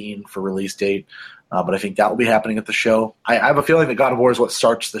 2018 for release date. But I think that will be happening at the show. I have a feeling that God of War is what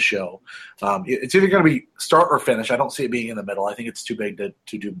starts the show. It's either going to be start or finish. I don't see it being in the middle. I think it's too big to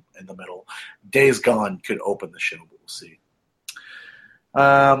do in the middle. Days Gone could open the show, but we'll see.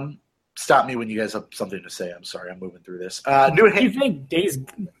 Stop me when you guys have something to say. I'm sorry, I'm moving through this. Do you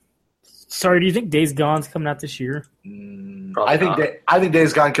think Days Gone's coming out this year? I think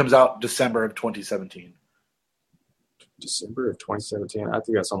Days Gone comes out December of 2017. December of 2017. I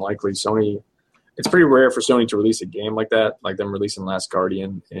think that's unlikely. Sony. It's pretty rare for Sony to release a game like that, like them releasing Last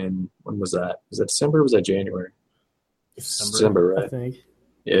Guardian. And when was that? Was that December or was that January? December, right? I think.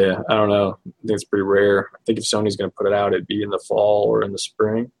 Yeah, I don't know. I think it's pretty rare. I think if Sony's going to put it out, it'd be in the fall or in the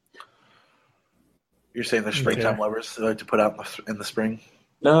spring. You're saying the springtime lovers like to put out in the spring?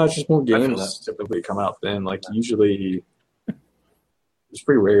 No, it's just more games typically come out then. Like usually, it's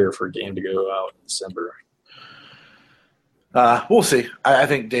pretty rare for a game to go out in December. We'll see. I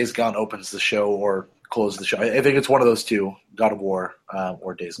think Days Gone opens the show or closes the show. I think it's one of those two, God of War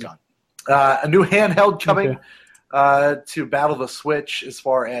or Days Gone. A new handheld coming to battle the Switch as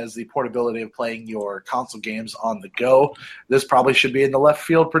far as the portability of playing your console games on the go. This probably should be in the left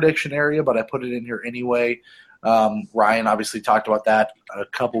field prediction area, but I put it in here anyway. Ryan obviously talked about that a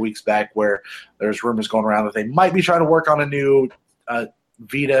couple weeks back where there's rumors going around that they might be trying to work on a new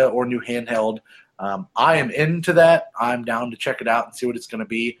Vita or new handheld. I am into that. I'm down to check it out and see what it's going to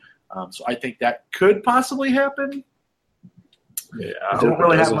be. So I think that could possibly happen. Yeah, they don't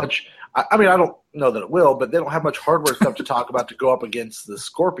really have much. I mean, I don't know that it will, but they don't have much hardware stuff to talk about to go up against the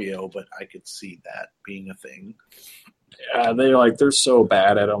Scorpio. But I could see that being a thing. Yeah, they're so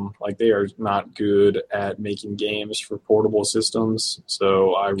bad at them. Like they are not good at making games for portable systems.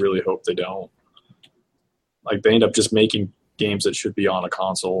 So I really hope they don't. Like they end up just making games that should be on a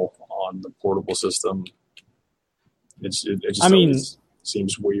console on the portable system. It just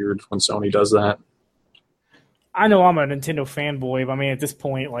seems weird when Sony does that. I know I'm a Nintendo fanboy, but I mean at this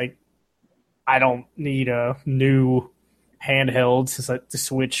point, like I don't need a new handheld since the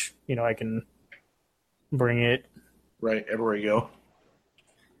Switch. I can bring it right everywhere you go.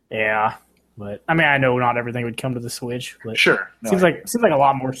 Yeah, but I mean I know not everything would come to the Switch, but sure. Seems like a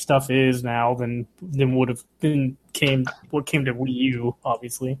lot more stuff is now than what came to Wii U,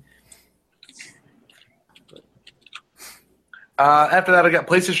 obviously. After that, I got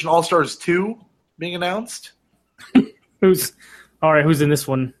PlayStation All-Stars 2 being announced. Who's in this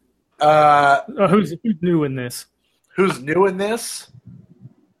one? Who's new in this? Who's new in this?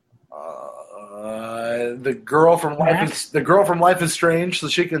 The girl from Life is Strange, so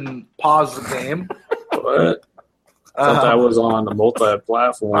she can pause the game. What? I thought that was on the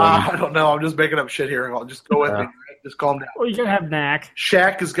multi-platform. I don't know. I'm just making up shit here. I'll just go with me. Just calm down. Well, you gotta have Knack.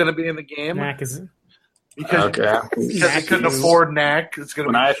 Shaq is going to be in the game. Knack is because he couldn't afford Knack. It's going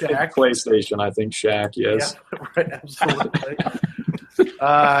to be Shaq. When I think PlayStation, I think Shaq. Yes. Yeah, right. Absolutely.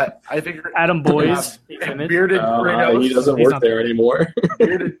 I think Adam Boyes. Bearded Kratos. He doesn't work there anymore.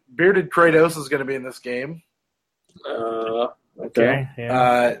 Bearded Kratos is going to be in this game. Okay.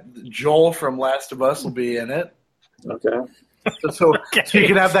 Yeah. Joel from Last of Us will be in it. Okay. So you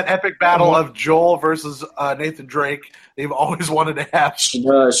can have that epic battle of Joel versus Nathan Drake. They've always wanted to have.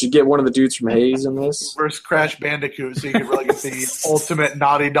 Should get one of the dudes from Hayes in this. Versus Crash Bandicoot, so you can really get the ultimate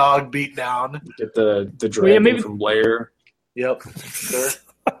Naughty Dog beatdown. Get the dragon from Blair. Yep. Sure.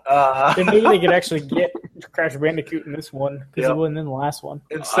 And maybe they could actually get Crash Bandicoot in this one because it wasn't in the last one.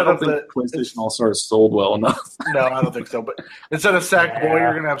 Instead of the PlayStation All-Stars sold well enough. No, I don't think so. But instead of Sack Boy,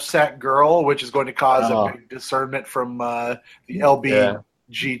 you're going to have Sack Girl, which is going to cause a big discernment from the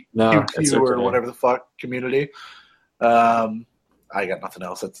LBGQ2 or whatever the fuck community. I got nothing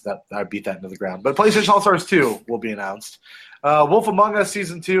else. I beat that into the ground. But PlayStation All-Stars 2 will be announced. Wolf Among Us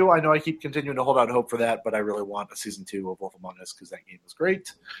Season 2. I know I keep continuing to hold out hope for that, but I really want a Season 2 of Wolf Among Us because that game was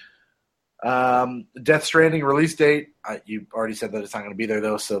great. Death Stranding release date. You already said that it's not going to be there,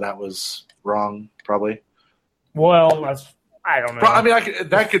 though, so that was wrong, probably. Well, I don't know. I mean,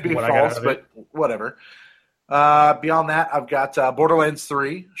 that could be false, but whatever. Beyond that, I've got Borderlands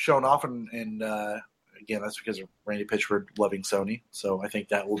 3 shown off, and again, that's because of Randy Pitchford loving Sony, so I think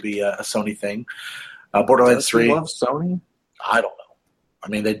that will be a Sony thing. Borderlands 3. Love Sony? I don't know. I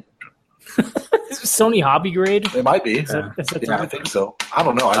mean, Is it Sony hobby grade? They might be. Yeah, I think so. I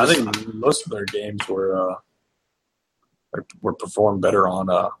don't know. I think most of their games were performed better on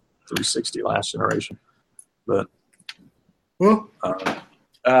 360 last generation. But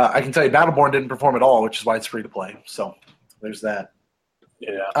I can tell you Battleborn didn't perform at all, which is why it's free to play. So there's that.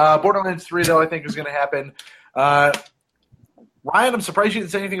 Yeah. Borderlands 3, though, I think is going to happen. Ryan, I'm surprised you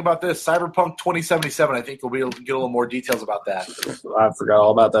didn't say anything about this. Cyberpunk 2077, I think we'll be able to get a little more details about that. I forgot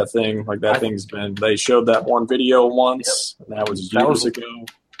all about that thing. Like, thing's been... They showed that one video once, and that was years ago.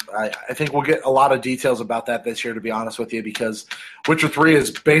 I think we'll get a lot of details about that this year, to be honest with you, because Witcher 3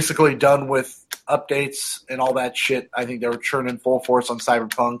 is basically done with updates and all that shit. I think they're churning full force on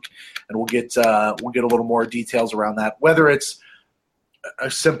Cyberpunk, and we'll get a little more details around that, whether it's a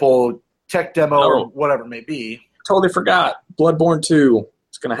simple tech demo or whatever it may be. Totally forgot. Bloodborne 2.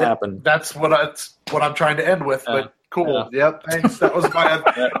 It's going to happen. That's what I'm trying to end with. But cool. Yeah. Yep. Thanks. That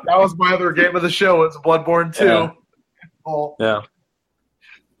was my other game of the show. It's Bloodborne 2. Yeah. Oh. Yeah.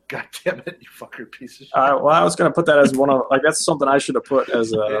 God damn it, you fucker piece of shit. Well, I was going to put that as one of that's something I should have put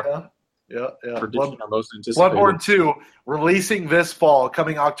as a prediction on most anticipated. Bloodborne 2 releasing this fall,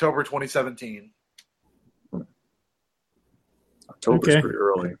 coming October 2017. October's pretty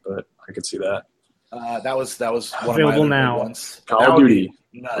early, but I could see that. That was one available of my now. Ones. Call of Duty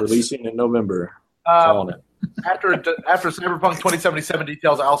releasing in November. Calling it. After Cyberpunk 2077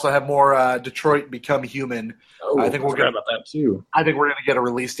 details, I also have more Detroit Become Human. I think we're about that too. I think we're going to get a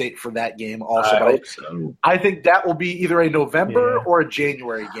release date for that game also. I think that will be either a November or a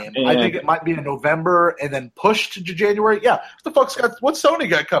January game. I think it might be in November and then pushed to January. Yeah, what's Sony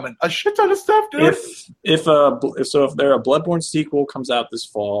got coming? A shit ton of stuff, dude. If there a Bloodborne sequel comes out this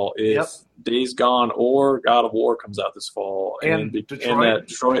fall, if Days Gone or God of War comes out this fall, and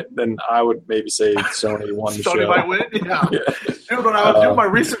Detroit, then I would maybe say Sony won the show. Sony might win, yeah. Dude, when I was doing my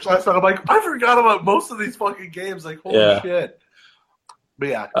research last night, I'm like, I forgot about most of these fucking games. Like, holy shit. But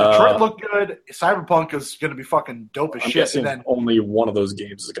yeah, Detroit looked good. Cyberpunk is going to be fucking dope as shit. And then only one of those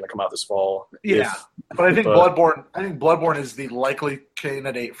games is going to come out this fall. Yeah, but I think Bloodborne is the likely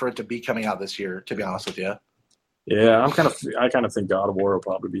candidate for it to be coming out this year. To be honest with you. Yeah, I kind of think God of War will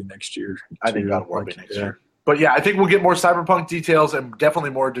probably be next year. I think God of War will be next year. But yeah, I think we'll get more Cyberpunk details and definitely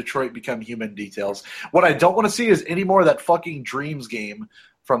more Detroit Become Human details. What I don't want to see is any more of that fucking Dreams game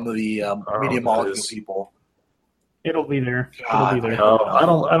from the Media Molecule people. It'll be there. I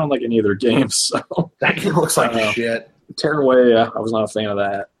don't like any of their games. So. That game looks like shit. Tearaway, I was not a fan of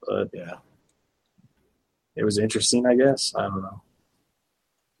that, but it was interesting, I guess. I don't know.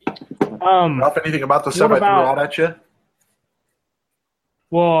 Anything about the stuff I threw out at you?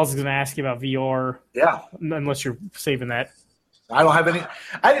 Well, I was going to ask you about VR. Yeah. Unless you're saving that. I don't have any.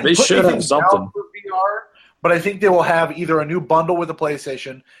 I didn't put anything down for VR, but I think they will have either a new bundle with the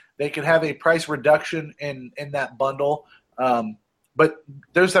PlayStation. They could have a price reduction in that bundle. But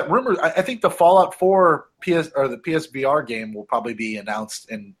there's that rumor. I think the Fallout 4 the PSVR game will probably be announced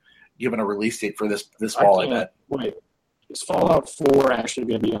and given a release date for this fall. I bet. Wait, is Fallout 4 actually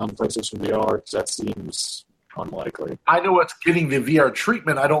going to be on PlayStation VR? Because that seems unlikely. I know it's getting the VR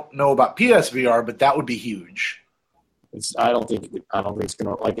treatment. I don't know about PSVR, but that would be huge. I don't think it's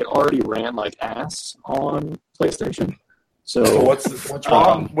going to it already ran like ass on PlayStation. So what's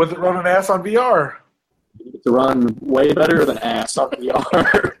wrong with it running ass on VR? It needs to run way better than ass on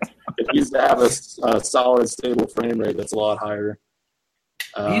VR. It needs to have a solid, stable frame rate that's a lot higher.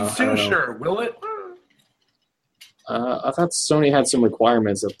 Needs to, sure. Will it? I thought Sony had some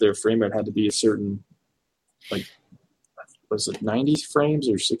requirements that their frame rate had to be a certain, was it 90 frames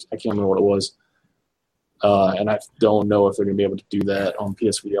or 6? I can't remember what it was. And I don't know if they're going to be able to do that on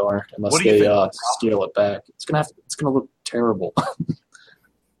PSVR unless they scale it back. It's going to look terrible.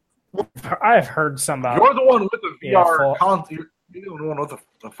 I've heard somebody. You're the one with the VR. You're the one with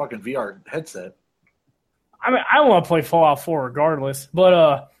the fucking VR headset. I mean, I want to play Fallout 4 regardless,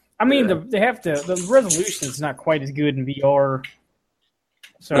 but they have to. The resolution is not quite as good in VR.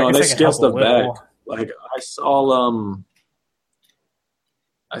 So no, they scale stuff back. Like I saw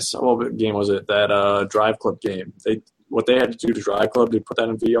what game was it? That Drive Club game. What they had to do to Drive Club to put that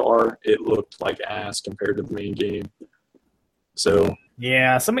in VR, it looked like ass compared to the main game. So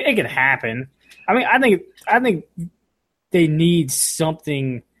yeah, it can happen. I mean, I think they need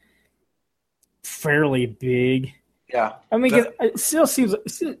something fairly big. Yeah, I mean, it seems like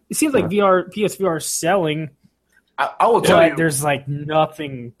PSVR is selling. I will tell you, there's like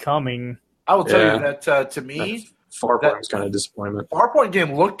nothing coming. I will tell you that to me. Farpoint was kind of disappointment. Farpoint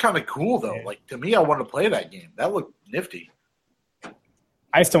game looked kind of cool though. Yeah. Like to me, I wanted to play that game. That looked nifty.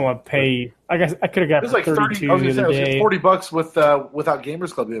 I still want to pay. I guess I could have got it was like 32 the other day. It was $40 without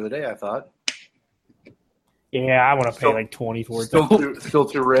Gamers Club the other day. I thought. Yeah, I want to pay like 20 for it. Still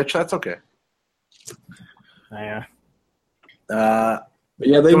too rich. That's okay. Yeah. Yeah,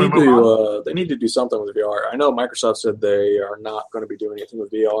 they need to do something with VR. I know Microsoft said they are not going to be doing anything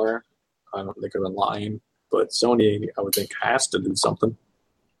with VR. I don't think they've been lying. But Sony, I would think, has to do something.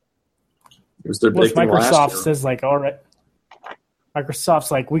 It was their big thing last year. Microsoft says, like, all right.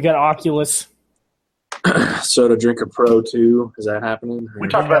 Microsoft's like, we got Oculus. Soda Drinker Pro 2, is that happening? We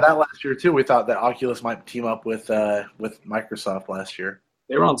talked about that last year too. We thought that Oculus might team up with Microsoft last year.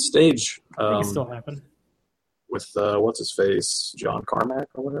 They were on stage. I think it still happened. With what's his face, John Carmack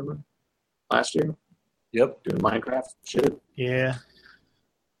or whatever, last year. Yep, doing Minecraft shit. Yeah.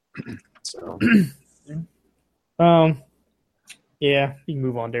 So. Yeah, you can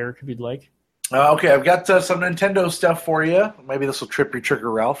move on, Derek, if you'd like. Okay, I've got some Nintendo stuff for you. Maybe this will trip your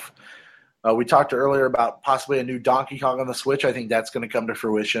trigger, Ralph. We talked earlier about possibly a new Donkey Kong on the Switch. I think that's going to come to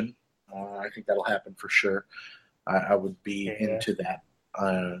fruition. I think that'll happen for sure. I would be into that.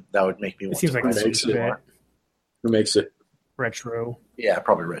 That would make me want to play. Who makes it? Retro. Yeah,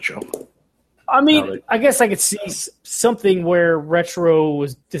 probably retro. I mean, I guess I could see something where Retro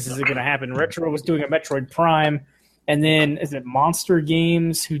was. This isn't going to happen. Retro was doing a Metroid Prime, and then is it Monster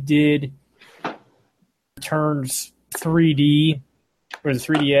Games who did Returns 3D or the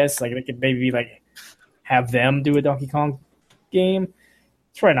 3DS? Like they could maybe like have them do a Donkey Kong game.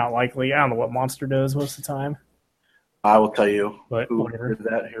 It's probably not likely. I don't know what Monster does most of the time. I will tell you. But who whatever. did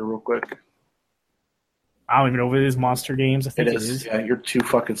that here real quick. I don't even know if it is Monster Games. I think it is. Yeah, you're too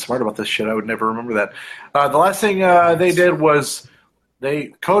fucking smart about this shit. I would never remember that. The last thing they did was they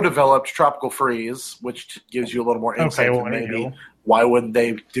co-developed Tropical Freeze, which gives you a little more insight to maybe why wouldn't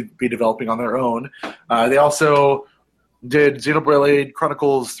they be developing on their own. They also did Xenoblade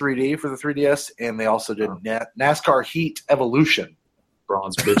Chronicles 3D for the 3DS, and they also did NASCAR Heat Evolution.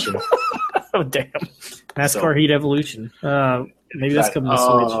 Bronze bitching. Oh, damn. NASCAR Heat Evolution. Maybe that's coming to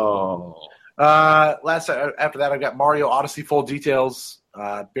Switch. After that, I've got Mario Odyssey full details,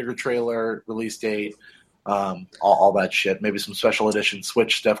 bigger trailer, release date, all that shit. Maybe some special edition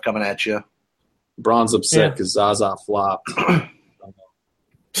Switch stuff coming at you. LeBron's upset because Zaza flopped.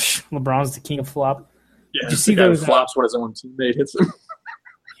 LeBron's the king of flop. Yeah, did you see those flops when his own teammate hits him?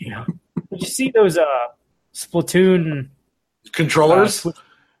 Yeah. Did you see those Splatoon controllers?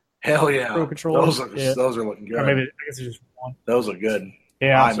 Hell yeah! Pro controllers. Those are looking good. Or maybe I guess it's just one. Those are good.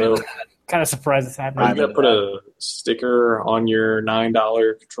 Yeah, I'm kind of surprised it's happening. You gotta put a sticker on your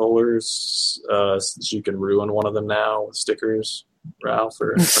 $9 controllers so you can ruin one of them now with stickers, Ralph,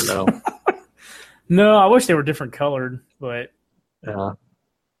 or no? No, I wish they were different colored, but yeah.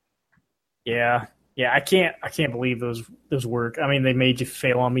 I can't believe those work. I mean, they made you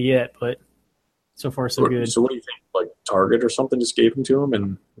fail on me yet, but so far so good. So what do you think? Like Target or something just gave them to him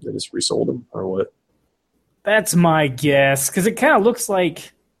and they just resold them, or what? That's my guess, because it kind of looks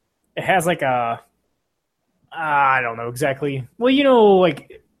like it has like a, I don't know exactly. Well, you know,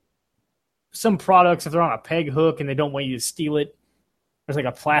 like some products, if they're on a peg hook and they don't want you to steal it, there's like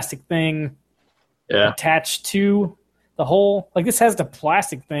a plastic thing attached to the hole. Like this has the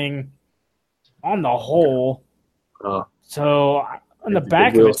plastic thing on the hole. So on the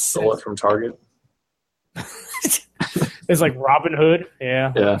back of it, stole it from Target. It's like Robin Hood.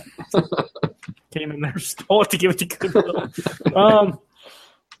 Yeah. Came in there, stole it to give it to Goodwill.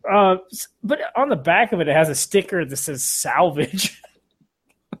 But on the back of it, it has a sticker that says salvage.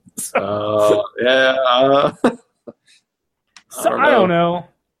 So I don't know.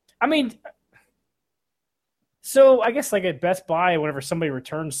 I mean, so I guess like at Best Buy, whenever somebody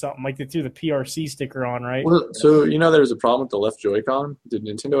returns something, like they threw the PRC sticker on, right? Well, so you know there was a problem with the left Joy-Con. Did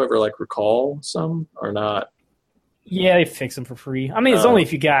Nintendo ever like recall some or not? Yeah, they fix them for free. I mean, it's only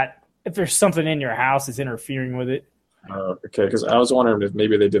if there's something in your house that's interfering with it. Okay, because I was wondering if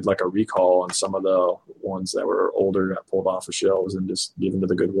maybe they did like a recall on some of the ones that were older, got pulled off of shelves and just given to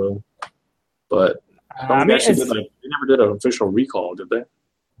the Goodwill. But they never did an official recall, did they?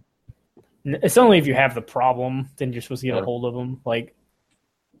 It's only if you have the problem, then you're supposed to get a hold of them. Like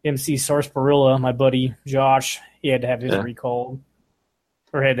MC Sarsaparilla, my buddy Josh, he had to have his recalled,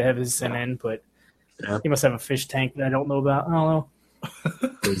 or had to have his sent in, but he must have a fish tank that I don't know about. I don't know.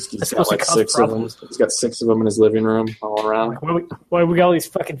 He's got like 6 of them. He's got 6 of them in his living room all around. Like, why we got all these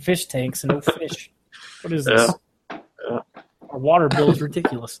fucking fish tanks and no fish? What is this? Our water bill is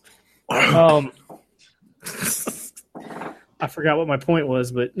ridiculous. I forgot what my point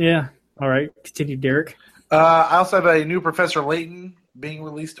was, but yeah. All right, continue, Derek. I also have a new Professor Layton being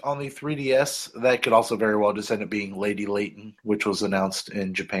released on the 3DS. That could also very well just end up being Lady Layton, which was announced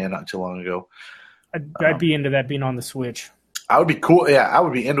in Japan not too long ago. I'd be into that being on the Switch. I would be cool. Yeah, I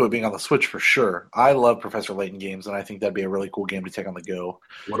would be into it being on the Switch for sure. I love Professor Layton games, and I think that'd be a really cool game to take on the go.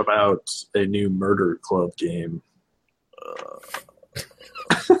 What about a new Murder Club game?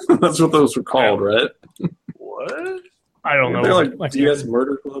 That's what those were called, right? What? I don't know. They're like DS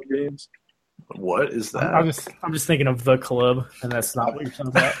Murder Club games. What is that? I'm just thinking of the club, and that's not what you're talking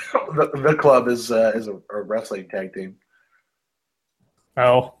about. the club is a wrestling tag team.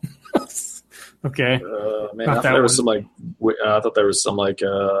 Oh. Okay. Man, Not I thought that there was one. I thought there was some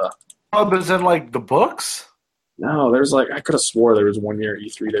Club is in like the books. no, there's I could have swore there was one year at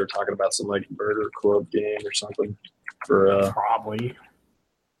E3 they were talking about some murder club game or something for Probably.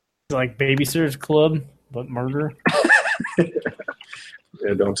 Like Babysitter's Club, but murder.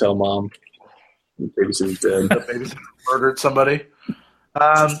 yeah, don't tell mom. Babysitter's dead. The babysitter murdered somebody.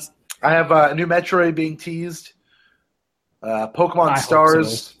 I have a new Metroid being teased. Pokemon I hope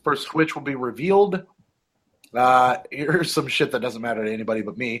Stars for Switch will be revealed. Here's some shit that doesn't matter to anybody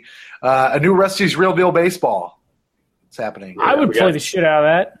but me. A new Rusty's Real Deal Baseball. It's happening. I would we play got the shit out of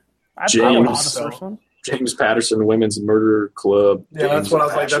that. I would want the James. first one. James Patterson Women's Murder Club. Yeah, that's Games what I of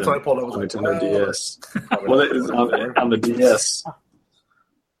was like. That's what I Action pulled up. I was on like, Nintendo oh. DS. Well, it is on the DS.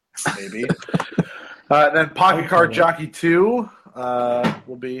 Maybe. Then Pocket Card Jockey 2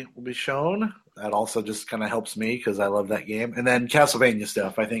 will be shown. That also just kind of helps me because I love that game. And then Castlevania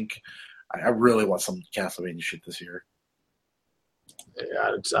stuff. I think I really want some Castlevania shit this year. Yeah,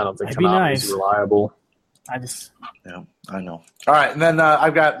 I don't think That'd be Konami is nice. reliable. Yeah, I know. All right, and then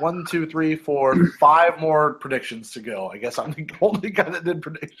I've got 1, 2, 3, 4, 5 more predictions to go. I guess I'm the only guy that did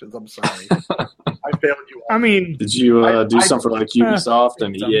predictions. I'm sorry. I failed you all. I mean, Did you do something like Ubisoft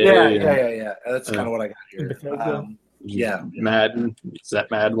and EA? Yeah. That's kind of what I got here. Yeah. Madden. Is that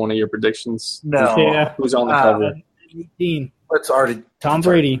Madden one of your predictions? No. yeah. Who's on the cover? 18. It's already Tom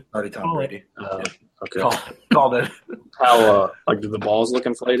Brady. Already Tom Brady. Okay. Called it. How do the balls look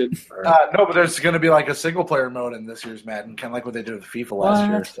inflated? Or? No, but there's going to be like a single player mode in this year's Madden, kind of like what they did with FIFA last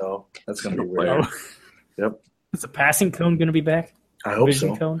year. So that's going to be weird. Yep. Is the passing cone going to be back? I hope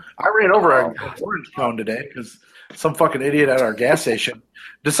Vision so. cone? I ran over an orange cone today because some fucking idiot at our gas station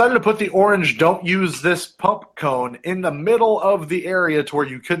decided to put the orange "Don't use this pump" cone in the middle of the area to where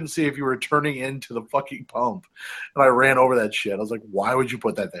you couldn't see if you were turning into the fucking pump. And I ran over that shit. I was like, why would you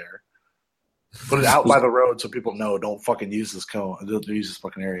put that there? Put it out by the road so people know don't fucking use this cone. Don't use this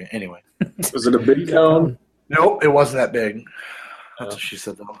fucking area. Anyway. Was it a big cone? Nope, it wasn't that big. That's what she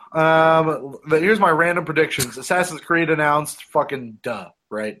said, though. But here's my random predictions. Assassin's Creed announced. Fucking duh,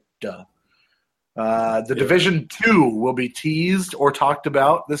 right? Duh. The Division 2 will be teased or talked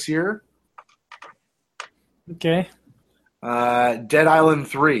about this year. Okay. Dead Island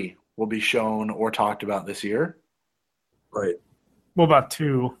 3 will be shown or talked about this year. Right. What about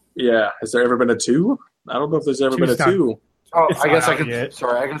 2? Yeah. Has there ever been a 2? I don't know if there's ever been a 2. Oh, It's I guess not out yet.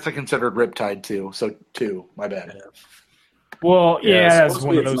 Sorry, I guess I considered Riptide 2. So 2. My bad. Yeah. Well, yeah, that's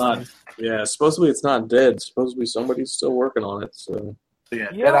supposedly one of it's those not. things. Yeah, supposply it's not dead. Supposedly somebody's still working on it. So Yeah,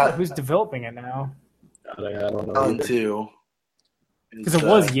 Yeah, who's developing it now? I don't know. Island either. 2. Because it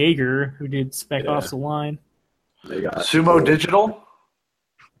was Jaeger who did Spec Ops The Line. They got Sumo Digital,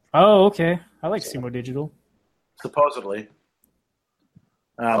 Oh, okay. I like Sumo Digital. supposedly.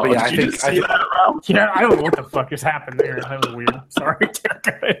 Oh, But yeah, did you just see that around? Yeah, I don't know what the fuck just happened there. That was weird. Sorry.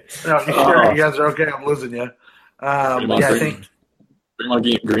 No, you sure you guys are okay? I'm losing you. Yeah, I think Fremont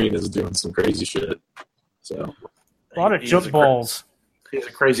Green is doing some crazy shit. So A lot of He's jump balls. he's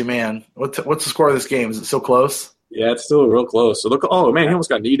a crazy man. What's the score of this game? Is it still close? yeah, it's still real close. So look, oh man, he almost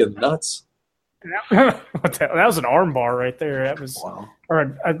got kneed in the nuts. That was an arm bar right there. That was Wow. or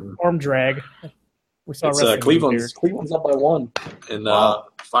an arm drag. We saw It's wrestling Cleveland's up by 1,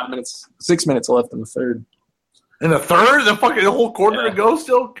 and 6 minutes left in the third. In the third, the whole quarter to go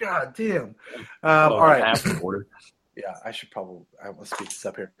still. God damn. All right. Half the quarter. Yeah, I will speak this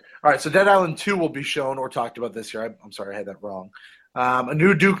up here. All right, so Dead Island 2 will be shown or talked about this year. I'm sorry, I had that wrong. A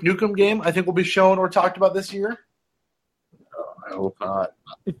new Duke Nukem game, I think, will be shown or talked about this year. I hope not.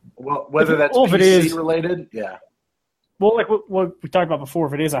 Well, whether that's Well, if it PC is- related, yeah. Well, like what we talked about before,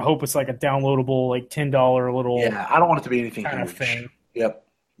 if it is, I hope it's like a downloadable, like $10 little Yeah, I don't want it to be anything kind huge. of thing. Yep,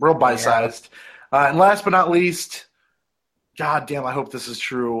 real bite-sized. And last but not least, God damn, I hope this is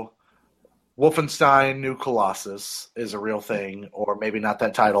true. Wolfenstein New Colossus is a real thing, or maybe not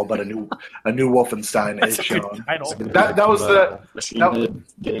that title, but a new Wolfenstein That's is a good shown. title. That was the Machine that- Head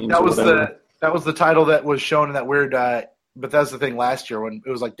games that or was whatever. that was the title that was shown in that weird. But that was the thing last year when it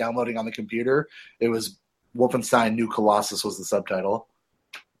was like downloading on the computer. It was Wolfenstein New Colossus was the subtitle.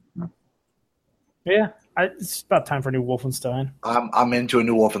 Yeah, it's about time for a new Wolfenstein. I'm into a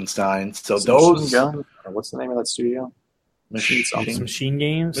new Wolfenstein. So Some those Machine Gun? Or what's the name of that studio? machine, something. Machine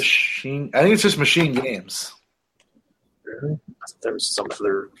games. I think it's just Machine Games. Really? I thought there was some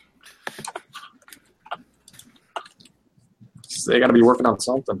other. They got to be working on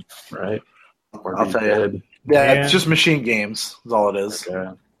something, right? Or I'll be tell you. dead. Yeah, Yeah. it's just Machine Games. Is all it is.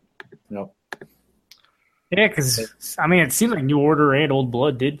 Okay. Yep. Yeah, because I mean, it seems like New Order and Old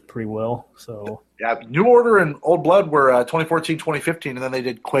Blood did pretty well. So Yeah, New Order and Old Blood were 2014, 2015, and then they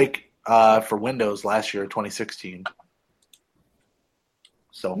did Quake for Windows last year, 2016.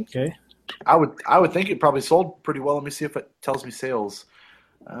 So Okay. I would think it probably sold pretty well. Let me see if it tells me sales.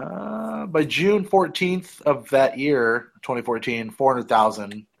 By June 14th of that year, 2014,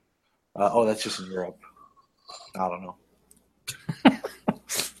 400,000. That's just in Europe. I don't know.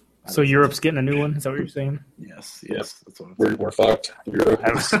 So Europe's getting a new one? Is that what you're saying? Yes. Yep. That's what I'm We're fucked.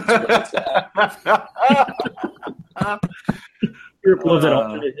 Europe loves it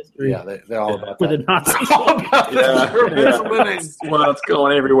all history. Yeah, they're all about With the that. Nazis. All about that. Germans winning. Well, it's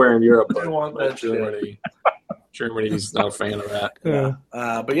going everywhere in Europe. They want that shit. Germany's not a fan of that. Yeah.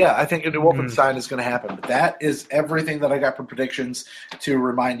 But yeah, I think a new Wolfenstein is going to happen. But that is everything that I got for predictions. To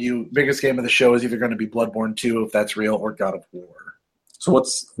remind you, biggest game of the show is either going to be Bloodborne 2, if that's real, or God of War. So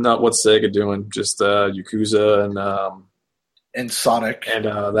what's Sega doing? Just Yakuza And Sonic. and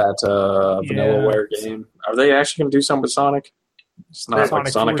that VanillaWare game. Are they actually going to do something with Sonic? It's not like Sonic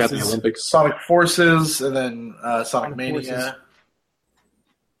Sonic at the Forces. Olympics. Sonic Forces, and then Sonic Mania. Forces.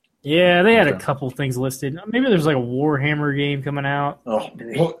 Yeah, they had a Okay. couple things listed. Maybe there's like a Warhammer game coming out. Oh,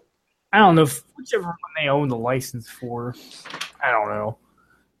 I don't know whichever one they own the license for. I don't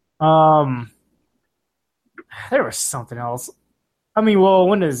know. There was something else. I mean, well,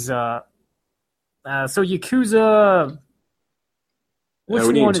 when is so Yakuza? Which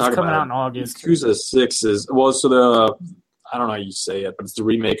we need to one is talk coming about out in August? Yakuza 6 is I don't know how you say it, but it's the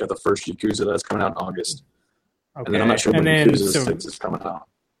remake of the first Yakuza that's coming out in August. Okay. And then I'm not sure when Yakuza 6 is coming out.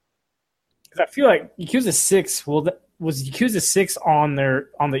 'Cause I feel like Yakuza 6. Well, was Yakuza 6 on the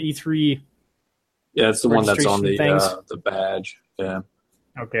E3? Yeah, it's the one that's on the Registration the badge. Yeah.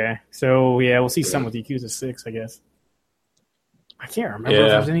 Okay, so yeah, we'll see some with Yakuza 6, I guess. I can't remember if Yeah.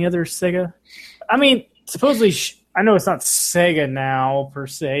 there's any other Sega. I mean, supposedly, I know it's not Sega now per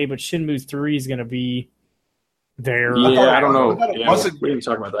se, but Shenmue 3 is going to be there. Yeah, I don't know. I thought it Yeah, wasn't- we didn't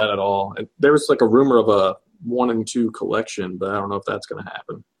talk about that at all. There was like a rumor of a 1 and 2 collection, but I don't know if that's going to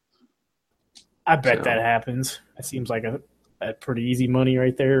happen. I bet So. that happens. That seems like a pretty easy money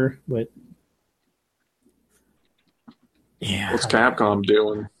right there. But yeah, What's Capcom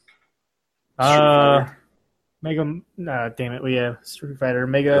doing? Mega. Damn it, we have Street Fighter,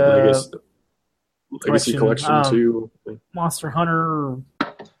 Mega Legacy Collection 2. Monster Hunter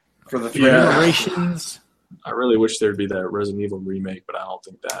for the Generations. I really wish there'd be that Resident Evil remake, but I don't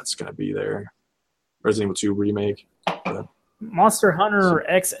think that's going to be there. Resident Evil 2 remake. But Monster Hunter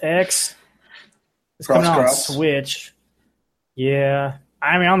XX is coming out on Cross. Switch. Yeah.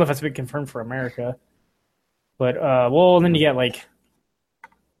 I mean, I don't know if that's been confirmed for America. But, then you got, like...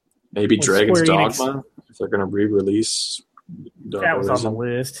 maybe Well, Dragon's Square Enix- Dogma, if they're going to re-release. That was on the Horizon.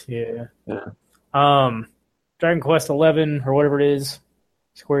 list, yeah. Yeah. Dragon Quest 11, or whatever it is.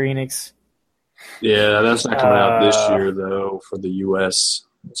 Square Enix. Yeah, that's not coming out this year, though, for the U.S.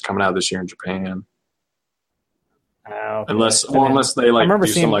 It's coming out this year in Japan. Okay. Unless they remember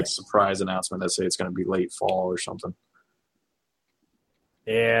do seeing- some surprise announcement that say it's going to be late fall or something.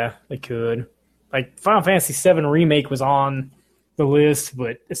 Yeah, they could. Like, Final Fantasy VII Remake was on the list,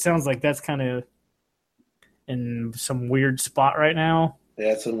 but it sounds like that's kind of in some weird spot right now.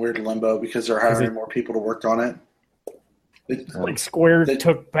 Yeah, it's in weird limbo because they're hiring more people to work on it. Like Square They-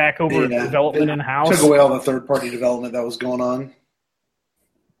 took back over development they in-house. Took away all the third-party development that was going on.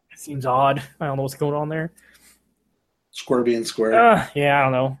 It seems odd. I don't know what's going on there. Square being Square. Yeah, I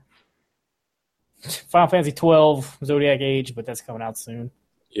don't know. Final Fantasy 12, Zodiac Age, but that's coming out soon.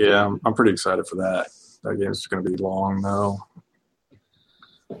 Yeah, I'm pretty excited for that. That game's going to be long, though.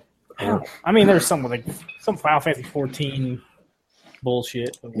 I mean, there's some Final Fantasy 14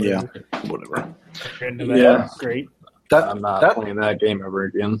 bullshit. But Whatever. Yeah. Great. I'm not playing that game ever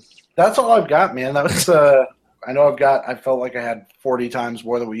again. That's all I've got, man. That was I know I felt like I had 40 times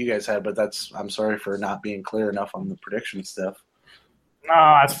more than what you guys had, but I'm sorry for not being clear enough on the prediction stuff. No,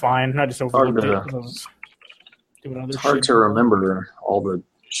 that's fine. I just overlooked it. 'Cause I was doing other It's hard shit. to remember all the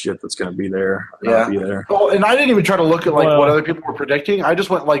shit that's going to be there or not be there. Well, and I didn't even try to look at Well- what other people were predicting. I just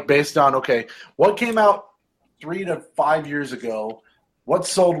went based on what came out 3 to 5 years ago, what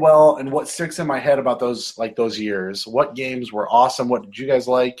sold well, and what sticks in my head about those years. What games were awesome? What did you guys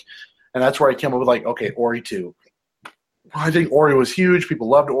like? And that's where I came up with Ori 2. I think Ori was huge. People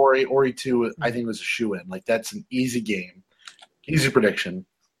loved Ori. Ori 2, I think, was a shoe-in. That's an easy game. Easy prediction.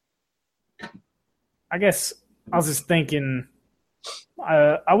 I guess I was just thinking,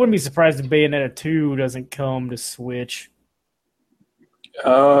 I wouldn't be surprised if Bayonetta 2 doesn't come to Switch.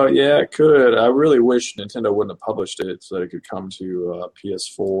 Yeah, it could. I really wish Nintendo wouldn't have published it so that it could come to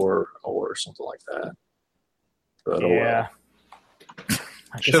PS4 or something like that. But Yeah.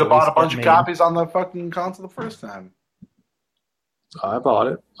 Should have bought a bunch of copies on the fucking console the first time. I bought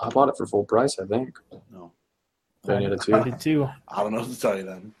it. I bought it for full price, I think. No. I did too. I don't know what to tell you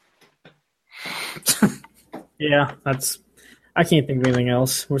then. Yeah, I can't think of anything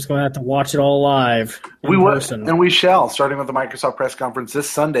else. We're just going to have to watch it all live in person. And we shall, starting with the Microsoft press conference this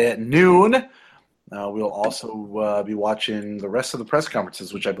Sunday at noon. We'll also be watching the rest of the press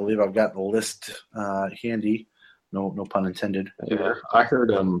conferences, which I believe I've got the list handy. No pun intended. Yeah, I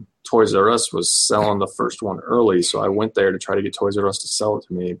heard Toys R Us was selling the first one early, so I went there to try to get Toys R Us to sell it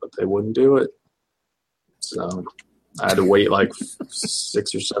to me, but they wouldn't do it. So I had to wait like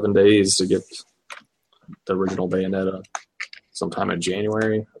 6 or 7 days to get the original Bayonetta sometime in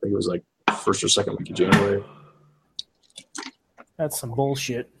January. I think it was like first or second week of January. That's some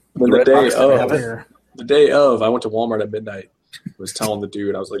bullshit. Then the day of, I went to Walmart at midnight. I was telling the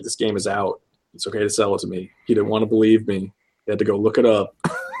dude, I was like, this game is out. It's okay to sell it to me. He didn't want to believe me. He had to go look it up.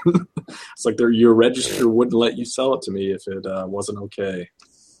 It's like your register wouldn't let you sell it to me if it wasn't okay.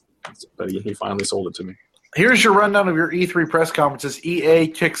 But he finally sold it to me. Here's your rundown of your E3 press conferences. EA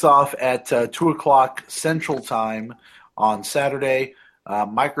kicks off at 2 o'clock Central Time on Saturday.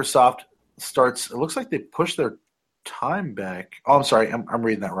 Microsoft starts, it looks like they pushed their time back. Oh, I'm sorry. I'm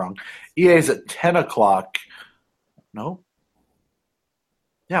reading that wrong. EA is at 10 o'clock. No?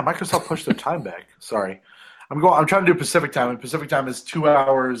 Yeah, Microsoft pushed their time back. Sorry. I'm trying to do Pacific time, and Pacific time is 2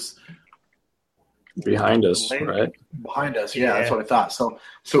 hours behind us, right? Behind us, yeah, that's what I thought. So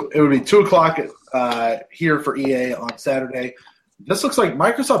it would be 2 o'clock here for EA on Saturday. This looks like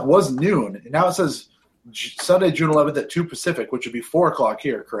Microsoft was noon, and now it says Sunday, June 11th at 2 Pacific, which would be 4 o'clock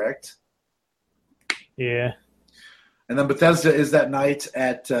here, correct? Yeah. And then Bethesda is that night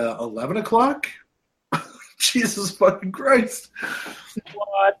at 11 o'clock? Jesus fucking Christ.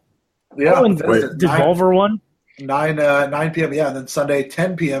 What? Yeah. Oh, and Devolver one? 9 p.m., yeah, and then Sunday,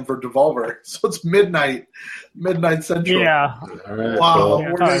 10 p.m. for Devolver. So it's midnight Central. Yeah. All right,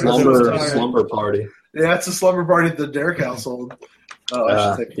 wow. Cool. Slumber party. Yeah, it's a slumber party at the Derrick household.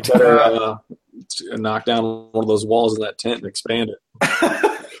 Oh, you better knock down one of those walls in that tent and expand it.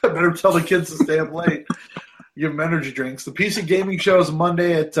 I better tell the kids to stay up late. Give them energy drinks. The PC Gaming Show is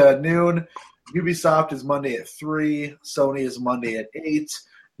Monday at noon. Ubisoft is Monday at 3. Sony is Monday at 8.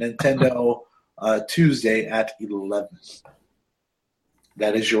 Nintendo Tuesday at 11.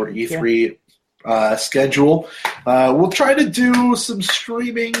 That is your E3 schedule. We'll try to do some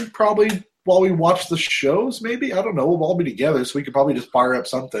streaming probably while we watch the shows, maybe. I don't know. We'll all be together, so we could probably just fire up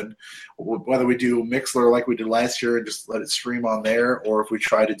something. Whether we do Mixler like we did last year and just let it stream on there, or if we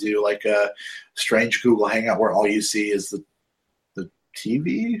try to do like a strange Google Hangout where all you see is the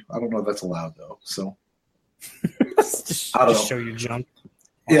TV. I don't know if that's allowed, though. So I don't know. Show your junk.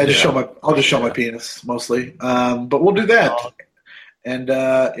 Yeah, I'll just show my penis mostly. But we'll do that. And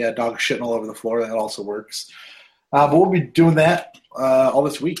dog shitting all over the floor. That also works. But we'll be doing that all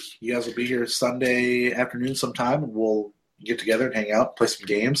this week. You guys will be here Sunday afternoon sometime, and we'll get together and hang out, play some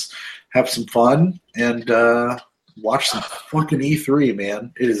games, have some fun, and watch some fucking E3,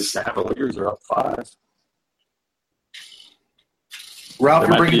 man. It is. Cavaliers are up 5. Ralph,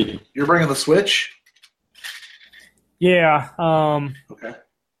 you're bringing the Switch? Yeah. Okay.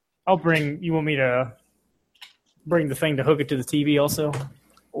 I'll bring. You want me to bring the thing to hook it to the TV also?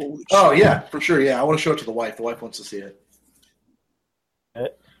 Oh yeah, for sure. Yeah, I want to show it to the wife. The wife wants to see it.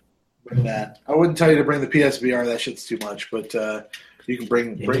 Bring that. I wouldn't tell you to bring the PSVR. That shit's too much. But you can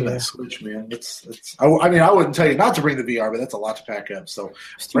bring that Switch, man. I wouldn't tell you not to bring the VR, but that's a lot to pack up. So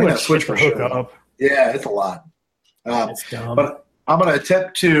bring that Switch for sure. Up. Yeah, it's a lot. It's dumb. But I'm going to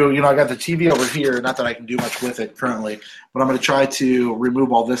attempt to, I got the TV over here. Not that I can do much with it currently, but I'm going to try to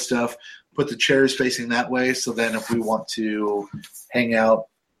remove all this stuff, put the chairs facing that way, so then if we want to hang out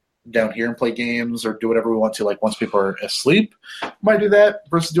down here and play games or do whatever we want to, like once people are asleep, we might do that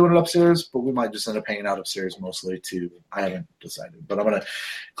versus doing it upstairs, but we might just end up hanging out upstairs mostly too. I haven't decided. But I'm going to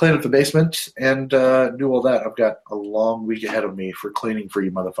clean up the basement and do all that. I've got a long week ahead of me for cleaning for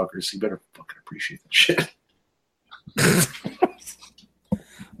you motherfuckers. You better fucking appreciate that shit.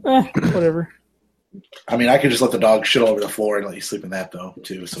 Whatever. I mean, I could just let the dog shit all over the floor and let you sleep in that, though,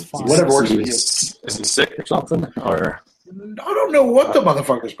 too. So whatever works for you. Is he sick or something? Or I don't know what the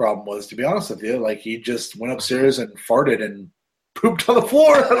motherfucker's problem was, to be honest with you. Like, he just went upstairs and farted and pooped on the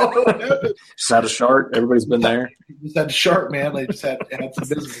floor. I don't know what happened. Just had a shark. Everybody's been there. He just had a shark, man. They just had some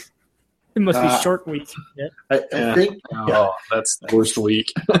business. It must be Shark Week. Yeah. I think. That's the worst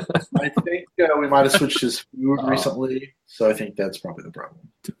week. I think we might have switched his food recently, so I think that's probably the problem.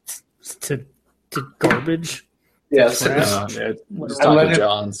 To garbage. Yes. I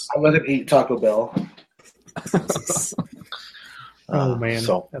let him eat Taco Bell. Oh man,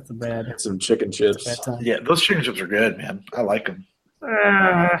 So that's a bad. Had some chicken chips. Bad time. yeah, those chicken chips are good, man. I like them.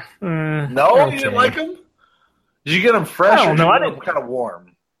 No, No, you didn't like them. Did you get them fresh? I don't know. Or I did you get didn't. them kind of warm.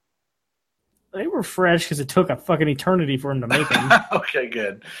 They were fresh because it took a fucking eternity for them to make them. Okay,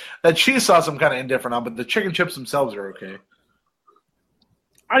 good. That cheese sauce I'm kind of indifferent on, but the chicken chips themselves are okay.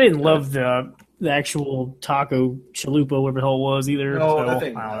 I didn't love the actual taco chalupa, whatever the hell it was either. No, so, that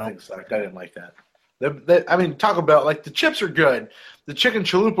thing I don't know. sucked. I didn't like that. I mean, Taco Bell, like the chips are good. The chicken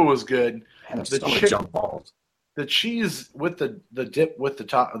chalupa was good. The cheese with the dip with the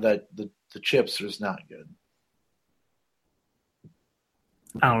top the chips is not good.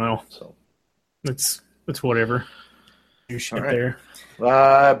 I don't know. So it's whatever. You shit All right. there.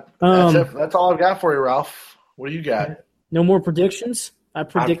 That's it. That's all I've got for you, Ralph. What do you got? No more predictions. I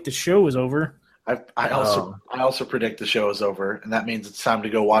predict the show is over. I also predict the show is over, and that means it's time to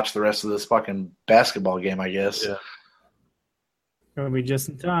go watch the rest of this fucking basketball game, I guess. Yeah. Gonna be just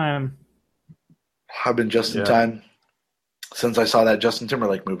in time. I've been just in time since I saw that Justin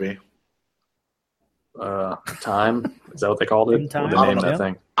Timberlake movie. Time? Is that what they called it? In Time? What they named that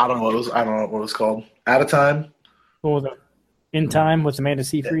thing? I don't know what it was called. Out of Time? What was it? In Time with Amanda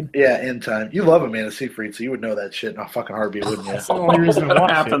Seyfried? Yeah, In Time. You love Amanda Seyfried, so you would know that shit in a fucking heartbeat, wouldn't you? That's the only reason to What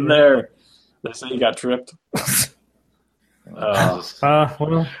watch happened it. there? They say you got tripped. Well,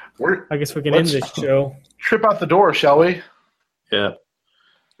 I guess we can end this show. Trip out the door, shall we? Yeah.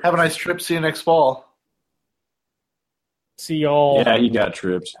 Have a nice trip. See you next fall. See y'all. Yeah, he got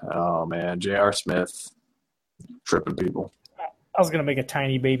tripped. Oh, man. J.R. Smith tripping people. I was gonna make a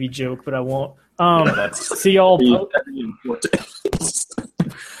tiny baby joke, but I won't. That's See y'all important.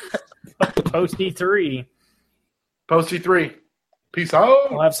 post E3. Post E3. Peace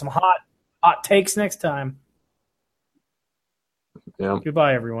out. We'll have some hot takes next time. Yeah.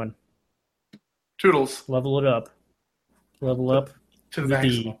 Goodbye, everyone. Toodles. Level it up. Level up. To the with next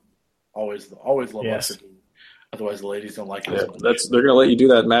D. one. Always level Yes. up. Otherwise, the ladies don't like it. Yeah, as much. they're gonna let you do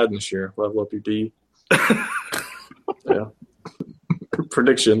that in Madden this year. Level up your D. Yeah.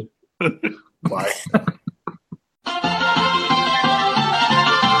 Prediction. Bye.